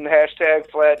participate in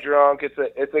 #flat drunk.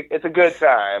 It's a good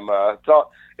time.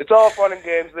 It's all fun and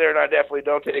games there, and I definitely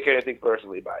don't take anything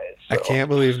personally by it. So. I can't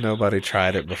believe nobody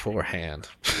tried it beforehand.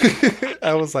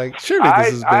 I was like, surely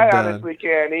this has been done. I honestly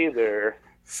can't either.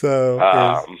 So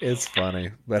it's funny.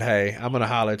 But hey, I'm gonna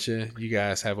holler at you. You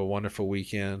guys have a wonderful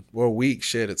weekend. Well, week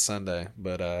shit, it's Sunday,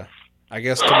 but I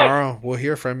guess tomorrow we'll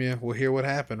hear from you. We'll hear what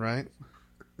happened, right?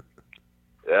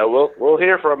 Yeah, we'll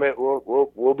hear from it.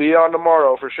 We'll be on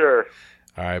tomorrow for sure.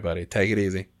 All right, buddy. Take it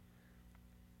easy.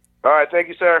 All right, thank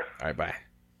you, sir. All right, bye.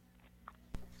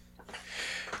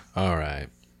 All right.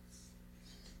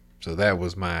 So that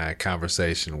was my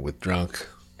conversation with Drunk,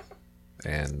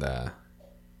 and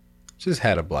just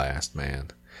had a blast, man.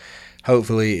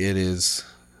 Hopefully it is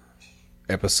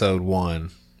episode 1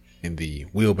 in the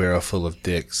Wheelbarrow Full of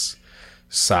Dicks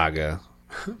saga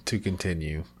to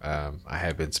continue. I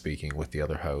have been speaking with the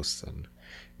other hosts, and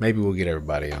maybe we'll get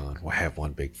everybody on. We'll have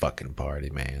one big fucking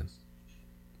party, man.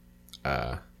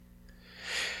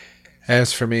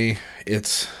 As for me,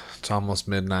 it's almost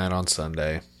midnight on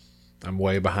Sunday. I'm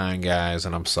way behind, guys,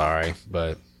 and I'm sorry,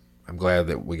 but I'm glad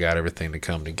that we got everything to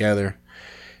come together.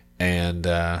 And,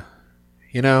 I'll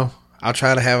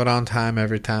try to have it on time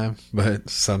every time, but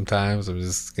sometimes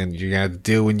you're going to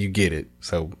deal when you get it.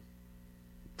 So,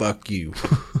 fuck you.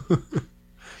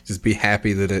 Just be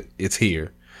happy that it's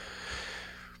here.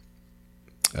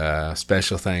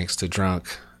 Special thanks to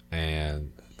Drunk,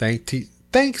 and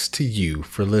thanks to you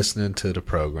for listening to the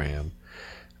program.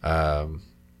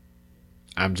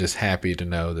 I'm just happy to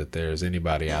know that there's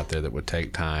anybody out there that would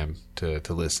take time to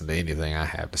listen to anything I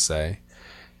have to say.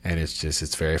 And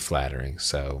it's very flattering.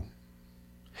 So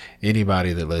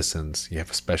anybody that listens, you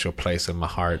have a special place in my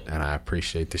heart, and I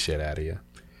appreciate the shit out of you.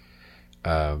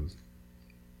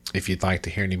 If you'd like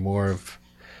to hear any more of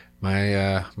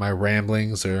my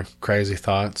ramblings or crazy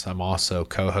thoughts, I'm also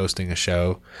co-hosting a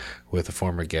show with a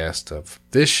former guest of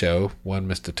this show, one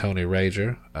Mr. Tony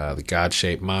Rager, the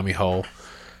God-Shaped Mommy Hole.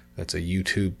 That's a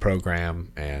YouTube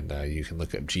program, and you can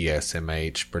look up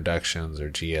GSMH Productions or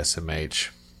GSMH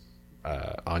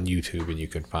on YouTube, and you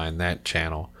can find that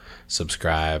channel.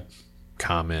 Subscribe,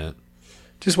 comment,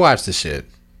 just watch the shit.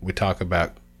 We talk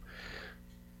about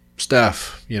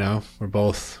stuff, we're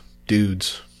both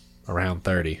dudes around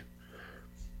 30,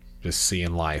 just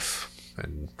seeing life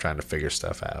and trying to figure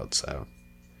stuff out. So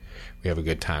we have a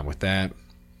good time with that.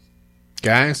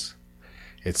 Guys,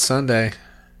 it's Sunday.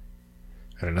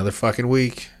 Got another fucking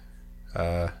week.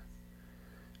 It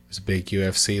was a big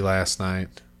UFC last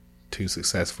night. 2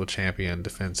 successful champion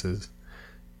defenses.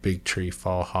 Big Tree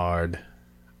fall hard.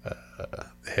 The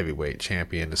heavyweight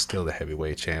champion is still the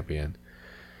heavyweight champion.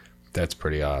 That's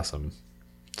pretty awesome.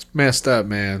 It's messed up,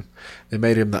 man. They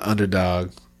made him the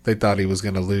underdog. They thought he was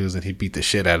going to lose, and he beat the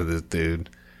shit out of this dude.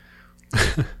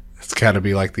 It's got to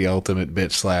be like the ultimate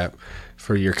bitch slap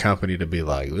for your company to be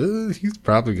like, he's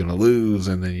probably going to lose,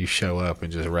 and then you show up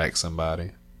and just wreck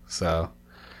somebody. So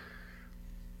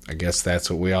I guess that's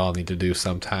what we all need to do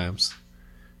sometimes.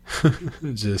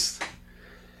 Just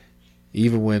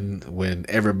even when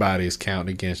everybody's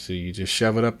counting against you, you just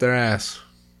shove it up their ass.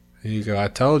 And you go, I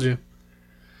told you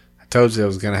that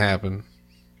was gonna happen.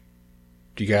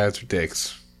 You guys are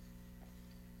dicks.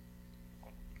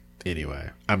 Anyway,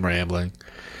 I'm rambling.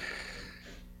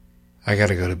 I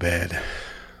gotta go to bed.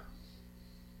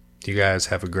 You guys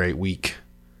have a great week.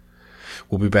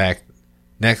 We'll be back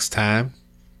next time,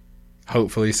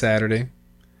 hopefully Saturday,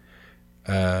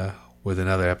 with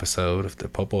another episode of the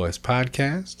Po Boys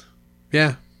podcast.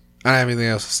 Yeah, I don't have anything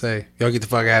else to say. Y'all get the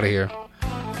fuck out of here.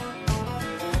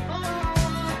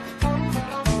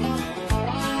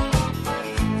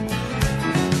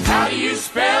 How do you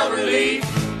spell relief?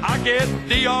 I get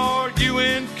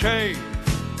D-R-U-N-K.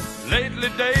 Lately,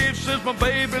 Dave, since my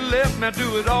baby left, and I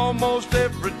do it almost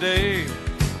every day.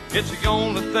 It's the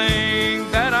only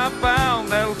thing that I found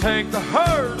that'll take the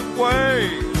hurt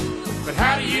away. But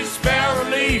how do you spell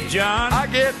relief, John? I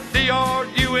get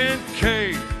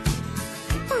D-R-U-N-K.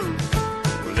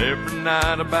 Well, every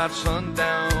night about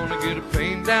sundown, I get a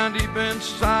pain down deep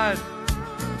inside.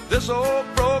 This old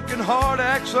broken heart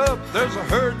acts up, there's a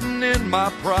hurting in my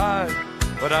pride.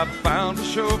 But I found a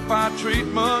surefire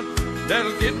treatment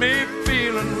that'll get me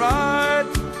feeling right.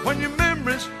 When your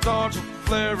memory starts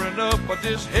flaring up, I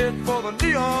just head for the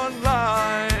neon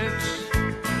lights.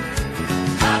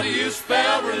 How do you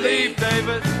spell relief,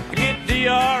 David? I get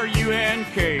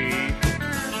D-R-U-N-K.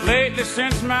 Lately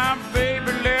since my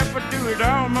baby left, I do it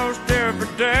almost every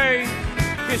day.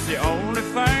 It's the only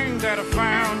thing that I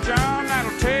found, John,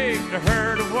 that'll take the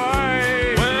hurt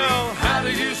away. Well, how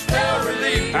do you spell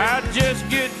relief? I just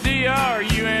get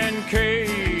D-R-U-N-K.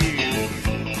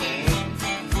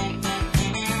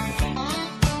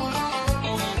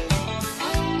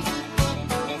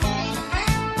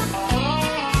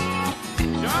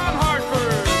 John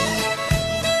Hartford.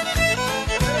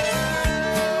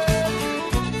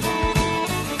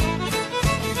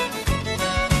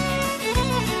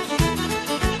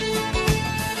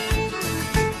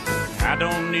 I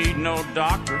don't need no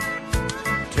doctor.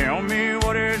 Tell me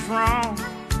what is wrong.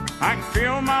 I can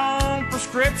fill my own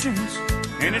prescriptions,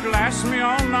 and it lasts me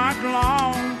all night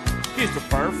long. It's the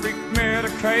perfect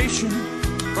medication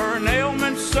for an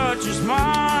ailment such as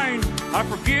mine. I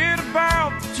forget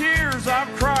about the tears I've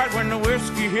cried when the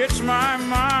whiskey hits my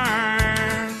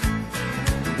mind.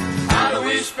 How do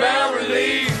we spell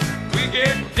relief? We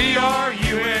get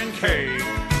D-R-U-N-K.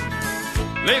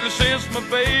 Lately since my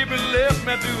baby left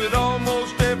me, I do it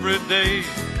almost every day.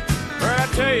 Well, I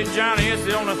tell you, Johnny, it's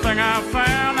the only thing I've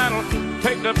found that'll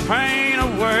take the pain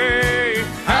away.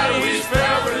 How do we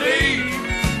spell relief?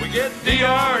 We get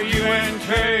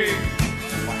D-R-U-N-K.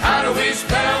 How do we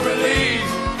spell relief?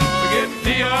 We get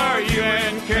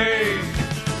D-R-U-N-K.